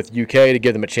par with UK to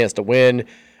give them a chance to win.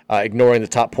 Ignoring the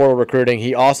top portal recruiting.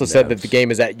 He also said that the game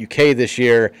is at UK this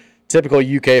year. Typical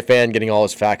UK fan getting all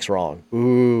his facts wrong.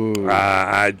 Ooh.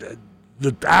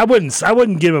 I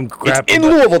wouldn't give him crap. It's in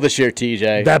Louisville this year,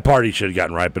 TJ. That part he should have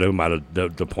gotten right, but who might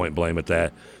have the point blame at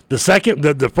that.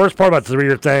 The first part about the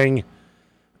 3-year thing,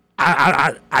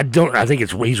 I think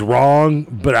he's wrong,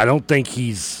 but I don't think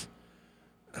he's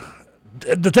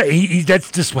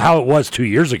that's just how it was 2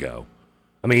 years ago.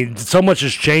 I mean, so much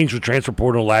has changed with transfer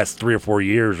portal in the last 3 or 4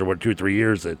 years, or 2 or 3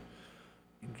 years, that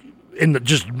in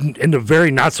the very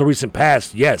not so recent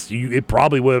past, yes, it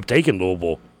probably would have taken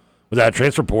Louisville without a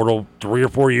transfer portal 3 or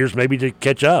 4 years maybe to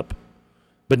catch up.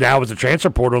 But now with the transfer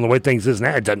portal and the way things is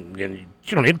now, you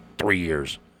don't need 3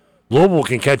 years. Louisville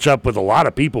can catch up with a lot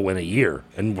of people in a year,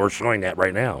 and we're showing that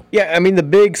right now. Yeah, I mean, the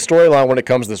big storyline when it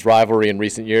comes to this rivalry in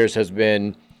recent years has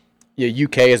been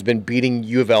UK has been beating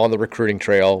U of L on the recruiting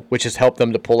trail, which has helped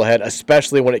them to pull ahead,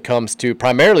 especially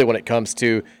primarily when it comes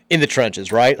to in the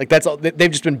trenches, right? Like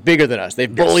they've just been bigger than us.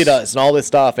 They've bullied us and all this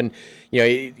stuff, and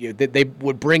they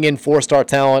would bring in 4-star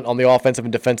talent on the offensive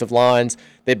and defensive lines.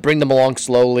 They'd bring them along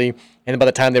slowly, and then by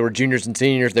the time they were juniors and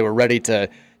seniors, they were ready to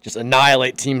just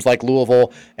annihilate teams like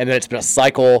Louisville. And then it's been a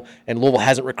cycle, and Louisville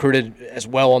hasn't recruited as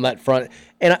well on that front.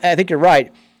 And I think you're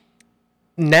right.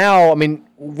 Now, I mean,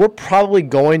 we're probably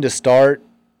going to start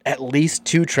at least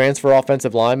 2 transfer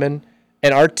offensive linemen,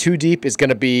 and our 2 deep is going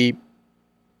to be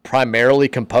primarily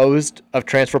composed of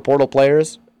transfer portal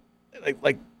players.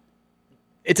 Like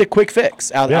it's a quick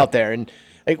fix out there, and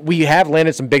we have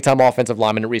landed some big time offensive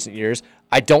linemen in recent years.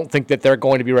 I don't think that they're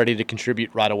going to be ready to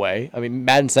contribute right away. I mean,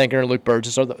 Madden Sanker and Luke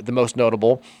Burgess are the most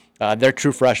notable. They're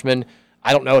true freshmen.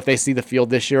 I don't know if they see the field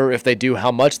this year, or if they do,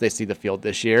 how much they see the field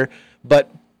this year, but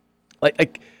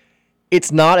like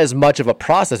it's not as much of a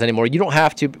process anymore. You don't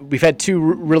have to. We've had 2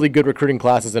 really good recruiting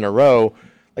classes in a row.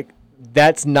 Like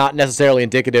that's not necessarily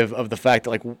indicative of the fact that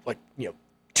like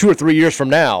 2 or 3 years from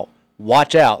now,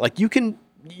 watch out. Like you can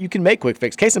make quick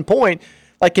fix. Case in point,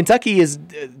 like Kentucky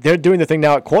they're doing the thing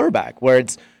now at quarterback where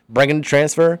it's bringing a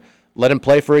transfer, let him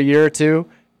play for a year or 2,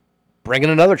 bring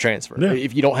in another transfer. Yeah.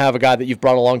 If you don't have a guy that you've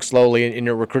brought along slowly in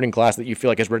your recruiting class that you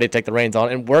feel like is ready to take the reins on,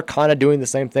 and we're kind of doing the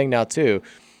same thing now too.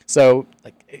 So,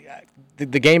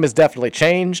 the game has definitely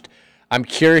changed. I'm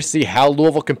curious to see how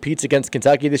Louisville competes against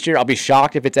Kentucky this year. I'll be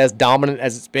shocked if it's as dominant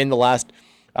as it's been the last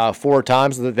 4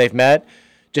 times that they've met,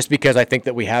 just because I think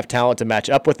that we have talent to match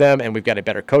up with them, and we've got a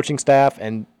better coaching staff,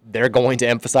 and they're going to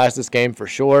emphasize this game for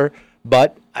sure.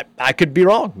 But I could be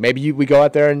wrong. Maybe we go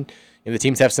out there and the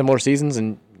teams have similar seasons,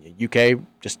 and UK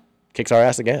just kicks our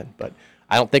ass again. But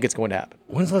I don't think it's going to happen.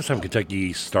 When's the last time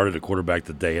Kentucky started a quarterback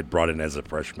that they had brought in as a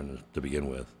freshman to begin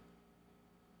with?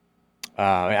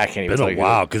 I can't even. It's been a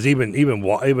while because even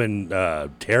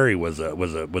Terry was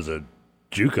a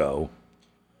JUCO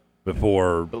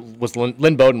before.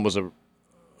 Lynn Bowden was a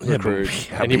recruit,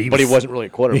 but he wasn't really a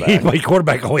quarterback. He played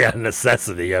quarterback only out of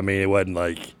necessity. I mean, it wasn't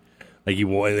like they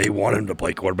wanted him to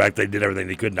play quarterback. They did everything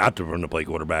they could not to for him to play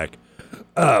quarterback.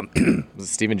 Was it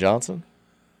Steven Johnson?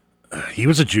 He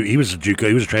was a JUCO. He was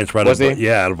a transfer out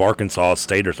of Arkansas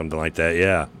State or something like that.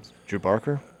 Yeah. Drew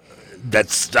Barker.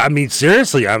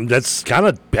 Seriously, that's kind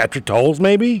of Patrick Tolles,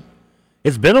 maybe.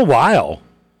 It's been a while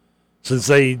since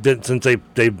they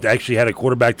actually had a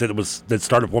quarterback that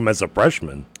started for them as a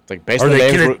freshman. Like based on the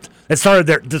names that started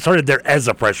there as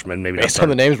a freshman, maybe. Based on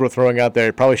the names we're throwing out there,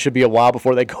 it probably should be a while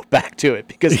before they go back to it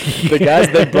because the guys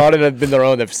they brought in have been their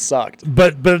own. They've sucked.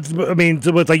 But I mean,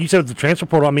 like you said, with the transfer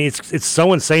portal, I mean, it's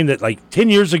so insane that like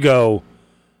 10 years ago.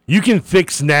 You can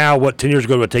fix now what 10 years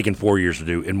ago would have taken 4 years to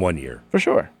do in 1 year. For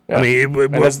sure. Yeah. I mean,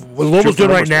 what Louisville's doing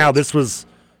right now, this is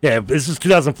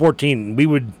 2014. We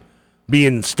would be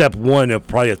in step 1 of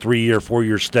probably a 3-year,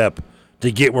 4-year step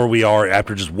to get where we are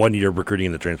after just 1 year of recruiting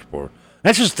in the transfer portal.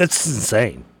 That's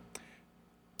insane.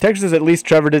 Texas says at least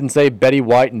Trevor didn't say Betty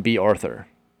White and B. Arthur.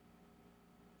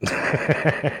 Who's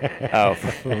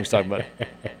talking about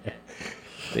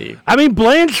I mean,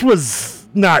 Blanche was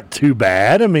not too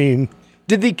bad. I mean...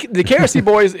 Did the KRC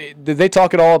boys, did they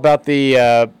talk at all about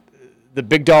the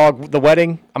Big Dog, the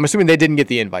wedding? I'm assuming they didn't get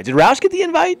the invite. Did Roush get the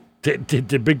invite?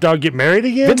 Did Big Dog get married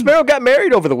again? Vince Merrill got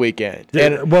married over the weekend.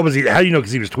 What was he? How do you know?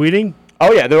 Because he was tweeting?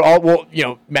 Oh, yeah. They're all,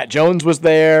 Matt Jones was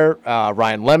there.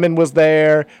 Ryan Lemon was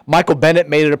there. Michael Bennett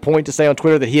made it a point to say on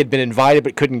Twitter that he had been invited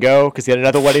but couldn't go because he had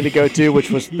another wedding to go to,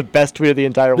 which was the best tweet of the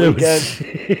entire weekend.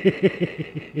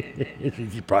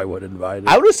 He probably wasn't invited.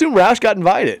 I would assume Roush got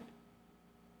invited.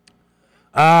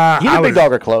 He and Big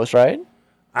Dog are close, right?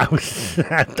 I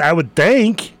would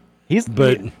think.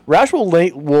 Roush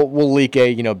will leak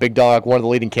a Big Dog, one of the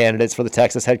leading candidates for the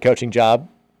Texas head coaching job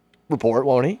report,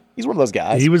 won't he? He's one of those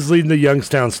guys. He was leading the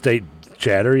Youngstown State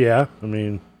chatter, yeah. I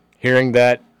mean, hearing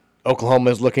that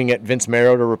Oklahoma is looking at Vince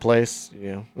Merrill to replace,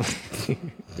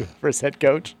 for his head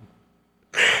coach.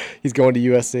 He's going to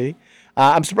USC.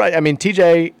 I'm surprised. I mean,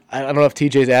 TJ, I don't know if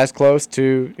TJ's as close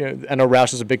to, I know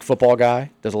Roush is a big football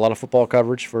guy, does a lot of football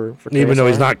coverage for Even though KSR.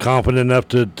 he's not confident enough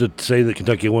to say that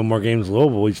Kentucky will win more games than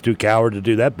Louisville, he's too coward to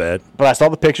do that bet. But I saw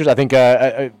the pictures. I think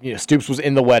Stoops was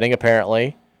in the wedding,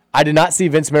 apparently. I did not see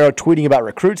Vince Marrow tweeting about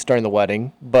recruits during the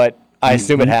wedding, but I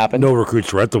assume it happened. No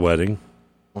recruits were at the wedding.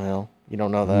 Well, you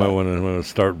don't know You that. might want to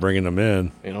start bringing them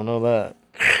in. You don't know that.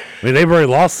 I mean, they've already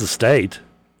lost the state.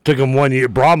 Took them 1 year.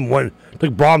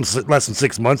 Took Brom's less than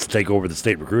 6 months to take over the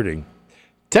state recruiting.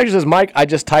 Texas says, Mike, I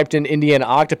just typed in Indiana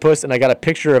octopus, and I got a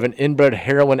picture of an inbred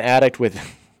heroin addict with...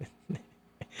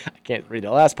 I can't read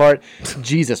the last part.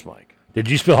 Jesus, Mike. Did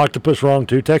you spell octopus wrong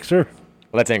too, Texter?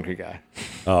 Well, that's Angry Guy.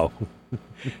 Oh.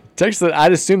 Texas said,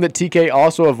 I'd assume that TK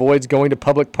also avoids going to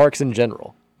public parks in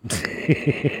general.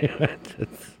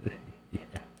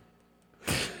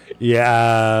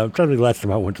 Yeah, I'm trying to think the last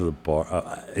time I went to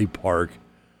a park.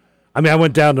 I mean, I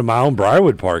went down to my own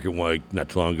Briarwood Park not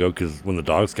too long ago because when the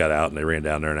dogs got out and they ran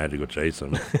down there and I had to go chase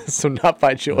them. So not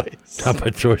by choice. Not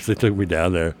by choice. They took me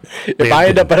down there. If I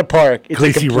end up at a park, it's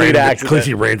a complete accident.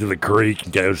 Cleese ran to the creek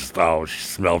and she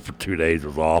smelled for 2 days. It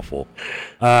was awful.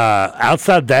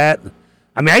 Outside that,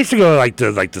 I mean, I used to go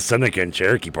to Seneca and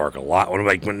Cherokee Park a lot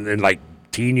when in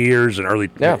teen years and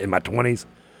in my 20s.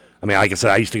 I mean, like I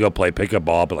said, I used to go play pickup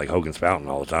ball at Hogan's Fountain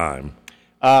all the time.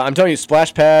 I'm telling you,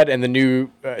 Splash Pad and the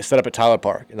new setup at Tyler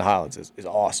Park in the Highlands is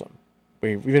awesome.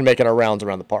 We've been making our rounds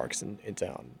around the parks in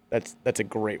town. That's a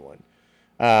great one.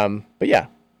 But yeah,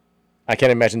 I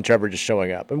can't imagine Trevor just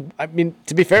showing up. And, I mean,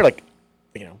 to be fair,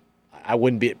 I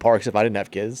wouldn't be at parks if I didn't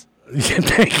have kids.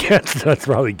 That's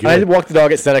probably good. I walked the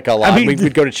dog at Seneca a lot.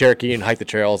 We'd go to Cherokee and hike the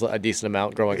trails a decent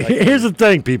amount growing up. Here's the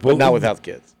thing, people. But not without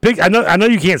kids. I know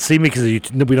you can't see me because we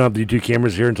don't have the YouTube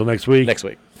cameras here until next week. Next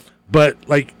week. But,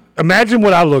 imagine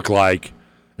what I look like.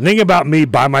 And think about me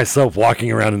by myself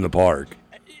walking around in the park.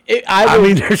 I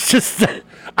mean, there's just...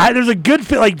 there's a good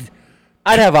fit.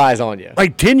 I'd have eyes on you.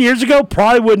 10 years ago,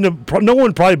 probably wouldn't have... No one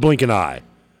would probably blink an eye.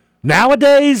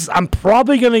 Nowadays, I'm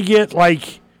probably going to get,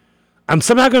 I'm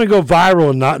somehow going to go viral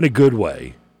and not in a good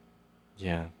way.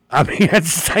 Yeah. I mean, I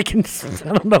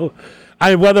don't know.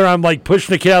 Whether I'm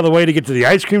pushing the kid out of the way to get to the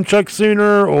ice cream truck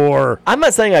sooner or... I'm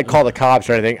not saying I'd call the cops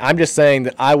or anything. I'm just saying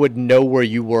that I would know where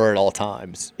you were at all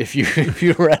times if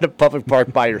you were at a public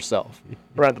park by yourself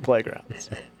or at the playgrounds.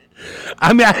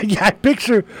 I mean, I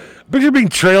picture being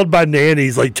trailed by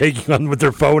nannies taking on with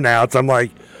their phone outs. I'm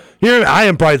here I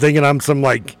am probably thinking I'm some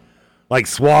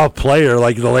suave player.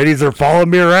 The ladies are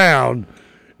following me around.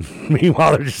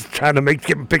 Meanwhile, they're just trying to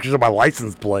get pictures of my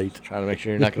license plate. Trying to make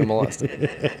sure you're not going to molest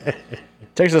it.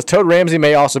 Texas says Toad Ramsey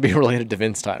may also be related to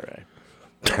Vince Tyre.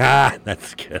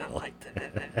 That's good. I like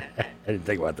that. I didn't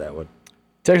think about that one.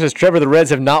 Texas says Trevor, the Reds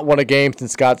have not won a game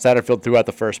since Scott Satterfield threw out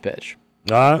the first pitch.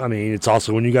 I mean, it's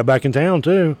also when you got back in town,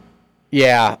 too.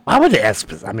 Yeah. I would ask.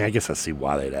 I mean, I guess I see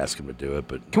why they'd ask him to do it,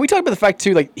 but... Can we talk about the fact,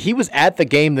 too, he was at the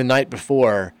game the night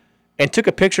before and took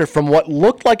a picture from what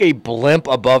looked like a blimp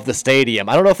above the stadium.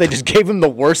 I don't know if they just gave him the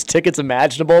worst tickets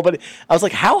imaginable, but I was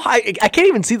like, how high? I can't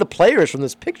even see the players from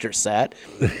this picture set.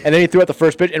 And then he threw out the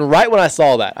first pitch. And right when I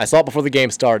saw it before the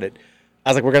game started, I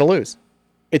was like, we're going to lose.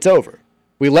 It's over.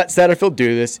 We let Satterfield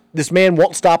do this. This man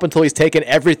won't stop until he's taken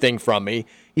everything from me.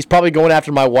 He's probably going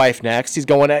after my wife next. He's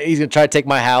going to try to take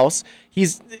my house. He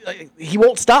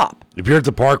won't stop. If you're at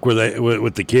the park with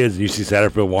the kids and you see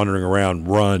Satterfield wandering around,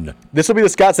 run. This will be the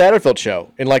Scott Satterfield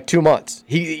show in 2 months.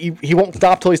 He won't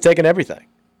stop till he's taken everything.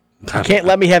 You can't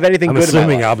let me have anything I'm good in my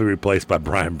assuming life. I'll be replaced by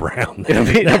Brian Brown. It'll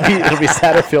be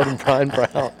Satterfield and Brian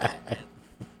Brown.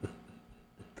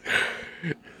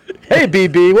 Hey,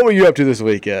 BB, what were you up to this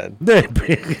weekend?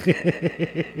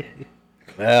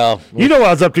 Well, you know what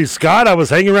I was up to, Scott. I was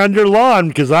hanging around your lawn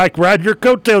because I ride your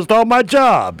coattails to all my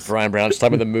jobs. Brian Brown, just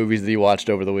talking about the movies that he watched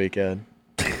over the weekend.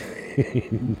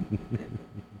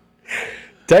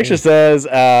 Texas says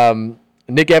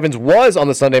Nick Evans was on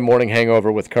the Sunday Morning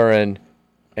Hangover with Curran,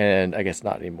 and I guess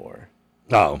not anymore.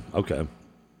 Oh, okay.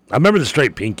 I remember the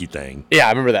straight pinky thing. Yeah, I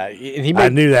remember that. And I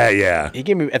knew that. Yeah, he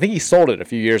gave me. I think he sold it a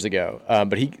few years ago.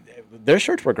 But their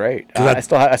shirts were great. I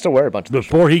still wear a bunch of them.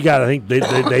 Before he got, I think they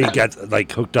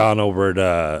got hooked on over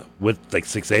at with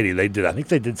 680. They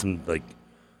did some a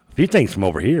few things from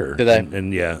over here. Did they?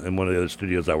 And yeah, in one of the other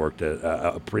studios I worked at,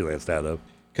 freelanced out of.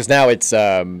 Because now it's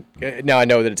now I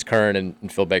know that it's Curran and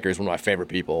Phil Baker is one of my favorite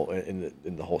people in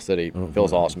the whole city. Mm-hmm.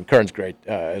 Phil's awesome. Curran's great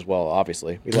as well.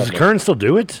 Obviously, does Curran still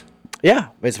do it? Yeah,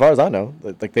 as far as I know,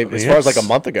 as far as a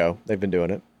month ago, they've been doing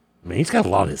it. I mean, he's got a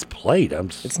lot on his plate.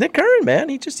 It's Nick Curran, man.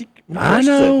 I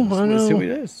know. That's who he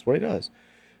is. That's what he does.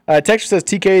 Texture says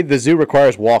TK, the zoo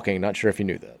requires walking. Not sure if you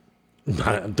knew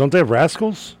that. Don't they have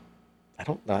rascals? I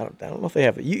don't know if they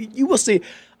have it. You will see.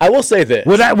 I will say this.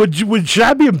 Should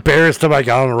I be embarrassed if I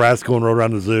got on a rascal and rode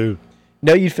around the zoo?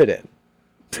 No, you'd fit in.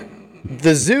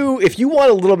 The zoo, if you want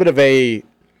a little bit of a,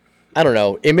 I don't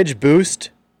know, image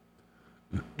boost,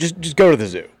 just go to the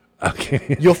zoo.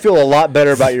 Okay. You'll feel a lot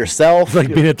better about yourself. It's like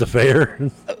being at the fair.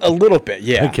 A little bit,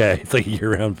 yeah. Okay, it's like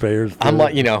year-round fairs. I'm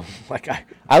like,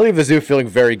 I leave the zoo feeling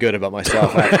very good about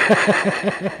myself.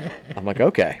 I'm like,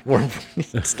 okay,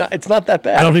 it's not that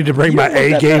bad. I don't need to bring my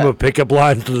A game of pickup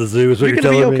lines to the zoo. Is what you're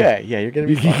telling me? You're gonna be okay. Yeah, you're gonna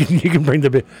be fine. You can bring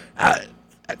the.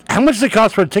 How much does it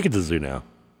cost for a ticket to the zoo now?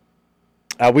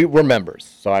 We're members,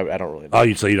 so I don't really know. Oh,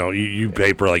 you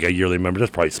pay for like a yearly member.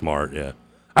 That's probably smart. Yeah,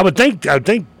 I would think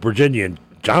Virginia and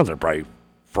Johnson are probably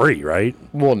free, right?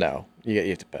 Well, no, you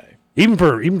have to pay. Even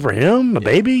for him, a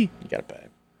baby. You gotta pay. I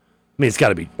mean, it's got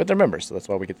to be. But they're members, so that's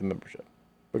why we get the membership.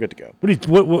 We're good to go.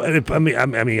 I mean,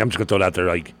 I'm just gonna throw it out there.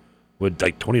 Like, would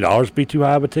like $20 be too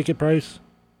high of a ticket price?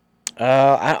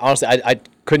 Honestly, I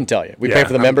couldn't tell you. We pay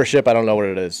for the membership. I don't know what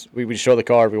it is. We show the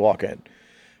card. We walk in.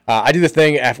 I do the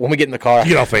thing when we get in the car. You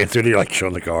get all fancy and you're like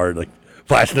showing the card, like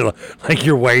flashing it, like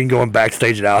you're Wayne going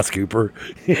backstage at Alice Cooper.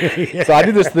 So I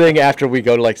do this thing after we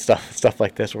go to like stuff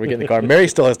like this where we get in the car. Mary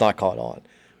still has not caught on,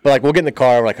 but like we'll get in the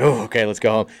car. We're like, oh, okay, let's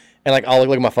go home. And like I'll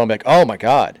look at my phone, and be like, oh my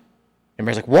god. And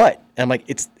Mary's like, what? And I'm like,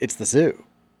 it's the zoo.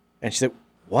 And she said,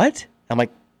 what? I'm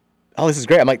like, oh, this is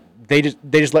great. I'm like, they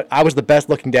just let. I was the best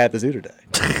looking dad at the zoo today.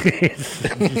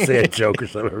 You say a joke or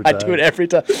something every time. I do it every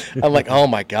time. I'm like, oh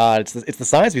my god, it's the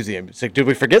science museum. It's like, did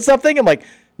we forget something? I'm like,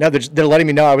 no, they're letting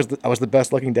me know I was the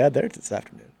best looking dad there this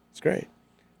afternoon. It's great.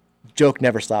 Joke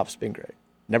never stops being great.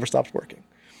 Never stops working.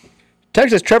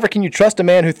 Text says, Trevor, can you trust a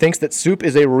man who thinks that soup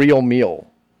is a real meal?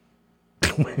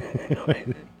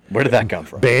 Where did that come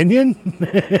from? Banyan?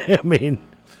 I mean,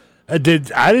 I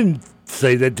didn't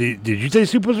say that. Did you say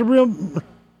soup was a real?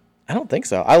 I don't think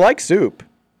so. I like soup,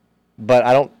 but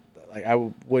I don't. Like, I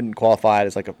wouldn't qualify it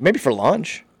as like maybe for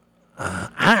lunch.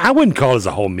 I wouldn't call it as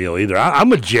a whole meal either.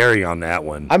 I'm a Jerry on that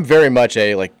one. I'm very much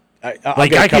a I'll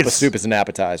get a cup of soup as an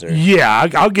appetizer. Yeah,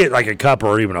 I'll get like a cup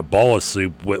or even a bowl of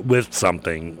soup with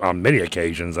something on many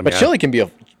occasions. But chili can be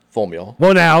a full meal.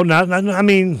 Well, now, I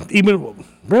mean, even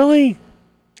really,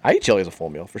 I eat chili as a full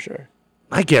meal for sure.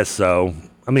 I guess so.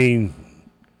 I mean,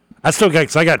 I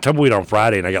got tumbleweed on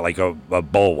Friday, and I got like a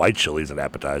bowl of white chili as an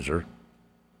appetizer.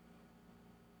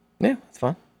 Yeah, that's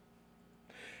fine.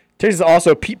 There's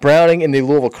also Pete Browning in the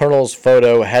Louisville Colonels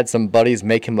photo had some buddies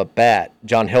make him a bat.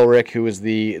 John Hilrick, who was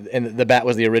the bat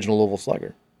was the original Louisville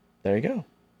Slugger. There you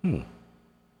go.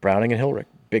 Browning and Hilrick,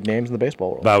 big names in the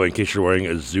baseball world. By the way, in case you're wearing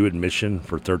a zoo admission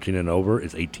for 13 and over,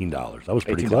 it's $18. That was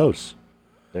pretty close.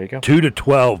 There you go. 2 to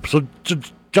 12. So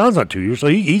John's not 2 years, so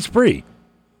he's free.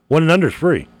 1 and under is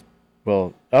free.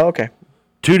 Well, okay.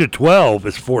 2 to 12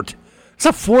 is 14. It's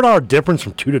a $4 difference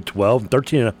from 2 to 12 and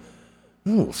 13 and a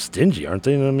little stingy, aren't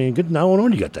they? I mean, good. No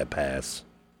wonder you got that pass.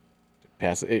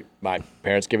 My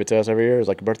parents give it to us every year. It's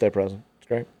like a birthday present. It's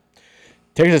great.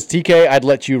 Terry says, TK, I'd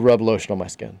let you rub lotion on my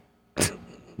skin.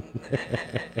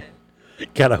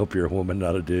 God, I hope you're a woman,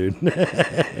 not a dude.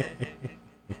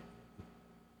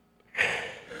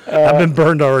 I've been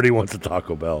burned already once at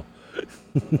Taco Bell.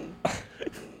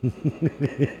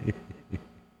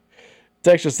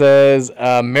 Texture says,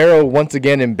 Mero once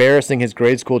again embarrassing his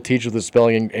grade school teacher with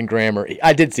spelling and grammar.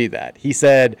 I did see that. He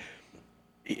said,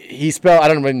 he spelled, I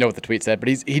don't really know what the tweet said, but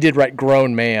he did write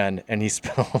grown man, and he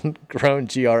spelled grown,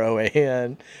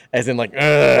 G-R-O-A-N, as in like,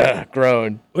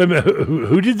 grown. Wait a minute,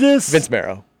 who did this? Vince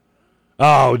Mero.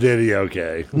 Oh, did he?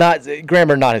 Okay.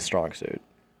 Grammar, not his strong suit.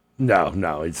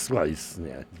 No, he's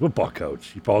a football coach.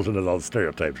 He falls into all the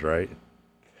stereotypes, right?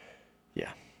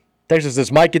 Yeah. Texas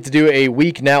says, might get to do a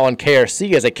week now on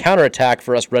KRC as a counterattack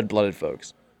for us red-blooded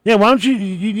folks. Yeah, why don't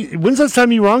you when's the last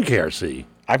time you were on KRC?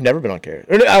 I've never been on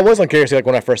KRC. I was on KRC like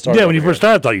when I first started. Yeah, when you first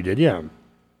started, I thought you did, yeah.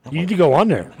 You need to go on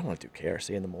there. I don't want to do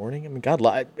KRC in the morning. I mean, God,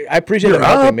 I appreciate them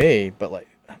helping me, but like,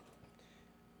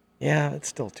 yeah, it's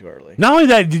still too early. Not only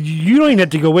that, you don't even have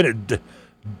to go in it.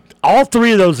 All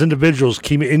three of those individuals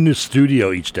came in the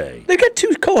studio each day. They got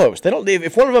two co-hosts. They don't.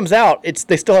 If one of them's out,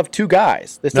 they still have two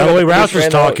guys. Now, the way Rouse was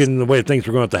talking, the way things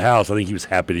were going at the house, I think he was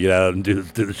happy to get out and do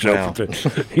the show. Wow.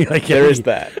 There is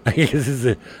that. I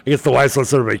guess the wife's on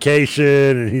summer vacation,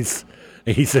 and he says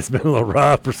it's been a little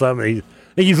rough or something. I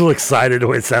think he's a little excited the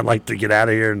way it sounded like to get out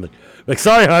of here and like,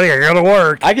 sorry, honey, I got to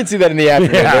work. I can see that in the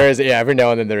afternoon. Yeah. There is, every now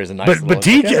and then there is a nice. But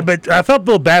TJ, but I felt a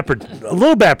little bad for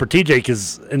TJ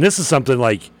because, and this is something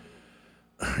like.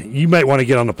 You might want to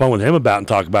get on the phone with him and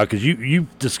talk about because you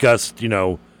discussed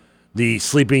the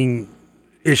sleeping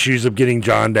issues of getting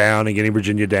John down and getting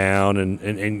Virginia down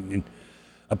and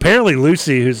apparently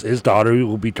Lucy, who's his daughter, who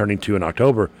will be turning 2 in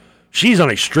October, she's on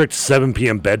a strict 7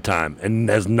 p.m. bedtime and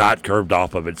has not curved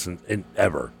off of it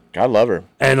ever. I love her.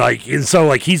 And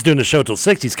so he's doing the show till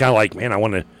 6. He's kind of like, man, I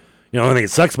want to. The only thing that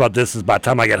sucks about this is by the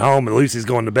time I get home and Lucy's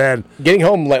going to bed. Getting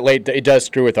home late, it does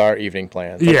screw with our evening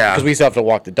plans. Yeah. Because we still have to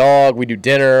walk the dog, we do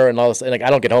dinner and all this. And I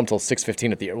don't get home till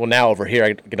 6:15 well, now over here,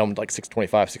 I get home like 6:25,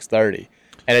 6:30.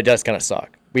 And it does kind of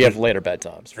suck. We have later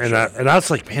bedtimes. And I was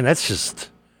like, man, that's just,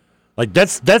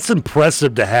 that's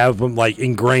impressive to have them,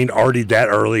 ingrained already that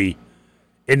early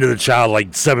into the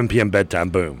child, 7 p.m. bedtime,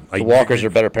 boom. The Walkers are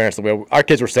better parents than we are. Our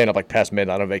kids were staying up past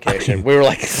midnight on vacation. We were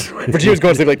Virginia was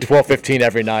going to sleep 12:15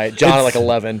 every night. John at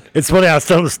 11. It's funny, I was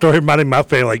telling the story reminding my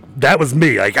family, that was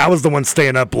me. I was the one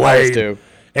staying up late. I was too.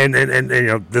 And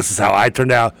this is how I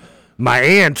turned out. My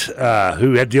aunt,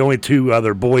 who had the only 2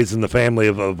 other boys in the family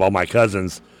of all my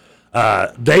cousins,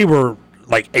 they were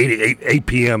 8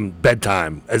 p.m.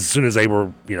 bedtime as soon as they were,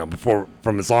 before,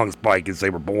 from as long as they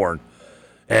were born.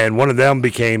 And one of them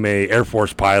became a Air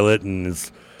Force pilot and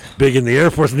is big in the Air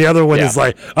Force. And the other one is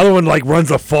runs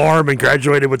a farm and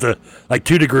graduated with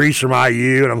 2 degrees from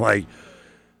IU. And I'm like,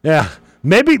 yeah,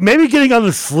 maybe getting on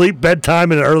the sleep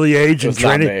bedtime at an early age and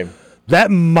training.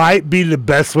 That might be the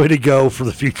best way to go for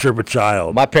the future of a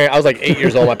child. I was 8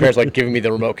 years old. My parents were giving me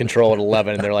the remote control at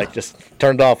 11, and they're just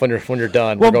turn it off when you're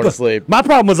done. We're going to sleep. My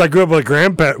problem was I grew up with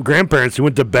grandparents who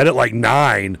went to bed at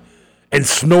 9 and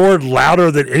snored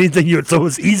louder than anything so it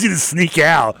was easy to sneak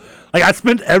out. I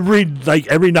spent every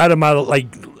night of my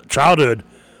childhood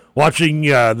watching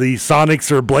the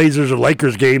Sonics or Blazers or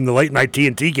Lakers game, the late night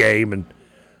TNT game, and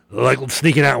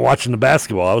sneaking out and watching the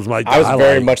basketball. I was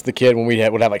very much the kid when we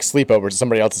would have sleepovers at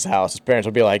somebody else's house. His parents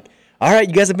would be like, all right,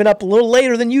 you guys have been up a little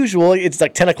later than usual. It's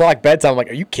 10 o'clock bedtime. I'm like,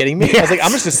 are you kidding me? Yes. I was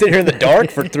I'm just going to sit here in the dark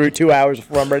for 2 hours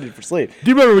before I'm ready for sleep. Do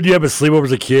you remember when you have a sleepover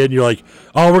as a kid and you're like,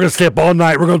 oh, we're going to stay up all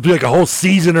night. We're going to do a whole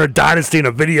season or a dynasty in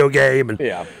a video game. And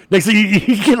yeah. Next thing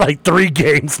you get 3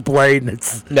 games played and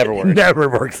it's never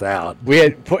works out. We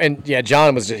had,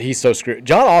 John he's so screwed.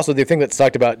 John also, the thing that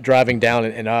sucked about driving down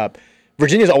and up,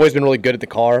 Virginia's always been really good at the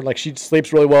car. She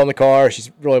sleeps really well in the car.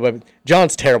 She's really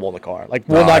John's terrible in the car.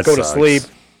 Will not go to sleep.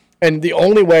 And the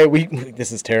only way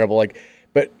this is terrible,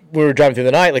 but we were driving through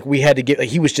the night, we had to get,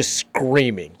 he was just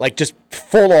screaming, just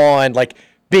full on,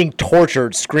 being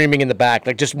tortured, screaming in the back,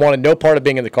 just wanted no part of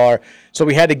being in the car. So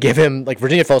we had to give him,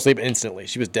 Virginia fell asleep instantly.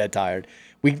 She was dead tired.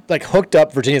 We, hooked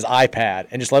up Virginia's iPad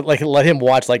and just let him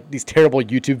watch, these terrible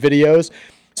YouTube videos.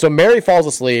 So Mary falls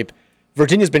asleep.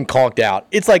 Virginia's been conked out.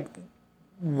 It's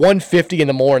 1:50 in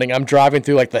the morning. I'm driving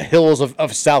through the hills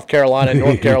of South Carolina and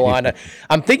North Carolina.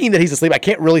 I'm thinking that he's asleep. I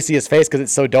can't really see his face because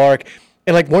it's so dark.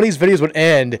 And one of these videos would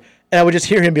end, and I would just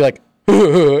hear him be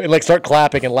and start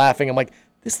clapping and laughing. I'm like,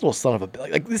 this little son of a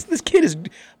this kid is,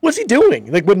 what's he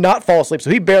doing? Would not fall asleep. So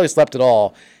he barely slept at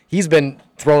all. He's been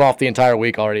thrown off the entire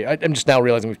week already. I'm just now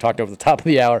realizing we've talked over the top of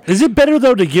the hour. Is it better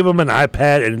though to give him an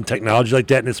iPad and technology like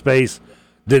that in his face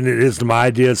than it is to my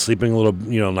idea of sleeping a little,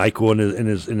 NyQuil in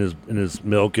his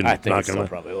milk and I think it's knocking still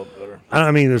probably a little better.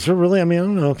 Is there really? I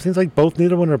don't know. It seems like both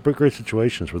need one are great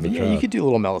situations with the child. You could do a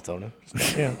little melatonin.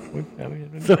 Yeah,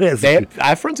 I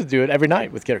have friends that do it every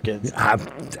night with their kids.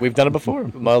 We've done it before.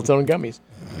 Melatonin gummies.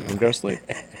 And go to sleep.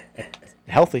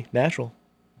 Healthy, natural.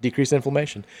 Decrease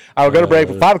inflammation. All right, we'll go to break.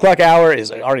 The 5 o'clock hour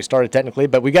is already started technically,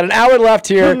 but we got an hour left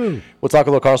here. Woo. We'll talk a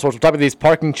little car sports. We'll talk about these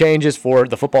parking changes for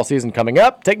the football season coming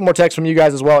up. Taking more texts from you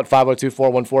guys as well at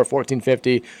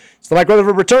 502-414-1450. It's the Mike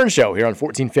Rutherford Return Show here on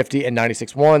 1450 and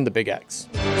 96.1, The Big X.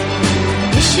 Wish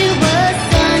it was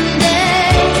Sunday.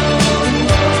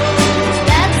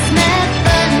 That's my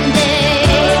fun day.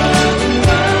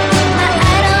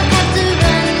 I don't have to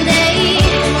run day.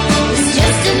 It's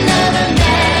just another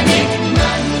manic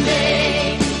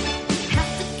Monday.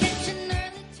 Have to catch an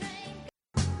early train.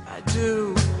 I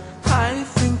do. I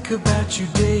think about you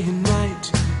day and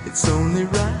night. It's only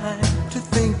right to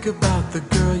think about the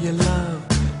girl you love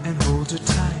and hold her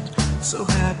tight. So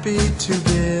happy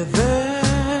together.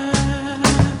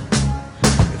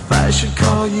 If I should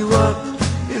call you up,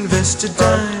 invest a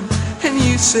dime, and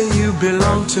you say you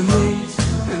belong to me,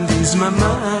 and ease my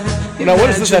mind. Now, what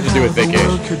does this have to do with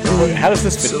vacation? How does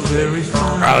this fit?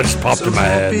 Oh, it just popped in my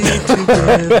head.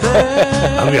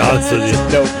 I'll be honest with you.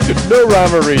 No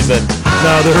rhyme or reason.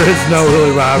 No, there is no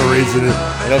really rhyme or reason.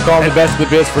 They don't call him the best of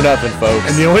the biz for nothing, folks.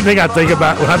 And the only thing I think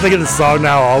about, when I think of this song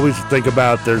now, I always think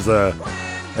about there's a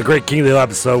great King of the Hill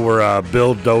episode where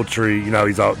Bill Daltrey,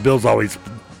 Bill's always,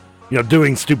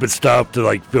 doing stupid stuff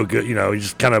to feel good. He's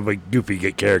just kind of a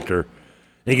goofy character.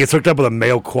 And he gets hooked up with a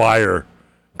male choir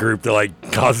group that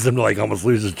causes him to almost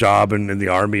lose his job in the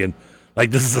army. And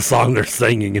this is the song they're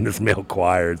singing in this male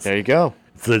choir. There you go.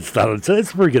 it's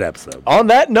a pretty good episode. On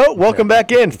that note, welcome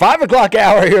back in. 5 o'clock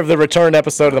hour here of the return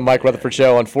episode of the Mike Rutherford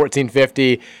Show on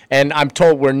 1450. And I'm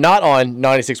told we're not on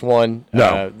 96.1,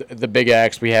 No. the Big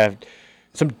X. We have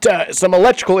some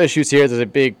electrical issues here. There's a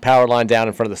big power line down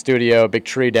in front of the studio, a big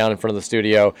tree down in front of the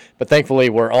studio. But thankfully,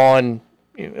 we're on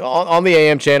the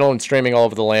AM channel and streaming all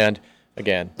over the land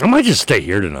again. I might just stay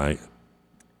here tonight.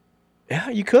 Yeah,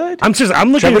 you could. I'm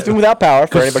looking Trevor's at been without power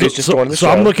for anybody who's just joining the show.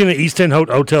 So I'm looking at East End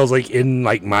hotels like in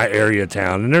like my area of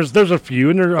town, and there's a few,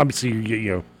 and they're obviously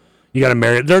you got to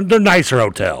marry. They're nicer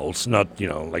hotels, not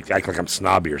like act like I'm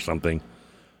snobby or something.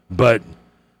 But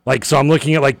like so, I'm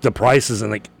looking at like the prices, and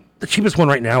like the cheapest one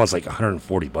right now is like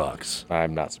 $140.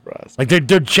 I'm not surprised. Like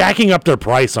they're jacking up their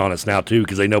price on us now too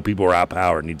because they know people are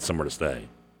outpowered and need somewhere to stay.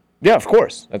 Yeah, of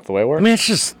course. That's the way it works. I mean, it's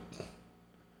just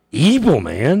evil,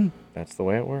 man. That's the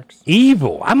way it works.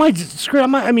 Evil. I might just screw.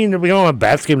 I mean, we don't have a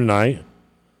Bats game tonight.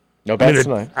 No bats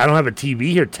tonight. I don't have a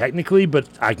TV here technically, but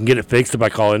I can get it fixed if I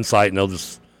call Insight, and they'll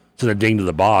just send a ding to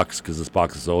the box because this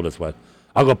box is old. That's why.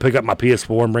 I'll go pick up my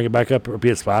PS4 and bring it back up, or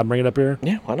PS5 and bring it up here.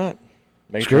 Yeah, why not?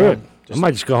 Screw it. I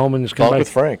might just go home and just come talk back. with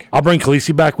Frank. I'll bring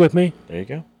Khaleesi back with me. There you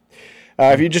go.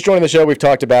 If you're just joining the show, we've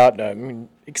talked about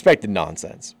expected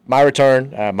nonsense. My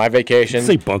return, my vacation.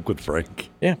 Say bunk with Frank.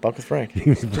 Yeah, bunk with Frank.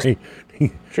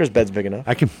 Sure his bed's big enough.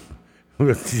 Do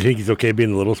you think he's okay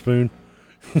being the little spoon?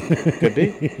 Could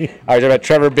be. All right, about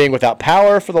Trevor being without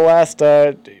power for the last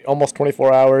almost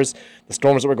 24 hours. The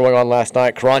storms that were going on last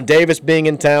night. Karan Davis being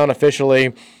in town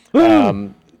officially.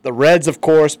 The Reds, of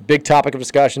course, big topic of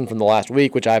discussion from the last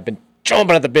week, which I've been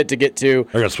chomping at the bit to get to.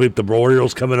 They're going to sweep the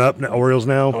Orioles coming up. Orioles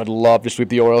now. I would love to sweep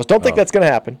the Orioles. Don't think that's going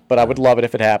to happen, but I would love it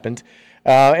if it happened.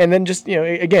 And then just,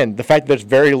 again, the fact that there's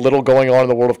very little going on in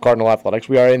the world of Cardinal athletics.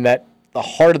 We are in the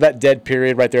heart of that dead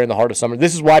period right there in the heart of summer.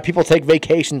 This is why people take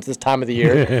vacations this time of the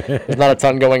year. There's not a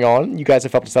ton going on. You guys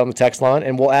have helped us out on the text line,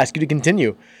 and we'll ask you to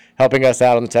continue helping us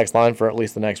out on the text line for at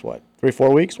least the next,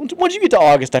 3-4 weeks? Once you get to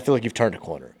August, I feel like you've turned a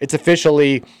corner. It's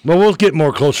officially... Well, we'll get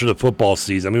more closer to football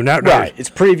season. I mean, right. It's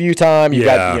preview time. You've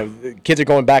got, kids are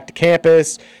going back to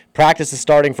campus. Practice is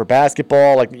starting for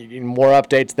basketball. Like, more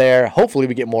updates there. Hopefully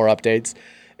we get more updates.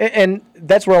 And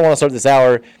that's where I want to start this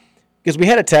hour, because we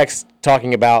had a text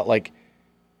talking about,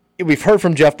 we've heard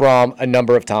from Jeff Brom a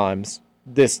number of times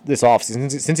this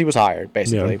offseason, since he was hired,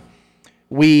 basically. Yeah.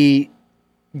 We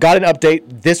got an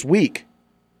update this week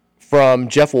from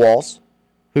Jeff Walls,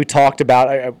 who talked about,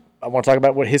 I want to talk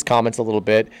about what his comments a little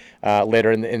bit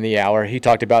later in the hour. He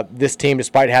talked about this team,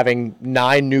 despite having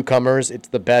 9 newcomers, it's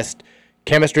the best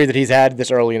chemistry that he's had this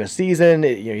early in a season.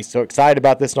 He's so excited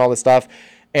about this and all this stuff.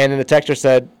 And then the texter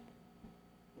said,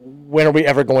 when are we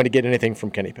ever going to get anything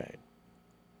from Kenny Payne?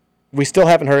 We still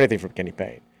haven't heard anything from Kenny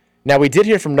Payne. Now, we did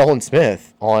hear from Nolan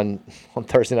Smith on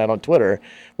Thursday night on Twitter,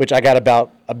 which I got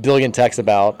about a billion texts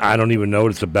about. I don't even know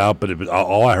what it's about, but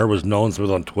all I heard was Nolan Smith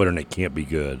on Twitter, and it can't be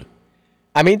good.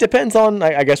 I mean, it depends on,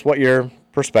 I guess, what your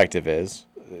perspective is.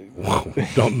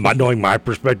 Not knowing my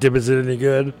perspective, is it any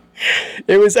good?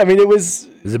 It was.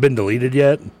 Has it been deleted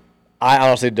yet? I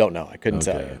honestly don't know. I couldn't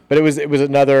tell you. But it was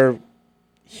another,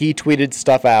 he tweeted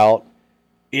stuff out.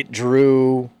 It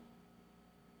drew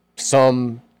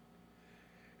some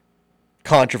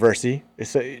controversy.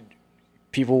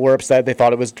 People were upset. They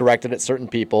thought it was directed at certain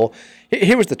people.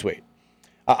 Here was the tweet.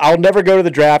 I'll never go to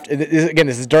the draft. Again,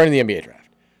 this is during the NBA draft.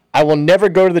 I will never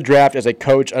go to the draft as a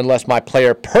coach unless my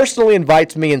player personally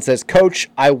invites me and says, Coach,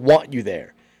 I want you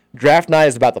there. Draft night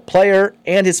is about the player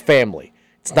and his family.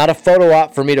 It's not a photo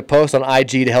op for me to post on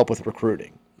IG to help with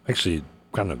recruiting. Actually, it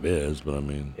kind of is, but I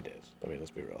mean... It is. I mean,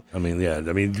 let's be real. I mean, yeah.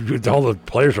 I mean, all the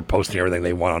players are posting everything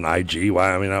they want on IG.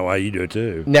 Why you do it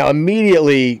too? Now,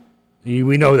 immediately...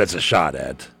 We know that's a shot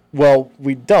at. Well,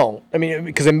 we don't. I mean,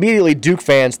 because immediately Duke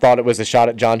fans thought it was a shot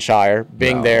at John Shire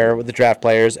being there with the draft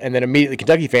players, and then immediately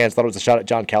Kentucky fans thought it was a shot at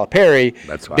John Calipari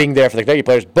being there for the Kentucky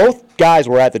players. Both guys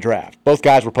were at the draft. Both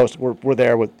guys were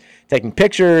there with taking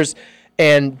pictures,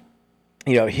 and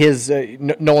his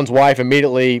Nolan's wife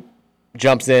immediately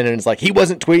jumps in and is like, he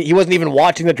wasn't tweeting, he wasn't even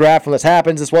watching the draft when this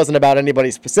happens. This wasn't about anybody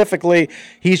specifically.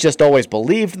 He's just always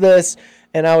believed this.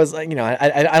 And I was like,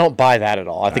 I don't buy that at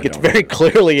all. I think it's very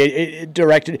clearly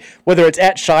directed, whether it's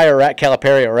at Shire or at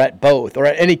Calipari or at both or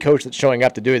at any coach that's showing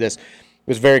up to do this. It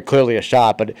was very clearly a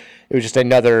shot, but it was just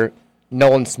another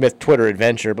Nolan Smith Twitter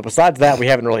adventure. But besides that, we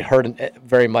haven't really heard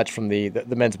very much from the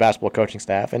men's basketball coaching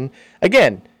staff. And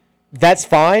again, that's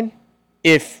fine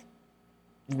if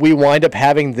we wind up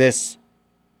having this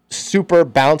super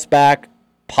bounce back,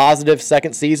 positive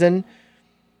second season.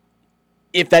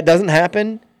 If that doesn't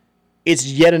happen, it's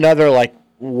yet another,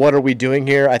 what are we doing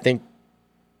here? I think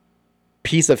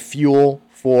piece of fuel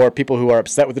for people who are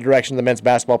upset with the direction of the men's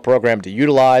basketball program to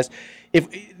utilize. If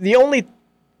the only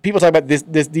people talk about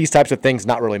these types of things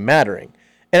not really mattering,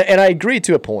 and I agree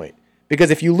to a point,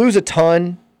 because if you lose a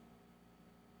ton,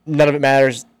 none of it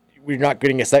matters. We're not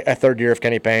getting a third year of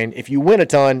Kenny Payne. If you win a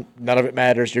ton, none of it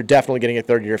matters. You're definitely getting a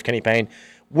third year of Kenny Payne.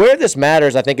 Where this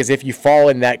matters, I think, is if you fall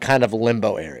in that kind of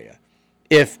limbo area.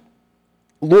 If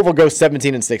Louisville goes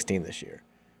 17-16 this year,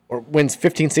 or wins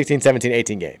 15, 16, 17,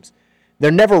 18 games,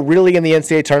 they're never really in the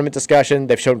NCAA tournament discussion.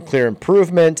 They've shown clear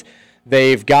improvement.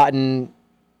 They've gotten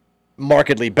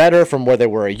markedly better from where they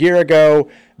were a year ago,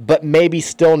 but maybe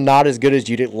still not as good as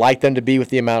you'd like them to be with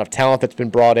the amount of talent that's been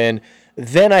brought in.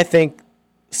 Then I think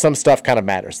some stuff kind of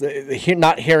matters.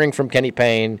 Not hearing from Kenny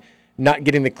Payne, not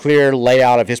getting the clear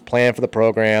layout of his plan for the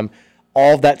program,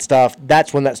 all of that stuff,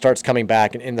 that's when that starts coming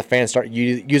back and the fans start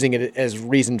using it as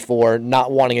reason for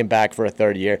not wanting him back for a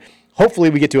third year. Hopefully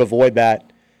we get to avoid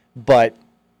that, but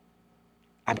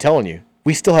I'm telling you,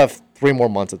 we still have 3 more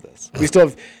months of this.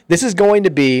 This is going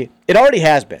to be, it already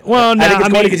has been. Well, I think it's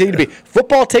going to continue to be.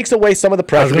 Football takes away some of the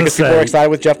pressure because people are excited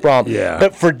with Jeff Brom. Yeah.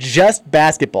 But for just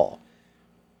basketball,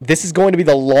 this is going to be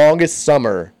the longest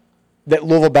summer that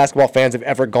Louisville basketball fans have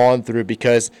ever gone through,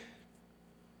 because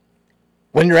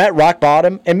when you're at rock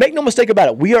bottom, and make no mistake about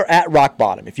it, we are at rock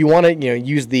bottom. If you want to,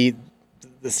 use the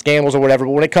scandals or whatever,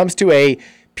 but when it comes to a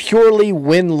purely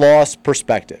win-loss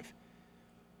perspective,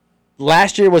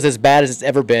 last year was as bad as it's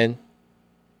ever been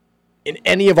in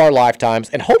any of our lifetimes,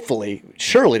 and hopefully,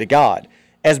 surely to God,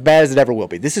 as bad as it ever will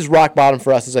be. This is rock bottom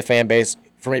for us as a fan base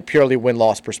from a purely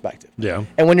win-loss perspective. Yeah.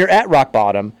 And when you're at rock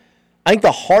bottom, I think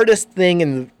the hardest thing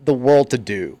in the world to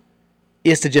do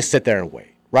is to just sit there and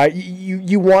wait, right?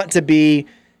 You want to be,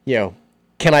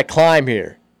 can I climb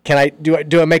here?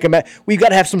 Do I make a we've got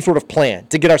to have some sort of plan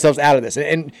to get ourselves out of this,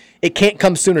 and it can't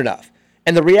come soon enough.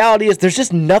 And the reality is there's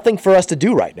just nothing for us to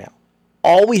do right now.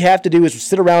 All we have to do is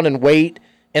sit around and wait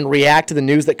and react to the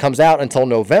news that comes out until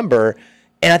November.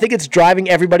 And I think it's driving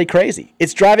everybody crazy.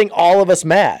 It's driving all of us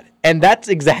mad. And that's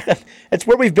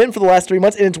where we've been for the last 3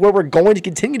 months, and it's where we're going to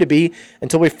continue to be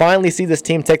until we finally see this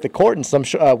team take the court in some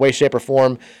way, shape, or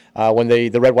form when the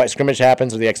red-white scrimmage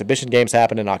happens or the exhibition games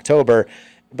happen in October.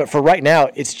 But for right now,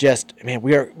 it's just,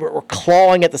 we're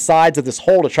clawing at the sides of this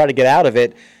hole to try to get out of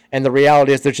it, and the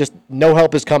reality is there's just no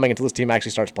help is coming until this team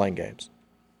actually starts playing games.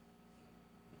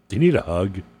 Do you need a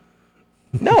hug?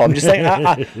 No, I'm just saying.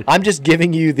 I'm just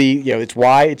giving you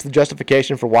it's the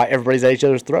justification for why everybody's at each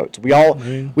other's throats. We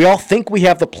all think we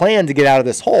have the plan to get out of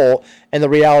this hole, and the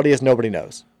reality is nobody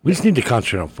knows. We just need to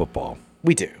concentrate on football.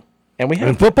 We do, and we have.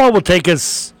 And football will take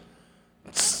us,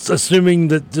 assuming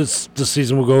that this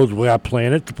season will go the way I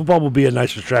plan it. Football will be a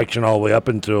nice distraction all the way up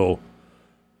until,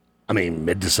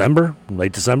 mid-December,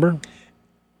 late December.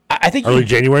 I think early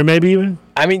January, maybe even.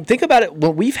 Think about it.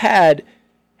 When we've had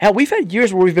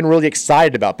years where we've been really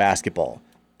excited about basketball.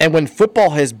 And when football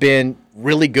has been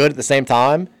really good at the same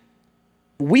time,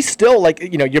 we still,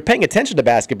 you're paying attention to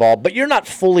basketball, but you're not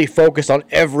fully focused on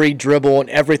every dribble and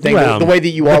everything the way that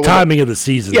you are. The timing of the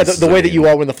season. Yeah, the way that you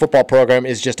are when the football program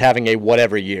is just having a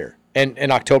whatever year.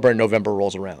 And October and November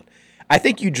rolls around. I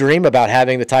think you dream about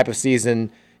having the type of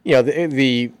season,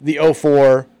 the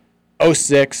 04,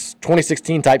 06,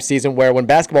 2016 type season where when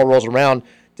basketball rolls around,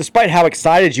 despite how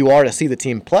excited you are to see the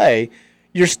team play,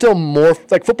 you're still more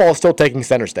football is still taking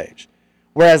center stage.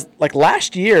 Whereas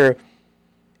last year,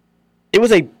 it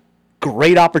was a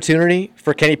great opportunity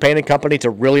for Kenny Payne and company to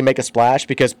really make a splash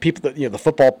because people, the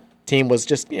football team was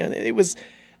just, it was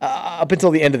up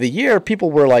until the end of the year, people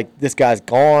were like, this guy's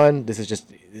gone. This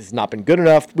has not been good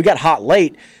enough. We got hot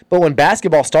late, but when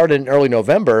basketball started in early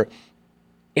November,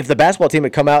 if the basketball team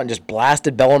had come out and just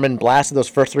blasted Bellarmine, blasted those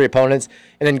first 3 opponents,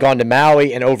 and then gone to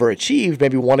Maui and overachieved,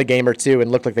 maybe won a game or 2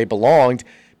 and looked like they belonged,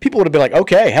 people would have been like,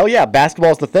 okay, hell yeah,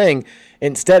 basketball's the thing.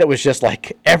 Instead, it was just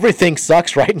like, everything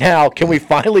sucks right now. Can we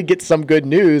finally get some good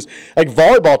news?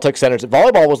 Volleyball took center.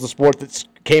 Volleyball was the sport that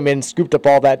came in, scooped up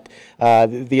all that,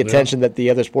 the attention that the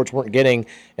other sports weren't getting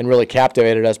and really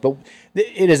captivated us. But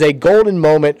it is a golden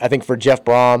moment, I think, for Jeff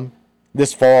Brom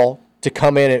this fall to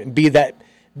come in and be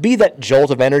that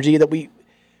jolt of energy that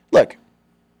look,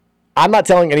 I'm not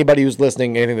telling anybody who's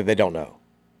listening anything that they don't know.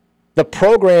 The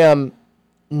program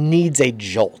needs a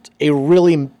jolt, a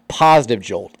really positive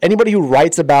jolt. Anybody who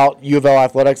writes about U of L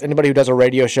athletics, anybody who does a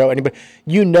radio show, anybody,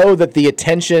 that the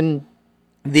attention,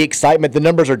 the excitement, the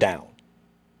numbers are down.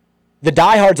 The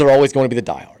diehards are always going to be the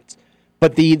diehards.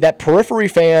 But that periphery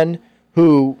fan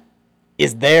who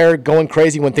is there going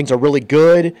crazy when things are really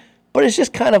good, but it's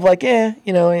just kind of like, I'm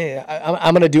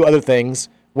going to do other things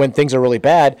when things are really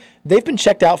bad. They've been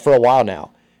checked out for a while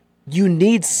now. you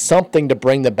need something to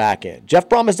bring them back in. Jeff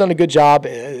Brom has done a good job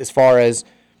as far as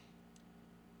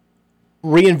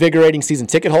reinvigorating season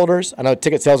ticket holders. I know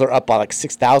ticket sales are up by like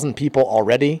 6,000 people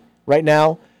already right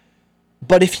now.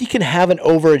 But if he can have an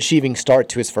overachieving start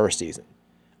to his first season,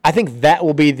 I think that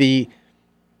will be the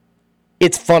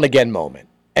it's fun again moment.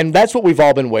 And that's what we've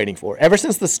all been waiting for. Ever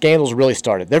since the scandals really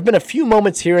started, there have been a few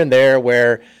moments here and there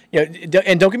where,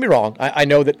 and don't get me wrong, I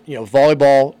know that,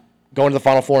 volleyball going to the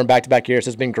Final Four in back-to-back years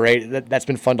has been great. That's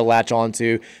been fun to latch on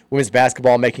to. Women's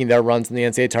basketball making their runs in the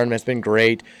NCAA tournament has been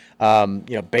great.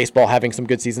 Baseball having some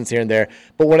good seasons here and there.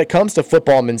 But when it comes to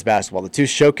football and men's basketball, the two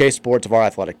showcase sports of our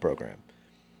athletic program,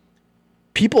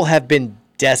 people have been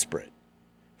desperate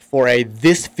for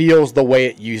this feels the way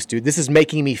it used to. This is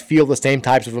making me feel the same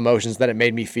types of emotions that it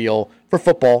made me feel for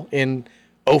football in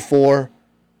 04,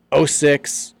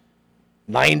 06,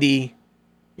 90,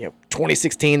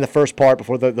 2016, the first part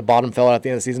before the bottom fell out at the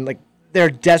end of the season. Like, they're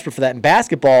desperate for that. In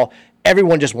basketball,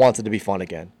 everyone just wants it to be fun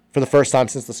again for the first time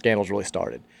since the scandals really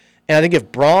started. And I think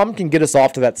if Brom can get us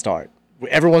off to that start,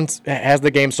 everyone has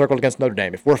the game circled against Notre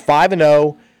Dame. If we're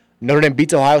 5-0, Notre Dame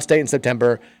beats Ohio State in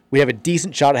September, we have a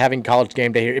decent shot at having college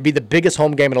game day here. It'd be the biggest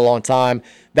home game in a long time.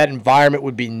 That environment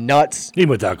would be nuts. Even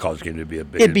without college game, it'd be a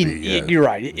big. You're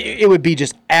right. It would be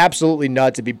just absolutely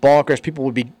nuts. It'd be bonkers. People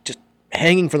would be just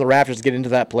hanging from the rafters to get into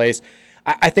that place.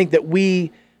 I think that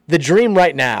the dream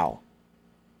right now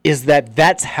is that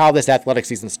that's how this athletic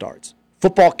season starts.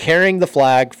 Football carrying the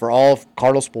flag for all of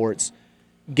Cardinal sports,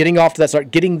 getting off to that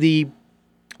start, getting the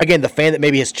fan that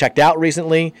maybe has checked out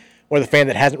recently, or the fan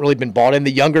that hasn't really been bought in,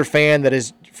 the younger fan that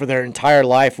is for their entire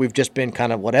life, we've just been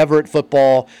kind of whatever at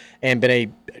football and been a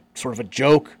sort of a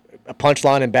joke, a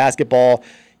punchline in basketball.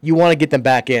 You want to get them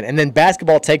back in. And then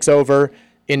basketball takes over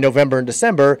in November and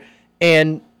December,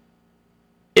 and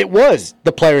it was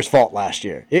the players' fault last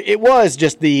year. It was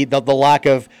just the lack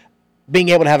of being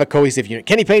able to have a cohesive unit.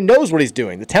 Kenny Payne knows what he's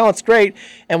doing. The talent's great,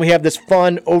 and we have this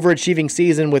fun, overachieving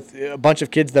season with a bunch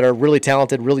of kids that are really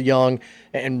talented, really young,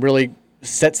 and really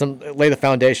lay the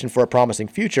foundation for a promising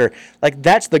future. Like,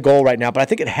 that's the goal right now, but I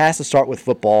think it has to start with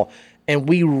football, and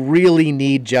we really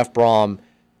need Jeff Brom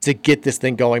to get this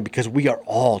thing going because we are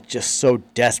all just so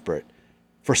desperate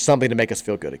for something to make us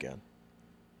feel good again.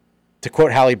 To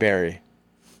quote Halle Berry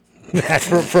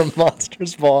from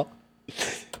Monsters Ball,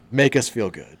 make us feel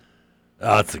good.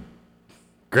 Oh, it's a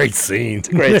great scene. It's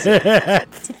a great scene.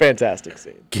 It's a fantastic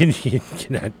scene.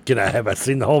 Have I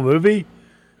seen the whole movie?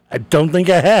 I don't think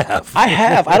I have. I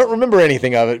have. I don't remember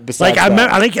anything of it besides I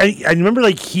remember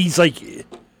he's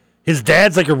his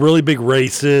dad's like a really big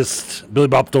racist. Billy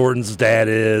Bob Thornton's dad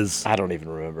is. I don't even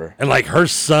remember. And her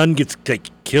son gets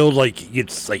killed,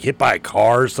 gets hit by a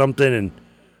car or something, and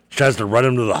tries to run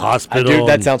him to the hospital.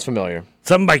 That sounds familiar.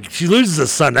 Something she loses a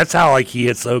son. That's how he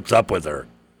hooks up with her.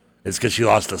 It's because she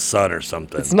lost a son or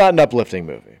something. It's not an uplifting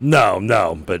movie. No,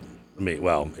 but.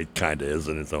 It kind of is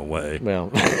in its own way.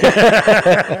 Well,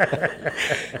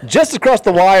 just across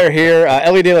the wire here,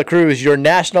 Ellie De La Cruz, your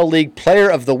National League Player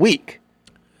of the Week.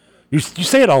 You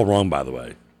say it all wrong, by the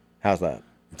way. How's that?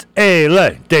 It's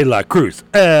Ellie De La Cruz.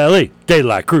 Ellie De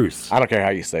La Cruz. I don't care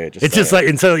how you say it. It's just like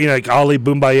instead of Ali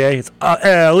Boombaye, it's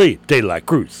Ellie De La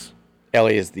Cruz.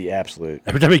 Ellie is the absolute.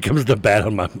 Every time he comes to bat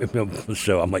on my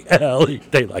show, I'm like Ellie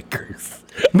De La Cruz.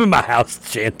 I'm in my house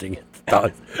chanting it.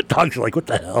 Dogs are like, what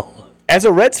the hell? As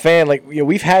a Reds fan,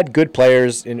 we've had good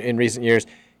players in recent years.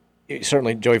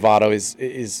 Certainly, Joey Votto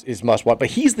is must watch,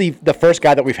 but he's the first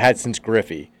guy that we've had since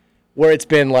Griffey, where it's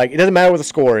been it doesn't matter what the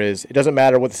score is, it doesn't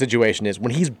matter what the situation is.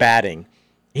 When he's batting,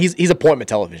 he's appointment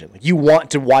television. You want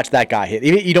to watch that guy hit.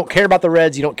 You don't care about the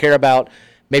Reds, you don't care about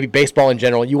maybe baseball in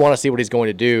general. You want to see what he's going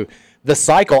to do. The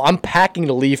cycle. I'm packing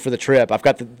to leave for the trip. I've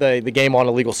got the game on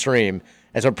illegal stream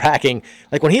as I'm packing.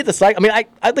 When he hit the cycle, I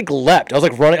leapt. I was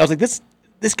running. I was like,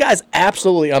 This guy's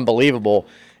absolutely unbelievable,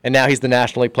 and now he's the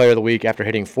National League Player of the Week after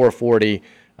hitting 440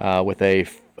 with a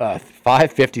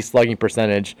 550 slugging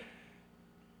percentage,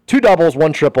 2 doubles,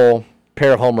 1 triple,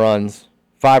 pair of home runs,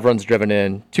 5 runs driven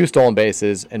in, 2 stolen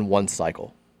bases, and 1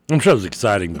 cycle. I'm sure it was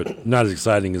exciting, but not as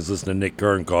exciting as listening to Nick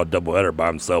Kern call a doubleheader by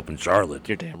himself in Charlotte.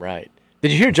 You're damn right. Did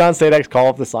you hear John Sadek's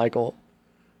call of the cycle?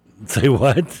 Say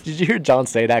what? Did you hear John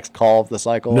Sadek's call of the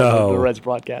cycle no. on the Reds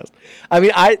broadcast?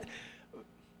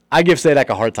 I give Sadak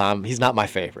a hard time. He's not my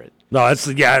favorite. No,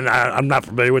 and I'm not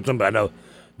familiar with him, but I know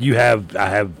you have. I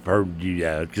have heard you.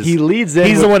 Yeah, he leads in.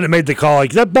 He's the one that made the call.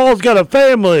 That ball's got a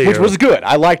family, which was good.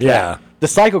 I liked that. The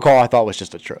cycle call I thought was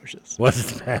just atrocious.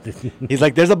 Wasn't bad. He's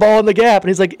like, "There's a ball in the gap," and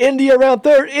he's like, "India around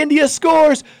third. India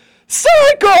scores.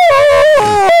 Cycle."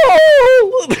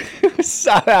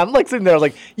 I'm like sitting there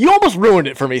like, you almost ruined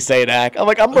it for me, Sadak.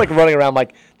 I'm like running around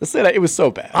like, the Sadak, it was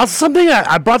so bad. Something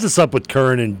I brought this up with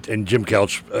Kern and Jim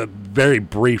Kelch very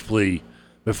briefly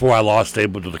before I lost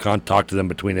able to talk to them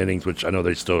between innings, which I know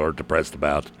they still are depressed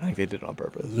about. I think they did it on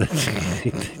purpose.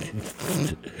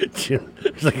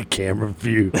 There's like a camera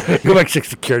view. Go back to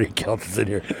security. Kelch is in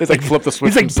here. It's like flip the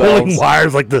switch. He's like themselves. pulling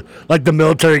wires like the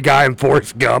military guy in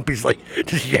Forrest Gump. He's like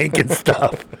just yanking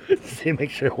stuff to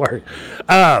make sure it works.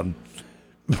 But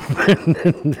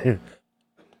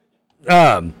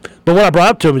what I brought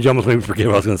up to him is you almost made me forget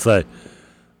what I was going to say.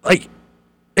 Like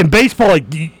in baseball, like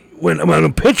when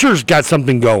a pitcher's got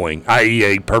something going, i.e.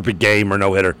 a perfect game or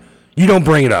no hitter, you don't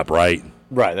bring it up, right?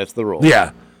 Right, that's the rule.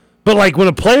 Yeah, but like when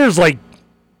a player's like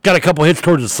got a couple hits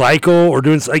towards the cycle or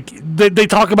doing like they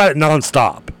talk about it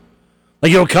nonstop.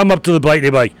 Like you'll come up to the plate,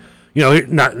 and they'll be like,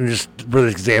 not just for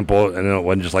this example, and it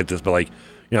wasn't just like this, but like.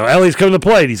 Ellie's coming to the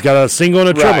plate. He's got a single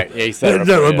and a triple. Right. Yeah, he said it.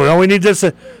 But we need this.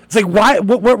 It's like, why?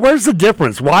 Where's the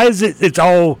difference? Why is it? It's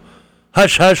all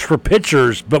hush hush for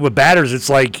pitchers, but with batters, it's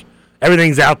like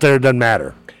everything's out there. It doesn't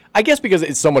matter. I guess because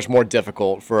it's so much more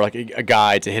difficult for like a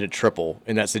guy to hit a triple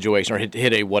in that situation or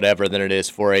hit a whatever than it is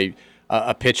for a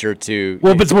pitcher to.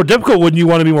 Well, if it's more difficult, wouldn't you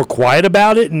want to be more quiet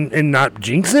about it and not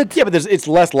jinx it? Yeah, but it's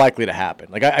less likely to happen.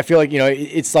 Like I feel like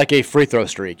it's like a free throw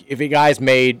streak. If a guy's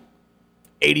made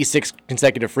 86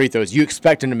 consecutive free throws, you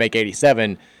expect him to make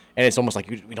 87, and it's almost like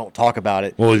we don't talk about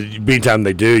it. Well, anytime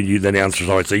they do, the announcers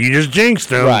always say, you just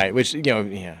jinxed him. Right, which,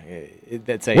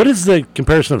 that's a... What is the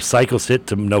comparison of cycles hit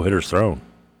to no-hitters thrown?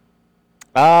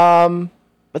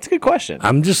 That's a good question.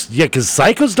 Because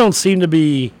cycles don't seem to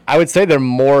be... I would say they're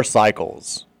more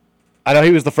cycles. I know he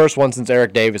was the first one since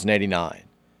Eric Davis in 89.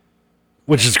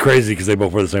 Which is crazy because they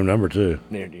both wear the same number, too.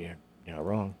 You're not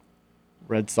wrong.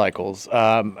 Red cycles.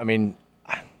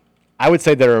 I would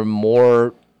say there are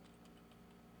more.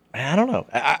 I don't know.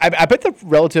 I bet they're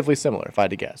relatively similar, if I had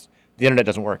to guess. The internet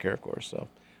doesn't work here, of course, so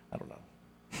I don't know.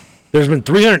 There's been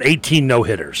 318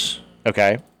 no-hitters.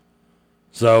 Okay.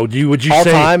 So would you all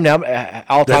say...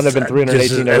 All time there have been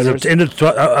 318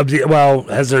 no-hitters? Well,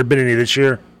 has there been any this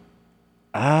year?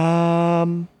 It's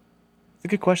a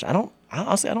good question.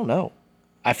 Honestly, I don't know.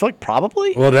 I feel like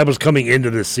probably. Well, that was coming into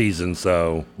this season,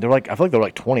 so... I feel like there were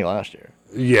like 20 last year.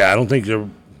 Yeah, I don't think they're...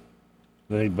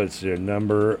 But it's their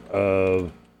number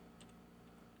of.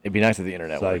 It'd be nice if the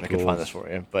internet worked. I could find this for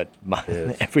you, but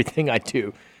everything I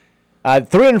do.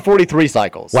 343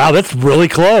 cycles. Wow, that's really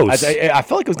close. I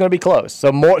felt like it was going to be close.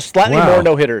 So slightly more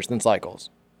no hitters than cycles.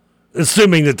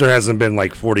 Assuming that there hasn't been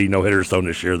like 40 no hitters thrown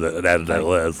this year that added that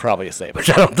list. Probably a safe. Which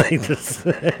I don't think this.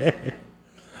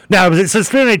 Now, since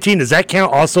 318, does that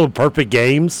count also perfect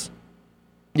games?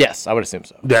 Yes, I would assume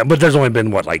so. Yeah, but there's only been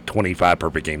 25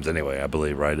 perfect games anyway, I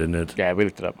believe, right? Isn't it? Yeah, we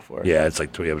looked it up before. Yeah, it's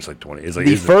like 20. It's like 20. It's like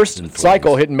the first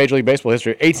cycle hit in Major League Baseball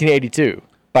history, 1882,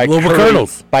 by Louisville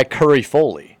Cardinals, by Curry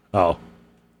Foley. Oh,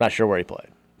 not sure where he played.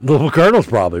 Louisville Cardinals,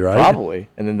 probably, right? Probably,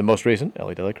 and then the most recent,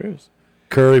 Ellie De La Cruz.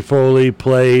 Curry Foley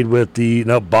played with the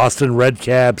Boston Red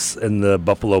Caps and the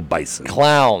Buffalo Bison.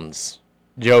 Clowns,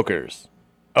 jokers,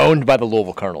 owned by the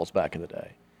Louisville Cardinals back in the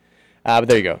day. But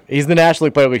there you go. He's the National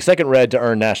League Player of the Week, second red to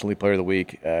earn National League Player of the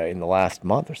Week in the last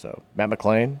month or so. Matt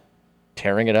McClain,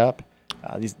 tearing it up.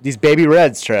 These baby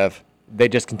Reds, Trev, they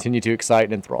just continue to excite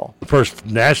and enthrall. The first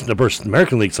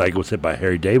American League cycle was hit by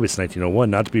Harry Davis in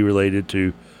 1901, not to be related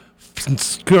to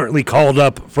currently called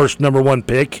up first number one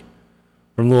pick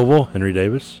from Louisville, Henry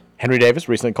Davis. Henry Davis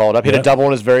recently called up. Hit a double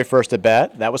in his very first at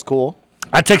bat. That was cool.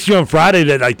 I texted you on Friday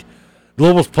that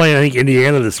Louisville's playing, I think,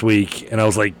 Indiana this week, and I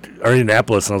was like, or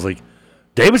Indianapolis, and I was like,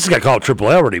 Davis has got called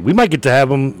AAA already. We might get to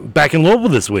have him back in Louisville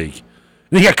this week.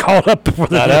 And he got called up before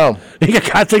the. I know. I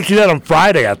texted you that on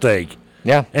Friday, I think.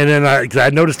 Yeah. And then I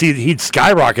noticed he'd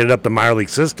skyrocketed up the minor league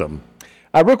system.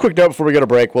 Real quick note before we go to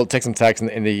break. We'll take some text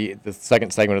in the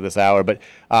second segment of this hour. But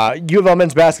U of L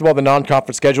men's basketball, the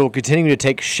non-conference schedule, continuing to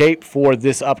take shape for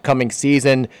this upcoming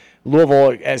season.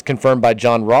 Louisville, as confirmed by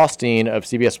John Rothstein of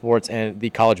CBS Sports and the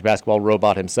college basketball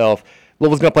robot himself,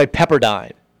 Louisville's going to play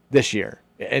Pepperdine this year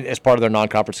as part of their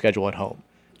non-conference schedule at home.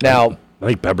 Now, I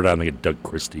think Pepperdine will get Doug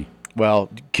Christie. Well,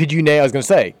 could you name? I was going to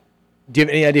say, do you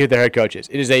have any idea who their head coach is?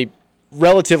 It is a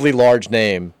relatively large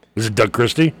name. Is it Doug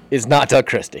Christie? It's not Doug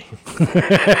Christie.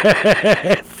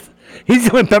 He's the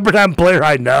only Pepperdine player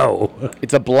I know.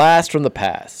 It's a blast from the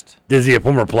past. Is he a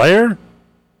former player?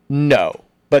 No,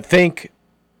 but think,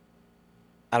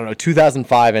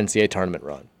 2005 NCAA tournament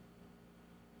run.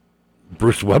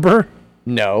 Bruce Weber?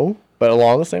 No, but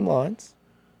along the same lines.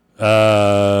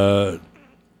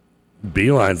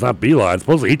 Beeline's not Beeline.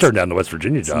 Supposedly he turned down the West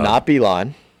Virginia job. Not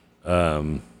Beeline.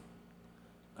 I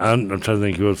I'm trying to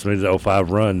think who else made the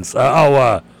 05 runs.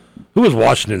 Who was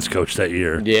Washington's coach that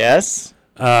year? Yes.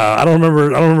 I don't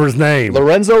remember his name.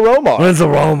 Lorenzo Romar.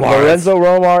 Lorenzo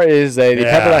Romar is the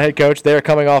Pepperdine head coach. They're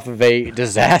coming off of a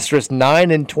disastrous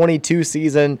 9-22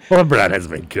 season. Well, Pepperdine has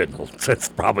been good since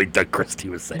probably Doug Christie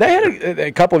was saying. They had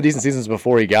a couple of decent seasons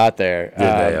before he got there. Did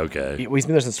they? Okay. He's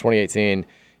been there since 2018.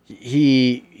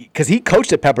 Because he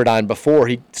coached at Pepperdine before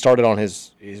he started on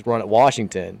his run at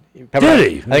Washington. Did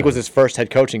he? I think it was his first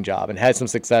head coaching job and had some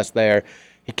success there.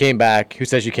 He came back. Who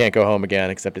says you can't go home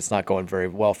again? Except it's not going very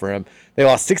well for him. They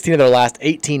lost 16 of their last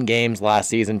 18 games last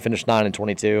season, finished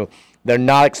 9-22. They're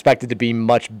not expected to be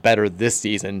much better this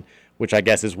season, which I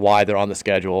guess is why they're on the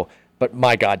schedule. But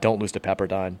my God, don't lose to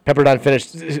Pepperdine. Pepperdine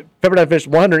finished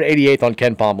 188th on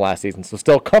Ken Palm last season, so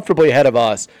still comfortably ahead of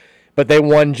us. But they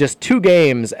won just 2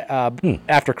 games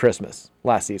after Christmas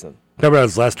last season.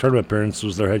 Pepperdine's last tournament appearance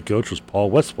was their head coach was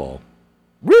Paul Westphal.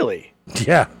 Really?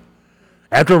 Yeah.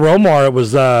 After Romar, it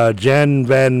was Jan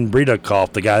Van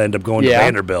Bredekoff, the guy that ended up going to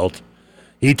Vanderbilt.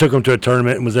 He took him to a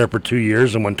tournament and was there for 2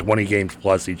 years and won 20 games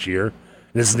plus each year. And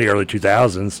this is in the early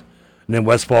 2000s. And then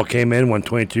Westphal came in, won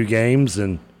 22 games,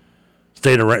 and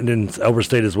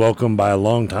overstayed his welcome by a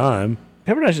long time.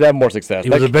 Pepperdine should have more success. He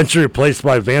was eventually replaced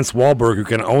by Vance Wahlberg, who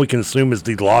can only consume as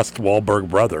the lost Wahlberg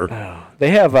brother.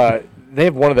 They have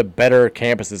one of the better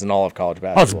campuses in all of college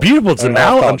basketball. Oh, it's beautiful. It's in an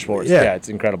all of college out. sports. Yeah. Yeah, it's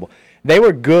incredible. They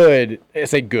were good. I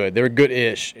say good. They were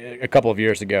good-ish a couple of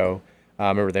years ago. I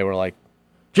remember they were like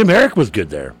Jim Herrick was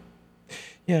good there.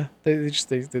 Yeah, they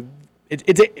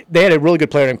had a really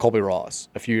good player named Colby Ross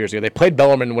a few years ago. They played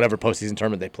Bellarmine in whatever postseason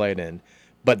tournament they played in,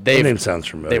 but That name sounds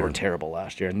familiar. They were terrible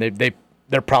last year, and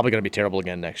they're probably going to be terrible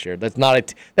again next year.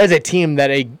 That is a team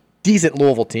that a decent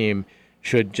Louisville team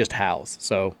should just house.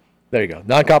 So there you go.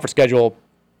 Non-conference schedule.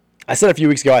 I said a few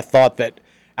weeks ago I thought that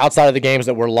outside of the games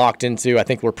that we're locked into, I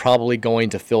think we're probably going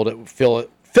to fill it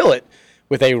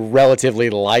with a relatively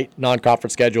light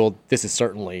non-conference schedule. This is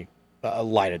certainly a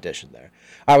light addition there.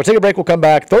 All right, we'll take a break. We'll come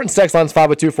back. Thornton's text line's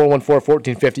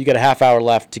 502-414-1450. You got a half hour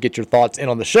left to get your thoughts in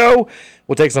on the show.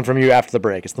 We'll take some from you after the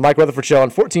break. It's the Mike Rutherford Show on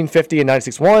 1450 and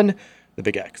 96.1, The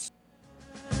Big X.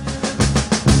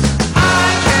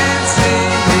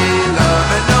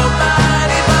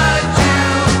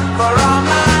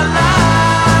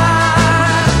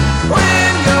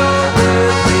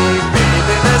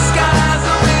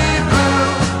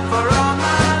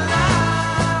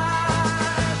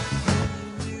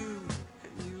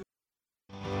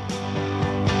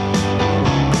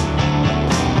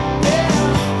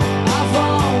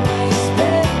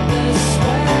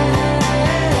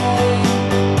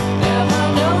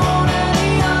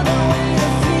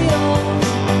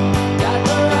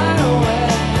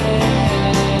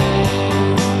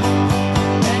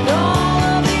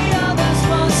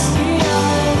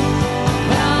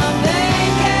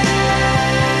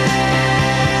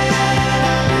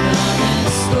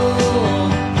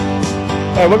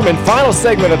 All right, welcome in. Final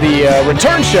segment of the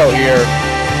return show here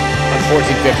on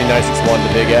 1450 961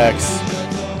 The Big X.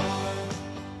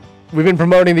 We've been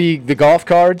promoting the golf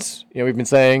cards. We've been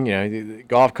saying, the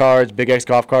golf cards, Big X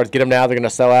golf cards, get them now. They're going to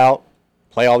sell out.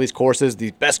 Play all these courses, the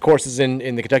best courses in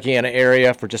the Kentuckiana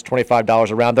area for just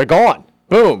 $25 a round. They're gone.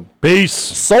 Boom. Peace.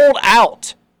 Sold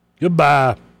out.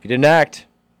 Goodbye. If you didn't act,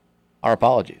 our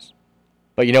apologies.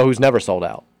 But you know who's never sold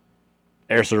out?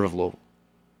 Air Serv of Louisville.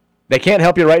 They can't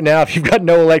help you right now if you've got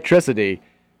no electricity.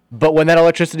 But when that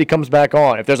electricity comes back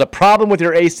on, if there's a problem with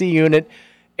your AC unit,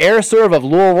 Air Serv of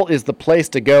Louisville is the place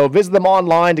to go. Visit them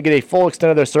online to get a full extent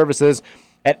of their services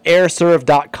at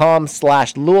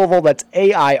airserv.com/Louisville. That's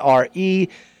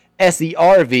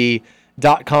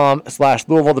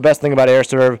AIRESERV.com/Louisville. The best thing about Air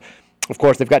Serv, of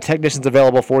course, they've got technicians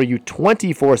available for you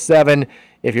 24/7.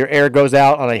 If your air goes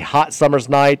out on a hot summer's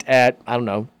night at,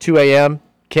 2 a.m.,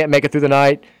 can't make it through the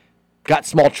night, got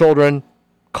small children,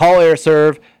 call Air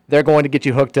Serv. They're going to get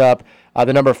you hooked up.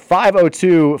 The number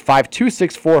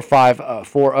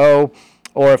 502-526-4540,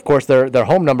 or, of course, their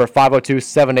home number,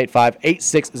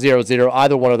 502-785-8600.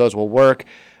 Either one of those will work.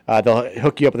 They'll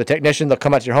hook you up with a technician. They'll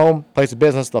come out to your home, place of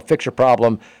business. They'll fix your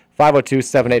problem.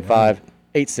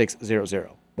 502-785-8600.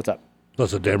 What's up?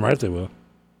 That's a damn right they will.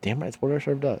 Damn right. That's what Air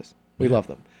Serv does. We love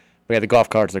them. But yeah, the golf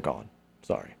cards are gone.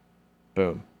 Sorry.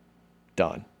 Boom.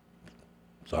 Done.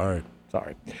 Sorry.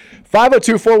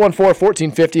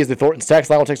 502-414-1450 is the Thornton's text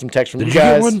line. We'll take some text from you guys. Did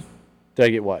you get one? Did I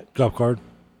get what? Golf card.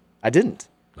 I didn't.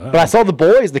 But I saw the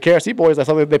boys, the KRC boys, I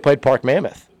saw they played Park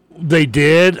Mammoth. They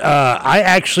did. I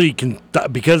actually can,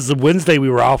 because the Wednesday we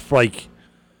were off, like,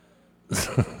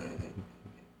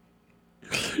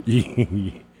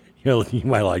 you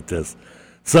might like this.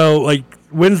 So, like,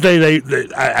 Wednesday,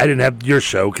 I didn't have your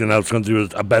show because I was going to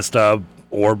do a best of,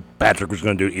 or Patrick was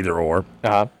going to do either or.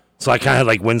 Uh-huh. So I kind of had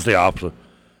like Wednesday off.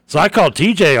 So I called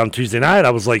TJ on Tuesday night. I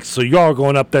was like, "So y'all are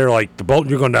going up there like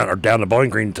you're going down the Bowling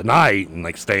Green tonight and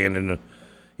like staying in the."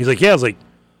 He's like, "Yeah." I was like,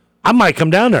 "I might come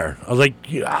down there." I was like,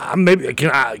 yeah, "Maybe can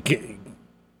I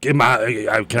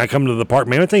come to the park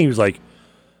man thing?" He's like,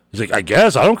 "I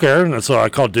guess I don't care." And so I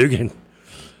called Dugan.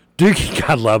 Dugan,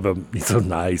 God love him. He's so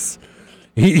nice.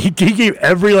 He gave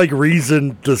every like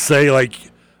reason to say like,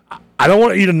 "I don't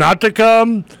want you to not to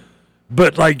come,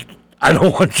 but like I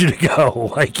don't want you to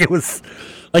go." Like it was.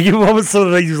 Like, he was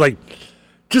so he was like,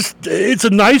 just, it's a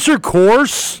nicer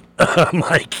course. I'm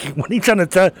like, what are you trying to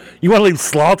tell? You want to leave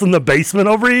Sloth in the basement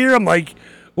over here? I'm like,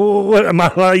 well, what am I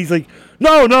allowed? He's like,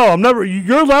 no, I'm never,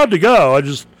 you're allowed to go.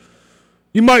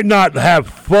 You might not have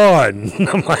fun.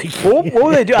 I'm like, what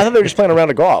would they do? I thought they were just playing a round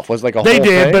of golf. Was it like a they whole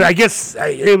did, thing? but I guess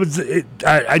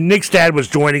Nick's dad was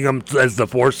joining them as the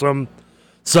foursome.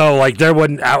 So, like, there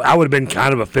wasn't, I would have been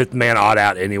kind of a fifth man odd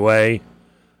out anyway.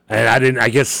 And I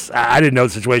didn't know the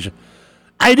situation.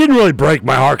 I didn't really break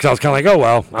my heart because I was kind of like, oh,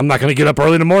 well, I'm not going to get up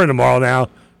early in the morning tomorrow now.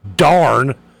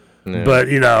 Darn. Yeah. But,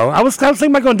 I was thinking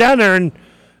about going down there, and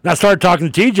I started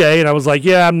talking to TJ, and I was like,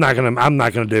 yeah, I'm not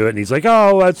gonna do it. And he's like,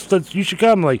 oh, that's you should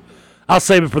come. I'm like, I'll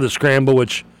save it for the scramble,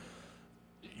 which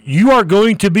you are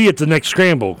going to be at the next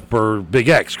scramble for Big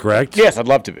X, correct? Yes, I'd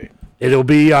love to be. It'll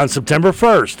be on September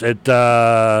 1st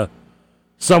at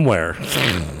somewhere.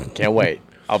 Can't wait.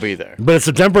 I'll be there. But it's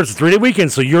September. It's a 3-day weekend,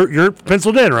 so you're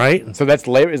penciled in, right? So that's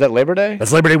Is that Labor Day?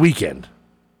 That's Labor Day weekend.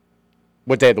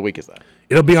 What day of the week is that?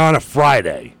 It'll be on a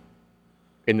Friday.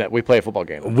 In that we play a football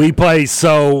game. We play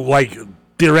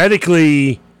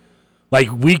theoretically,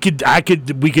 we could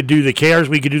do the Cares.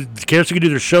 The Cares could do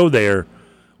their show there.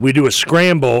 We do a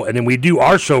scramble, and then we do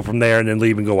our show from there, and then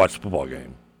leave and go watch the football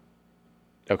game.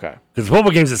 Okay. Because the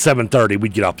football game's at 7:30.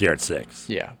 We'd get off the air at 6.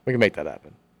 Yeah, we can make that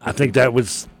happen. I think that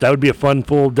would be a fun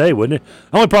full day, wouldn't it?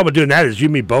 The only problem with doing that is you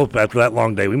and me both after that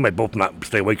long day. We might both not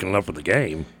stay awake enough for the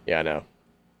game. Yeah, I know.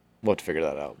 We'll have to figure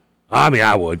that out. I mean,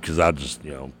 I would because I'll just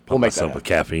pump make myself with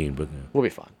caffeine. But we'll be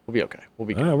fine. We'll be okay. We'll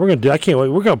be good. We're gonna do. I can't wait.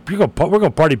 We're gonna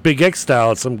party Big X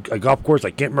style at a golf course. I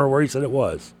can't remember where he said it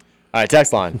was. All right,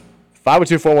 text line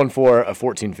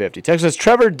 502-414-1450. Text says,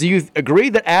 Trevor, do you agree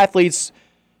that athletes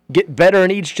get better in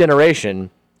each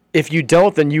generation? If you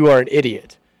don't, then you are an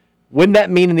idiot. Wouldn't that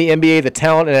mean in the NBA the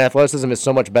talent and athleticism is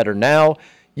so much better now?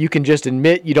 You can just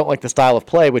admit you don't like the style of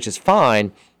play, which is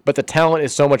fine, but the talent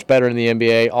is so much better in the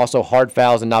NBA. Also, hard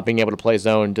fouls and not being able to play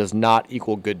zone does not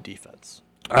equal good defense.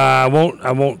 I won't.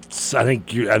 I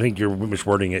think you're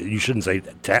miswording it. You shouldn't say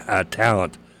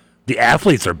talent. The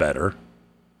athletes are better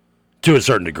to a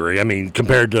certain degree. I mean,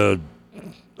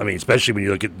 especially when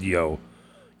you look at your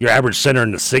average center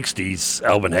in the 60s,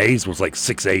 Elvin Hayes was like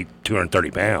 6'8", 230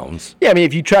 pounds. Yeah, I mean,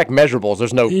 if you track measurables,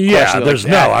 there's no question.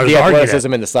 The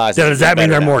athleticism and the size. Does that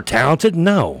mean they're more talented?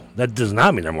 No, that does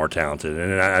not mean they're more talented,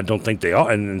 and I don't think they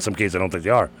are. And in some cases, I don't think they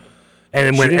are.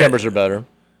 And when numbers are better.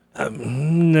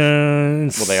 No.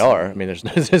 Well, they are. I mean,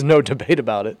 there's no debate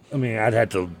about it. I mean, I'd have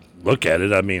to look at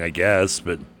it. I mean, I guess,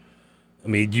 but I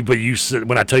mean, you said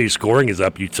when I tell you scoring is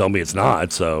up, you tell me it's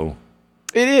not. So.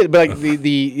 It is, but like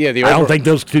the I don't think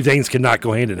those two things cannot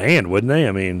go hand in hand, wouldn't they?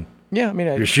 I mean, yeah, I mean,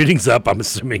 your shooting's up. I'm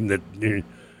assuming that your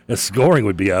scoring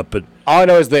would be up, but all I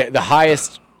know is the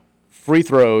highest free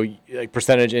throw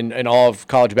percentage in all of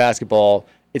college basketball.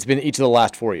 It's been each of the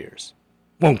last 4 years.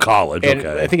 Well, in college, and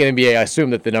okay. I think in NBA, I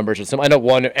assume that the numbers are similar. I know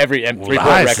every three-point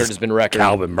record has been record.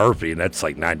 Calvin Murphy, and that's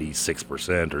like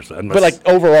 96% or something. But like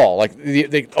overall, like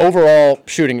the overall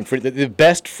shooting, the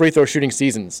best free throw shooting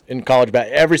seasons in college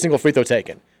basketball, every single free throw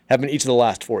taken have been each of the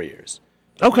last 4 years.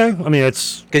 Okay, I mean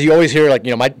it's because you always hear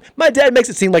my dad makes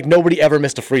it seem like nobody ever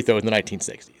missed a free throw in the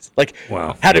 1960s. Like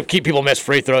how to keep people miss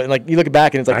free throw, and like you look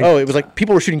back and it's like it was like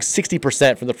people were shooting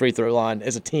 60% from the free throw line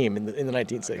as a team in the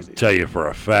 1960s. I tell you for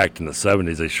a fact, in the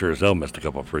 70s they sure as hell missed a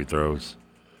couple of free throws.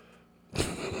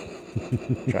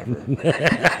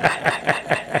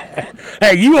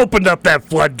 Hey, you opened up that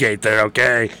floodgate there,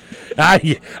 okay?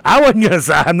 I wasn't gonna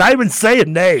say. I'm not even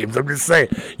saying names. I'm just saying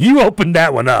you opened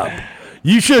that one up.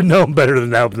 You should know better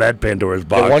than to open that Pandora's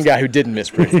box. The one guy who didn't miss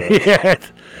free throws. Yeah.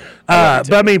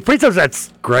 But I mean, free throws,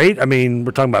 that's great. I mean,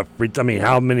 we're talking about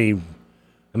how many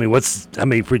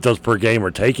free throws per game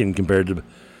are taken compared to.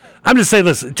 I'm just saying,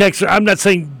 listen, Texas, I'm not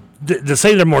saying to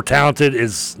say they're more talented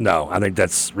is no. I think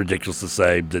that's ridiculous to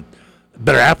say that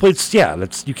better athletes. Yeah,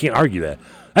 you can't argue that.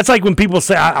 That's like when people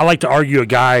say I like to argue a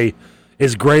guy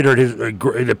is greater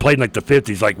that played in like the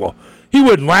 50s. Like, well, he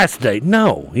wouldn't last today.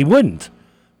 No, he wouldn't.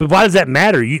 But why does that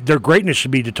matter? Their greatness should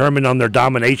be determined on their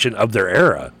domination of their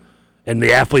era. and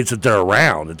the athletes that they're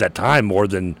around at that time more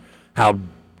than how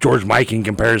George Mikan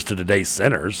compares to today's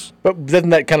centers. But doesn't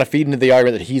that kind of feed into the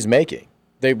argument that he's making?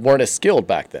 They weren't as skilled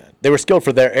back then. They were skilled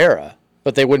for their era,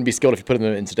 but they wouldn't be skilled if you put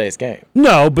them in today's game.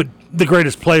 No, but the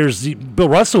greatest players, Bill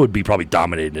Russell would be probably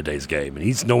dominating today's game,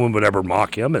 and no one would ever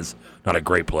mock him as not a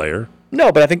great player.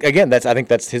 No, but I think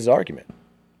that's his argument.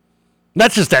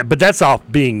 That's just that, but that's all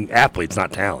being athletes,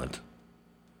 not talent.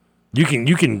 You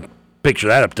can picture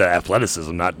that up to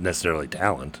athleticism, not necessarily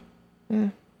talent.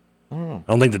 I I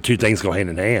don't think the two things go hand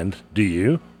in hand. Do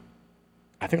you?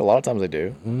 I think a lot of times they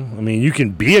do. I mean, you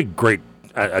can be a great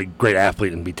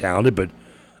athlete and be talented, but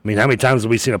I mean, how many times have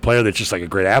we seen a player that's just like a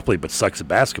great athlete but sucks at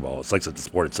basketball? It sucks at the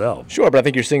sport itself. Sure, but I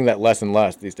think you're seeing that less and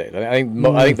less these days. I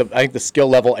think the skill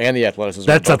level and the athleticism.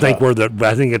 That's I think where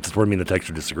that's where me and the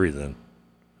texter disagree. Then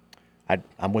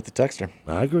I'm with the texter.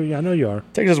 I agree. I know you are.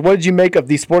 Texter says, "What did you make of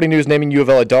the Sporting News naming U of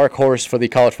L a dark horse for the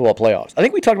college football playoffs?" I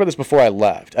think we talked about this before I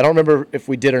left. I don't remember if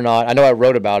we did or not. I know I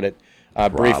wrote about it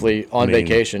briefly on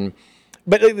vacation.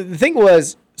 But the thing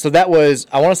was, I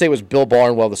want to say it was Bill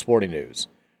Barnwell, the Sporting News,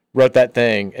 wrote that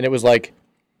thing, and it was like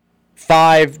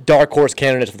 5 dark horse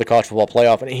candidates for the college football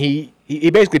playoff, and he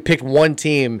basically picked one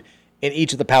team in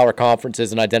each of the power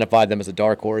conferences and identified them as a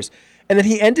dark horse. And then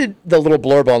he ended the little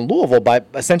blurb on Louisville by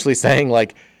essentially saying,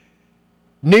 like,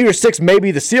 New Year's Six may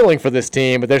be the ceiling for this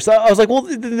team, but I was like, well,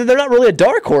 they're not really a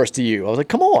dark horse to you. I was like,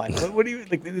 come on. What do you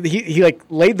like? He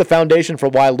laid the foundation for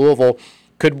why Louisville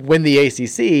could win the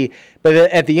ACC, but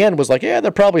at the end was like, yeah, they're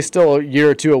probably still a year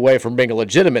or two away from being a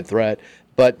legitimate threat,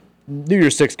 but New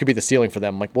Year's Six could be the ceiling for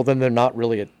them. I'm like, well, then they're not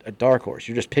really a dark horse.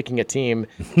 You're just picking a team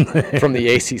from the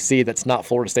ACC that's not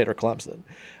Florida State or Clemson.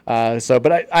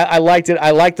 But I liked it.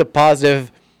 I liked the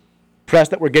positive press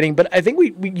that we're getting. But I think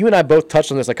you and I both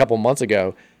touched on this a couple months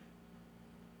ago.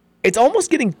 It's almost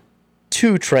getting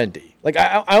too trendy. Like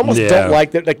I almost don't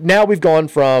like that. Like now we've gone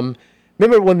from.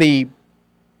 Remember when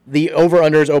the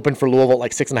over-unders opened for Louisville at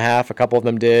like 6.5? A couple of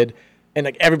them did. And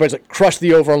like everybody's like, crush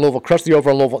the over on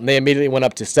Louisville, and they immediately went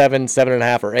up to 7,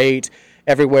 7.5, or 8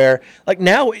 everywhere. Like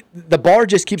now, the bar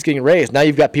just keeps getting raised. Now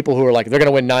you've got people who are like, they're going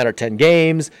to win 9 or 10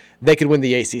 games. They could win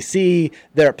the ACC.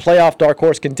 They're a playoff dark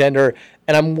horse contender.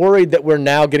 And I'm worried that we're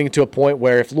now getting to a point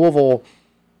where if Louisville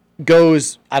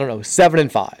goes,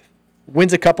 7-5,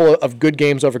 wins a couple of good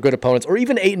games over good opponents, or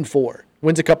even 8-4,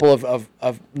 wins a couple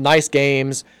of nice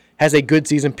games, has a good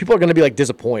season, people are going to be like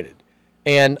disappointed.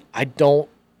 And I don't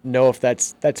know if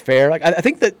that's fair. Like I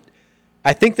think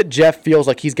that Jeff feels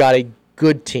like he's got a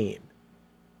good team,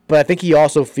 but I think he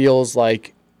also feels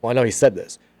like, well, I know he said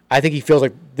this, I think he feels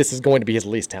like this is going to be his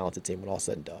least talented team when all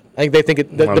said and done. I think they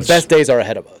think the best days are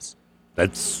ahead of us. While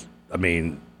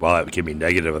that can be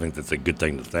negative, I think that's a good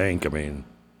thing to think. I mean,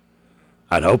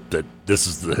 I'd hope that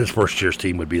his first year's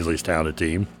team would be his least talented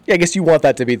team. Yeah, I guess you want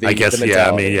that to be the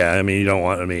mentality.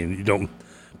 You don't.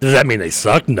 Does that mean they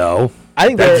suck? No. I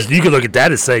think you could look at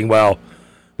that as saying, well,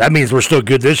 that means we're still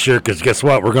good this year because guess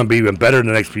what? We're going to be even better in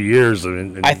the next few years.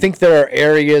 I think there are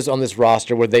areas on this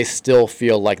roster where they still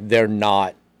feel like they're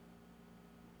not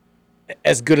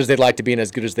as good as they'd like to be and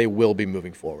as good as they will be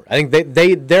moving forward. I think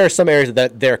there are some areas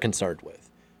that they're concerned with,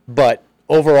 but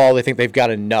overall they think they've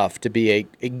got enough to be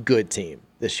a good team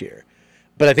this year.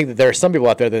 But I think that there are some people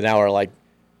out there that now are like,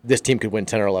 this team could win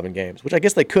 10 or 11 games, which I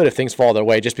guess they could if things fall their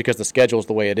way just because the schedule is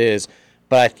the way it is.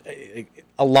 But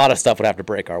a lot of stuff would have to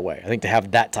break our way, I think, to have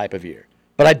that type of year.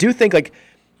 But I do think, like,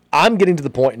 I'm getting to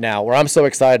the point now where I'm so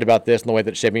excited about this and the way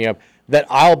that it's shaping up that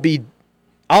I'll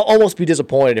almost be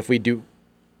disappointed if we do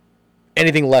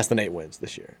anything less than 8 wins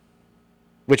this year,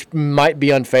 which might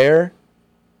be unfair,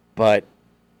 but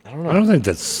I don't know. I don't think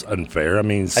that's unfair. I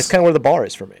mean, that's kind of where the bar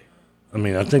is for me. I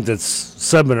mean, I think that's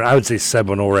 7. I would say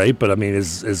 7 or 8, but I mean,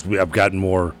 I've gotten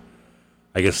more.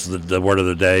 I guess the word of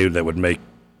the day that would make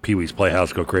Pee Wee's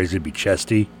Playhouse go crazy would be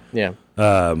chesty. Yeah,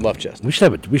 love chesty. We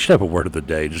should have a word of the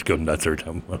day. Just go nuts every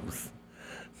time.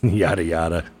 Yada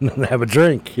yada. Have a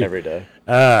drink every day.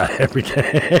 Every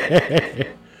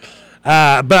day.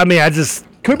 But I mean,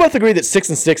 Can we both agree that 6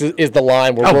 and 6 is the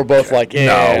line where we're both like,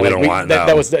 no, we don't want that.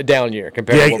 That was a down year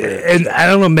compared to what we're doing. And I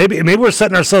don't know, maybe we're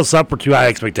setting ourselves up for too high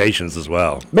expectations as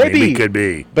well. Maybe it could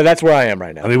be, but that's where I am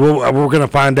right now. I mean, we're going to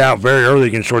find out very early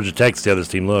against Georgia Tech how this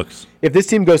team looks. If this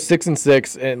team goes 6 and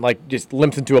 6 and like just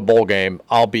limps into a bowl game,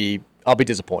 I'll be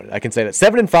disappointed. I can say that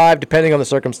 7 and 5, depending on the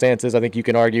circumstances. I think you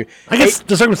can argue. I guess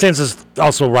the circumstances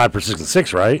also ride for 6 and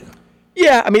 6, right?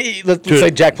 Yeah, I mean, let's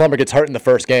say Jack Plummer gets hurt in the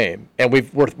first game, and we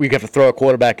have to throw a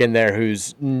quarterback in there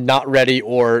who's not ready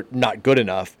or not good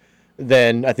enough.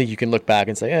 Then I think you can look back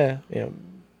and say,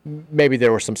 maybe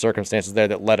there were some circumstances there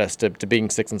that led us to being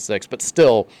 6 and 6. But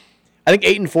still, I think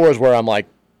 8 and 4 is where I'm like,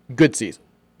 good season.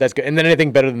 That's good. And then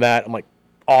anything better than that, I'm like,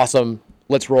 awesome.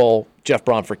 Let's roll Jeff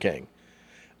Braun for king.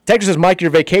 Texas says, Mike, your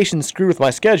vacation screwed with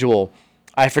my schedule.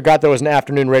 I forgot there was an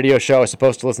afternoon radio show I was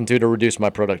supposed to listen to reduce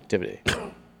my productivity.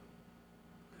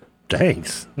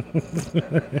 Thanks.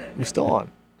 You're still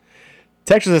on.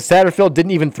 Texas says, Satterfield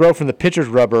didn't even throw from the pitcher's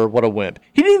rubber. What a wimp.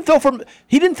 He threw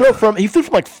from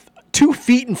like 2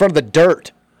 feet in front of the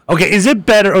dirt. Okay, is it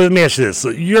better? Let me ask you this. So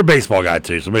you're a baseball guy,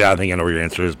 too, so maybe I think I know what your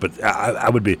answer is, but I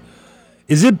would be.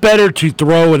 Is it better to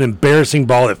throw an embarrassing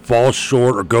ball that falls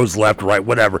short or goes left or right,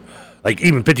 whatever, like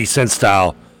even 50 Cent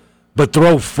style, but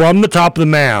throw from the top of the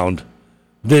mound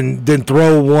than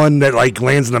throw one that like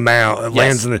lands in the mound,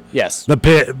 lands in the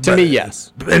pit? To me,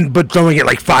 yes. But throwing it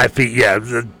like 5 feet,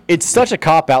 yeah. It's such a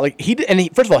cop out. Like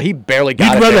first of all, he barely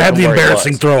got it. You'd rather have the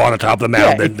embarrassing throw on the top of the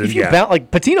mound than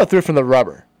like Patino threw from the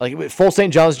rubber. Like full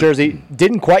St. John's jersey,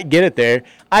 didn't quite get it there.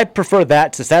 I prefer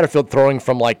that to Satterfield throwing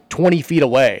from like 20 feet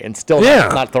away and still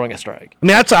not throwing a strike. I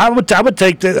mean, I would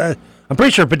take the. I'm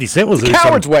pretty sure 50 Cent was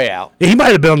coward's way out. He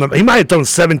might have been. He might have thrown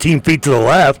 17 feet to the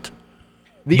left.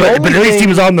 But at least he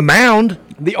was on the mound.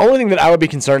 The only thing that I would be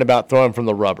concerned about throwing from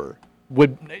the rubber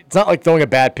it's not like throwing a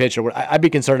bad pitch I'd be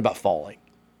concerned about falling,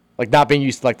 like not being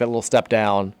used to like that little step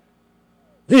down.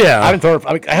 Yeah, I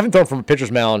haven't thrown from a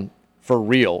pitcher's mound for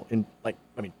real in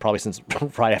probably since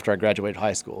right after I graduated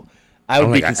high school. I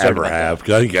would be concerned about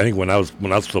that. I think when I was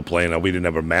still playing, we didn't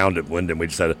have a mound at Wyndham. We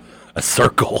just had a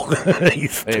circle.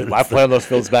 I played on those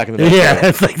fields back in the day. Yeah,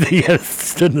 it's like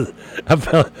I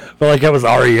felt like I was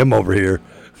REM over here.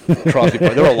 Crosby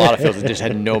Park. There were a lot of fields that just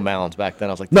had no mounds back then.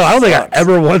 I was like, no, I don't think I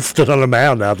ever once stood on a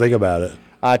mound. Now think about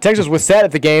it. Texas was set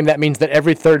at the game. That means that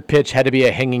every third pitch had to be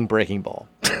a hanging breaking ball.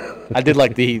 I did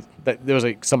like there was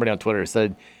somebody on Twitter who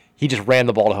said he just ran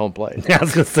the ball to home plate. Yeah, I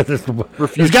was gonna say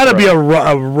there's got to be a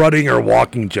running or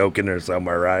walking joke in there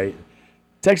somewhere, right?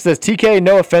 Texas says, TK,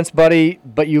 no offense, buddy,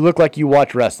 but you look like you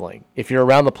watch wrestling. If you're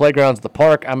around the playgrounds at the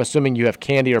park, I'm assuming you have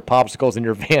candy or popsicles in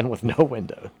your van with no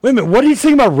window. Wait a minute, what are you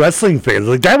saying about wrestling fans?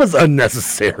 Like, that was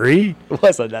unnecessary. It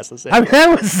was unnecessary. I mean,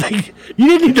 that was like, you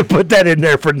didn't need to put that in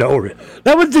there for no reason.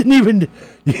 That was didn't even,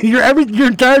 your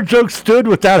entire joke stood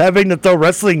without having to throw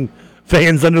wrestling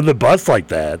fans under the bus like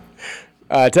that.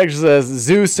 Texas says,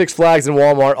 Zoo, Six Flags, and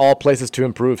Walmart, all places to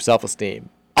improve self-esteem.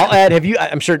 I'll add,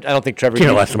 I'm sure, I don't think Trevor...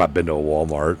 Can't last time I've been to a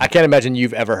Walmart. I can't imagine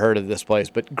you've ever heard of this place,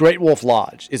 but Great Wolf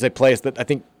Lodge is a place that I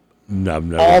think no,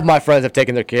 all of my friends have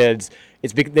taken their kids.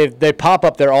 They pop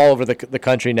up there all over the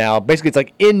country now. Basically, it's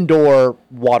like indoor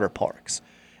water parks.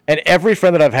 And every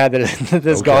friend that I've had that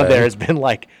has gone there has been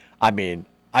like,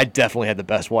 I definitely had the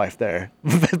best wife there.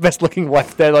 The best looking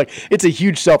wife there. Like, it's a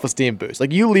huge self-esteem boost.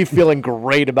 Like, you leave feeling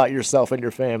great about yourself and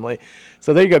your family.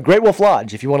 So there you go. Great Wolf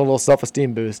Lodge if you want a little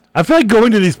self-esteem boost. I feel like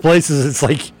going to these places, it's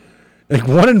like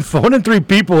one in 3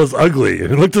 people is ugly.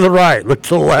 Look to the right, look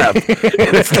to the left.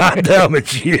 And it's not them,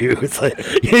 it's you. It's like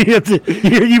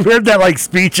you've heard that like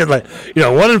speech and like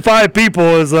 1 in 5 people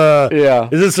is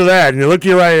this or that, and you look to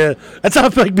your right. That's how I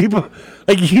feel like people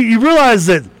like you realize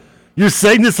that you're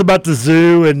saying this about the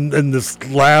zoo and this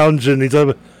lounge and these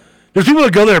other. There's people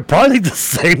that go there and probably think the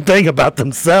same thing about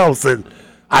themselves, and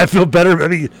I feel better. I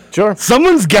mean, sure,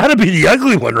 someone's got to be the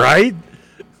ugly one, right?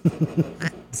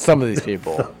 Some of these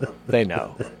people, they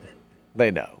know.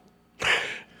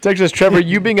 Texas Trevor,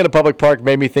 you being in a public park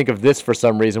made me think of this for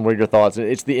some reason. What are your thoughts?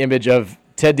 It's the image of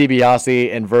Ted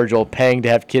DiBiase and Virgil paying to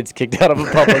have kids kicked out of a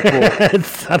public pool.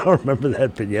 I don't remember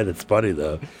that vignette. It's funny,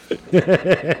 though.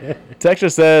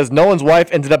 Texas says, Nolan's wife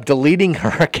ended up deleting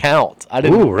her account. I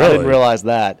didn't realize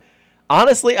that.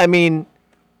 Honestly, I didn't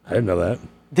know that.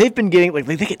 They've been getting,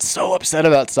 they get so upset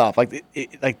about stuff.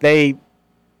 They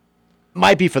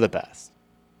might be for the best.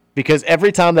 Because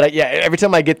every time I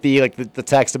get the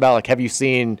text about have you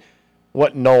seen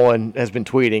what Nolan has been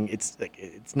tweeting,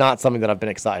 it's not something that I've been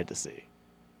excited to see.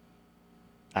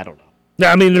 I don't know.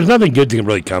 Yeah, there's nothing good that can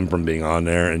really come from being on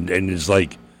there and just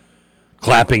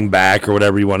clapping back or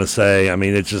whatever you want to say.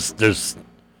 It's just there's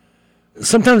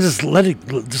sometimes just let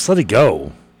it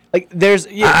go.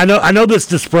 I know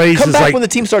this phrase come is back when the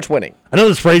team starts winning. I know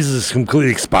this phrase is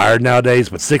completely expired nowadays,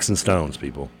 but sticks and stones,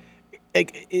 people.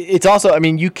 It's also,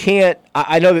 you can't.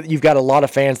 I know that you've got a lot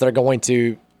of fans that are going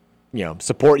to,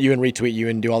 support you and retweet you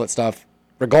and do all that stuff,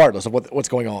 regardless of what's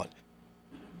going on.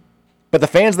 But the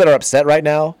fans that are upset right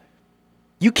now,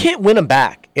 you can't win them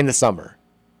back in the summer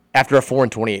after a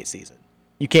 4-28 season.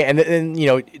 You can't. And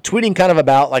tweeting kind of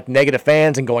about negative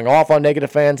fans and going off on negative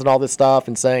fans and all this stuff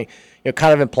and saying,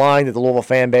 kind of implying that the Louisville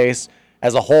fan base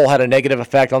as a whole had a negative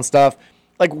effect on stuff.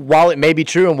 While it may be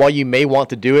true and while you may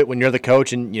want to do it when you're the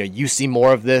coach and you see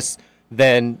more of this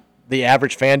than the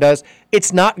average fan does,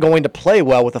 it's not going to play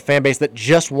well with a fan base that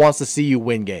just wants to see you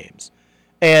win games.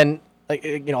 And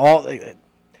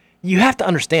you have to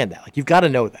understand that. Like, you've got to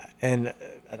know that. And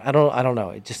I don't know.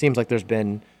 It just seems like there's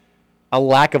been a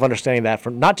lack of understanding of that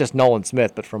from not just Nolan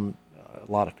Smith, but from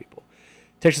a lot of people.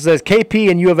 Texas says KP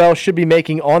and U of L should be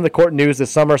making on-the-court news this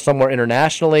summer somewhere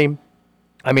internationally.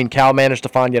 I mean, Cal managed to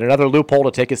find yet another loophole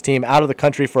to take his team out of the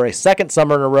country for a second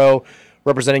summer in a row,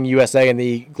 representing USA in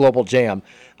the Global Jam.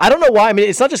 I don't know why. I mean,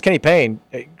 it's not just Kenny Payne.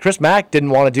 Chris Mack didn't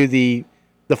want to do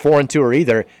the foreign tour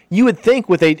either. You would think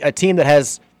with a team that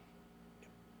has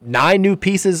 9 new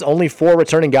pieces, only 4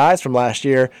 returning guys from last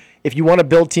year, if you want to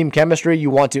build team chemistry,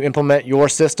 you want to implement your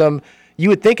system, you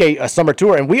would think a summer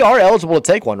tour, and we are eligible to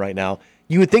take one right now,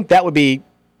 you would think this would be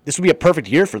a perfect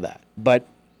year for that. But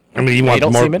I mean, you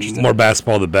want more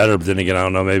basketball, the better. But then again, I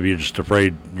don't know. Maybe you're just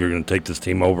afraid you're going to take this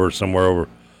team somewhere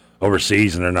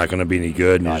overseas, and they're not going to be any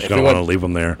good, and you're just going to want to leave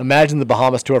them there. Imagine the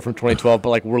Bahamas tour from 2012, but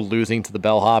like we're losing to the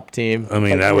bellhop team. I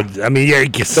mean,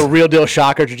 the real deal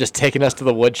Shockers are just taking us to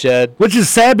the woodshed, which is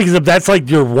sad because if that's like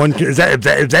your one, if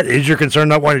that is your concern,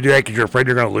 not wanting to do that because you're afraid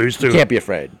you're going to lose to. You can't be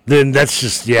afraid. Then that's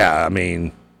just I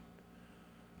mean,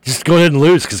 just go ahead and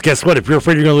lose because guess what? If you're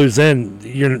afraid you're going to lose, then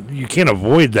you can't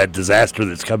avoid that disaster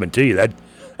that's coming to you. That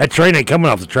train ain't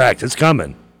coming off the tracks. It's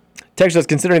coming. Texas says,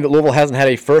 considering that Louisville hasn't had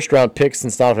a first-round pick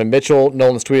since Donovan Mitchell,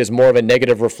 Nolan's tweet is more of a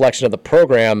negative reflection of the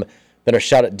program than a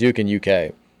shot at Duke and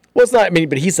UK. Well, it's not, I mean,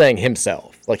 but he's saying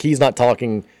himself. Like, he's not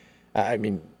talking,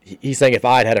 he's saying if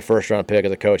I'd had a first-round pick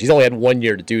as a coach, he's only had 1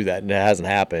 year to do that, and it hasn't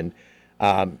happened.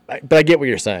 But I get what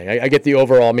you're saying. I get the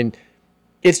overall, I mean,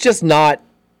 it's just not,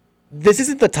 this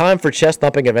isn't the time for chest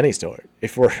thumping of any sort.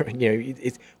 If we're,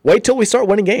 wait till we start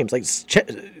winning games. Like,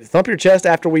 thump your chest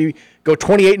after we go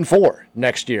 28-4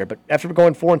 next year. But after we're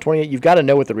going 4-28, you've got to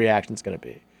know what the reaction's going to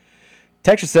be.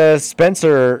 Texas says,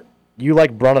 Spencer, you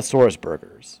like Brontosaurus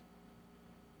burgers.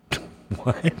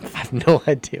 What? I have no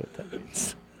idea what that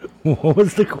means. What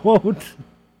was the quote?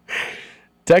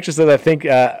 Texas says, I think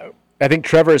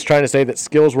Trevor is trying to say that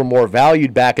skills were more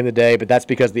valued back in the day, but that's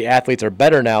because the athletes are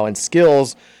better now, and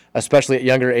skills, especially at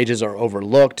younger ages, are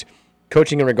overlooked.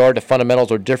 Coaching in regard to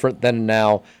fundamentals are different than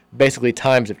now. Basically,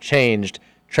 times have changed.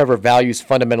 Trevor values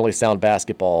fundamentally sound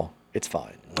basketball. It's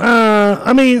fine.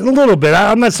 I mean, a little bit.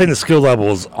 I'm not saying the skill level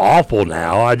is awful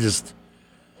now. The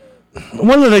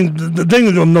thing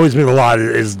that annoys me a lot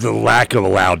is the lack of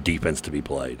allowed defense to be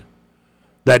played.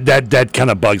 That kind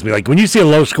of bugs me. Like when you see a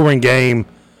low-scoring game,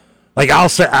 like I'll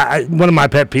say, one of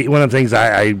the things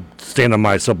I stand on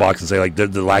my soapbox and say, like the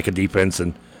lack of defense,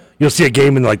 and you'll see a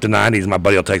game in like the 90s, and my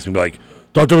buddy will text me and be like,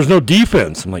 "Thought there was no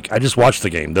defense." I'm like, I just watched the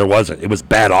game. There wasn't. It was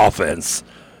bad offense.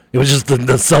 It was just the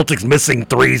Celtics missing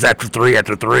threes after three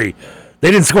after three.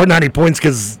 They didn't score 90 points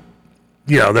because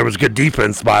there was good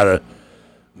defense by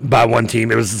one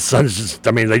team. It was the Suns.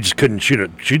 They just couldn't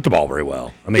shoot the ball very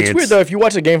well. I mean, it's weird though. If you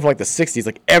watch a game from like the '60s,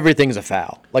 like everything's a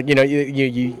foul. Like you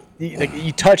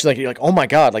touch, like you're like, oh my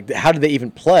god, like how did they even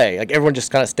play? Like everyone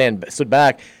just kind of stood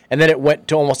back, and then it went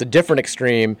to almost a different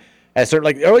extreme. At certain,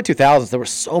 like the early 2000s, there was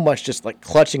so much just like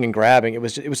clutching and grabbing.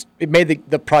 It made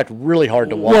the product really hard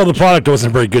to watch. Well, the product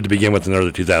wasn't very good to begin with in the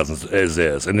early 2000s, as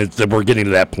is, and we're getting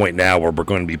to that point now where we're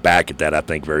going to be back at that. I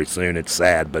think very soon. It's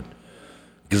sad, but.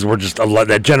 Because we're just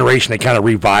that generation that kind of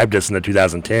revived us in the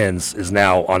 2010s is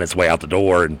now on its way out the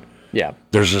door, and I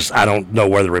don't know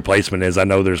where the replacement is. I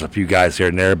know there's a few guys here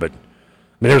and there, but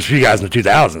there's a few guys in the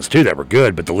 2000s too that were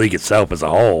good, but the league itself as a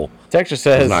whole, Texas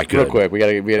says real quick, we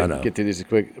gotta get through these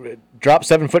quick. Drop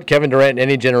 7-foot Kevin Durant in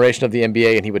any generation of the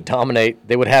NBA, and he would dominate.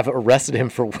 They would have arrested him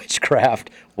for witchcraft.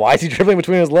 Why is he dribbling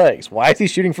between his legs? Why is he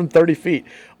shooting from 30 feet?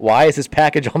 Why is his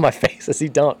package on my face as he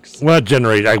dunks? Well, I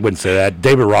wouldn't say that.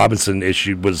 David Robinson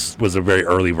was a very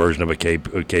early version of a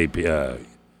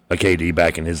KD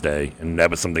back in his day, and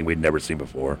that was something we'd never seen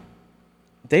before.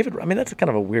 David, that's kind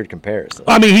of a weird comparison.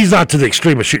 I mean, he's not to the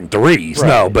extreme of shooting threes, right.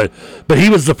 No, but he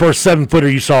was the first 7-footer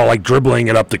you saw like dribbling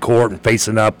it up the court and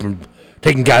facing up and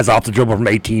taking guys off the dribble from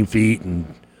 18 feet, and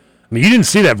you didn't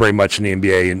see that very much in the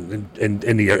NBA in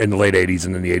the late 80s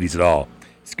and in the 80s at all.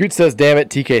 Scoot says, "Damn it,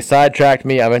 TK sidetracked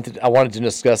me. I wanted to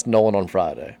discuss Nolan on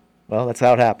Friday." Well, that's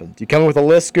how it happened. You coming with a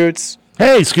list, Scoots?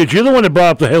 Hey, Scoot, you're the one that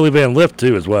brought up the Haley Van Lift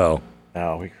too, as well.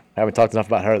 No, we haven't talked enough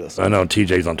about her this week. I know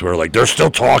TJ's on Twitter like they're still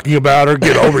talking about her.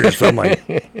 Get over yourself. Like,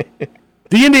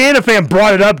 the Indiana fan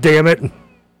brought it up. Damn it.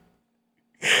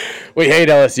 We hate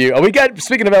LSU.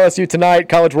 Speaking of LSU tonight,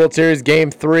 College World Series Game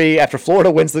 3 after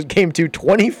Florida wins the Game 2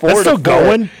 24-4. That's still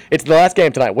going? It's the last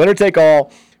game tonight. Winner take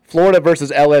all. Florida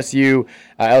versus LSU.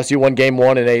 LSU won Game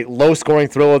 1 in a low-scoring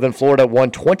thriller. Then Florida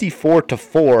won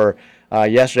 24-4.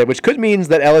 yesterday, which could mean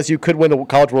that LSU could win the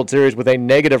College World Series with a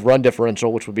negative run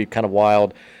differential, which would be kind of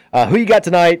wild. Who you got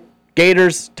tonight?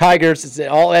 Gators, Tigers. It's an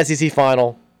all SEC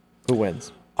final. Who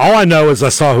wins? All I know is I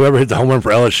saw whoever hit the home run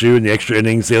for LSU in the extra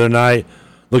innings the other night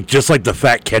looked just like the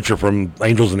fat catcher from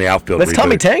Angels in the Outfield. That's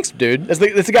Tommy Tanks, dude. That's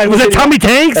the guy. Was that Tommy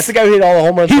Tanks? That's the guy who hit all the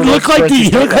home runs. He looked like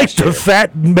the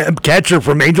fat catcher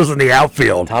from Angels in the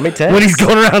Outfield. Tommy Tanks. When he's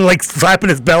going around like slapping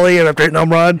his belly and after hitting a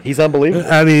home run. He's unbelievable.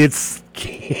 I mean, it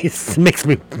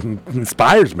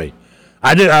inspires me.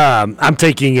 I'm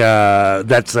taking.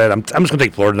 That said, I'm just gonna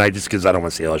take Florida tonight just because I don't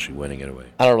want to see LSU winning anyway.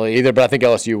 I don't really either, but I think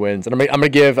LSU wins, and I'm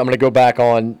gonna go back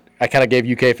on. I kind of gave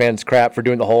UK fans crap for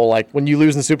doing the whole when you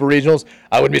lose in the Super Regionals.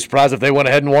 I wouldn't be surprised if they went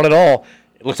ahead and won it all.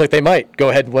 It looks like they might go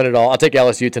ahead and win it all. I'll take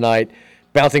LSU tonight,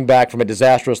 bouncing back from a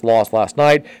disastrous loss last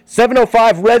night.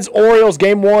 7:05 Reds Orioles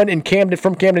game 1 in Camden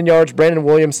from Camden Yards. Brandon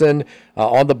Williamson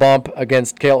on the bump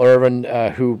against Cale Irvin,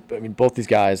 both these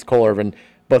guys, Cole Irvin.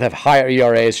 Both have higher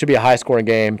ERAs. Should be a high-scoring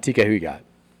game. TK, who you got?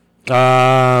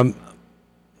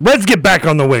 Reds get back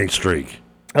on the winning streak.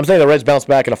 I'm saying the Reds bounce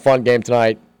back in a fun game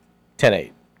tonight.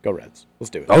 10-8. Go Reds. Let's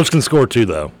do it. I was going to score 2,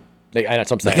 though. I know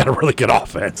what I'm saying. They got a really good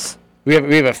offense. We have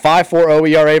a 5.40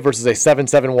 ERA versus a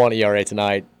 7.71 ERA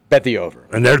tonight. Bet the over.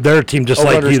 And they're a team just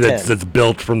like you that's 10.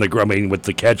 built from the with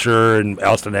the catcher and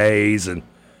Austin Hayes and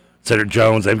Cedric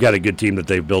Jones. They've got a good team that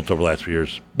they've built over the last few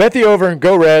years. Bet the over.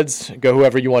 Go Reds. Go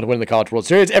whoever you want to win the College World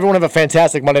Series. Everyone have a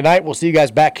fantastic Monday night. We'll see you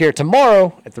guys back here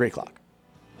tomorrow at 3 o'clock.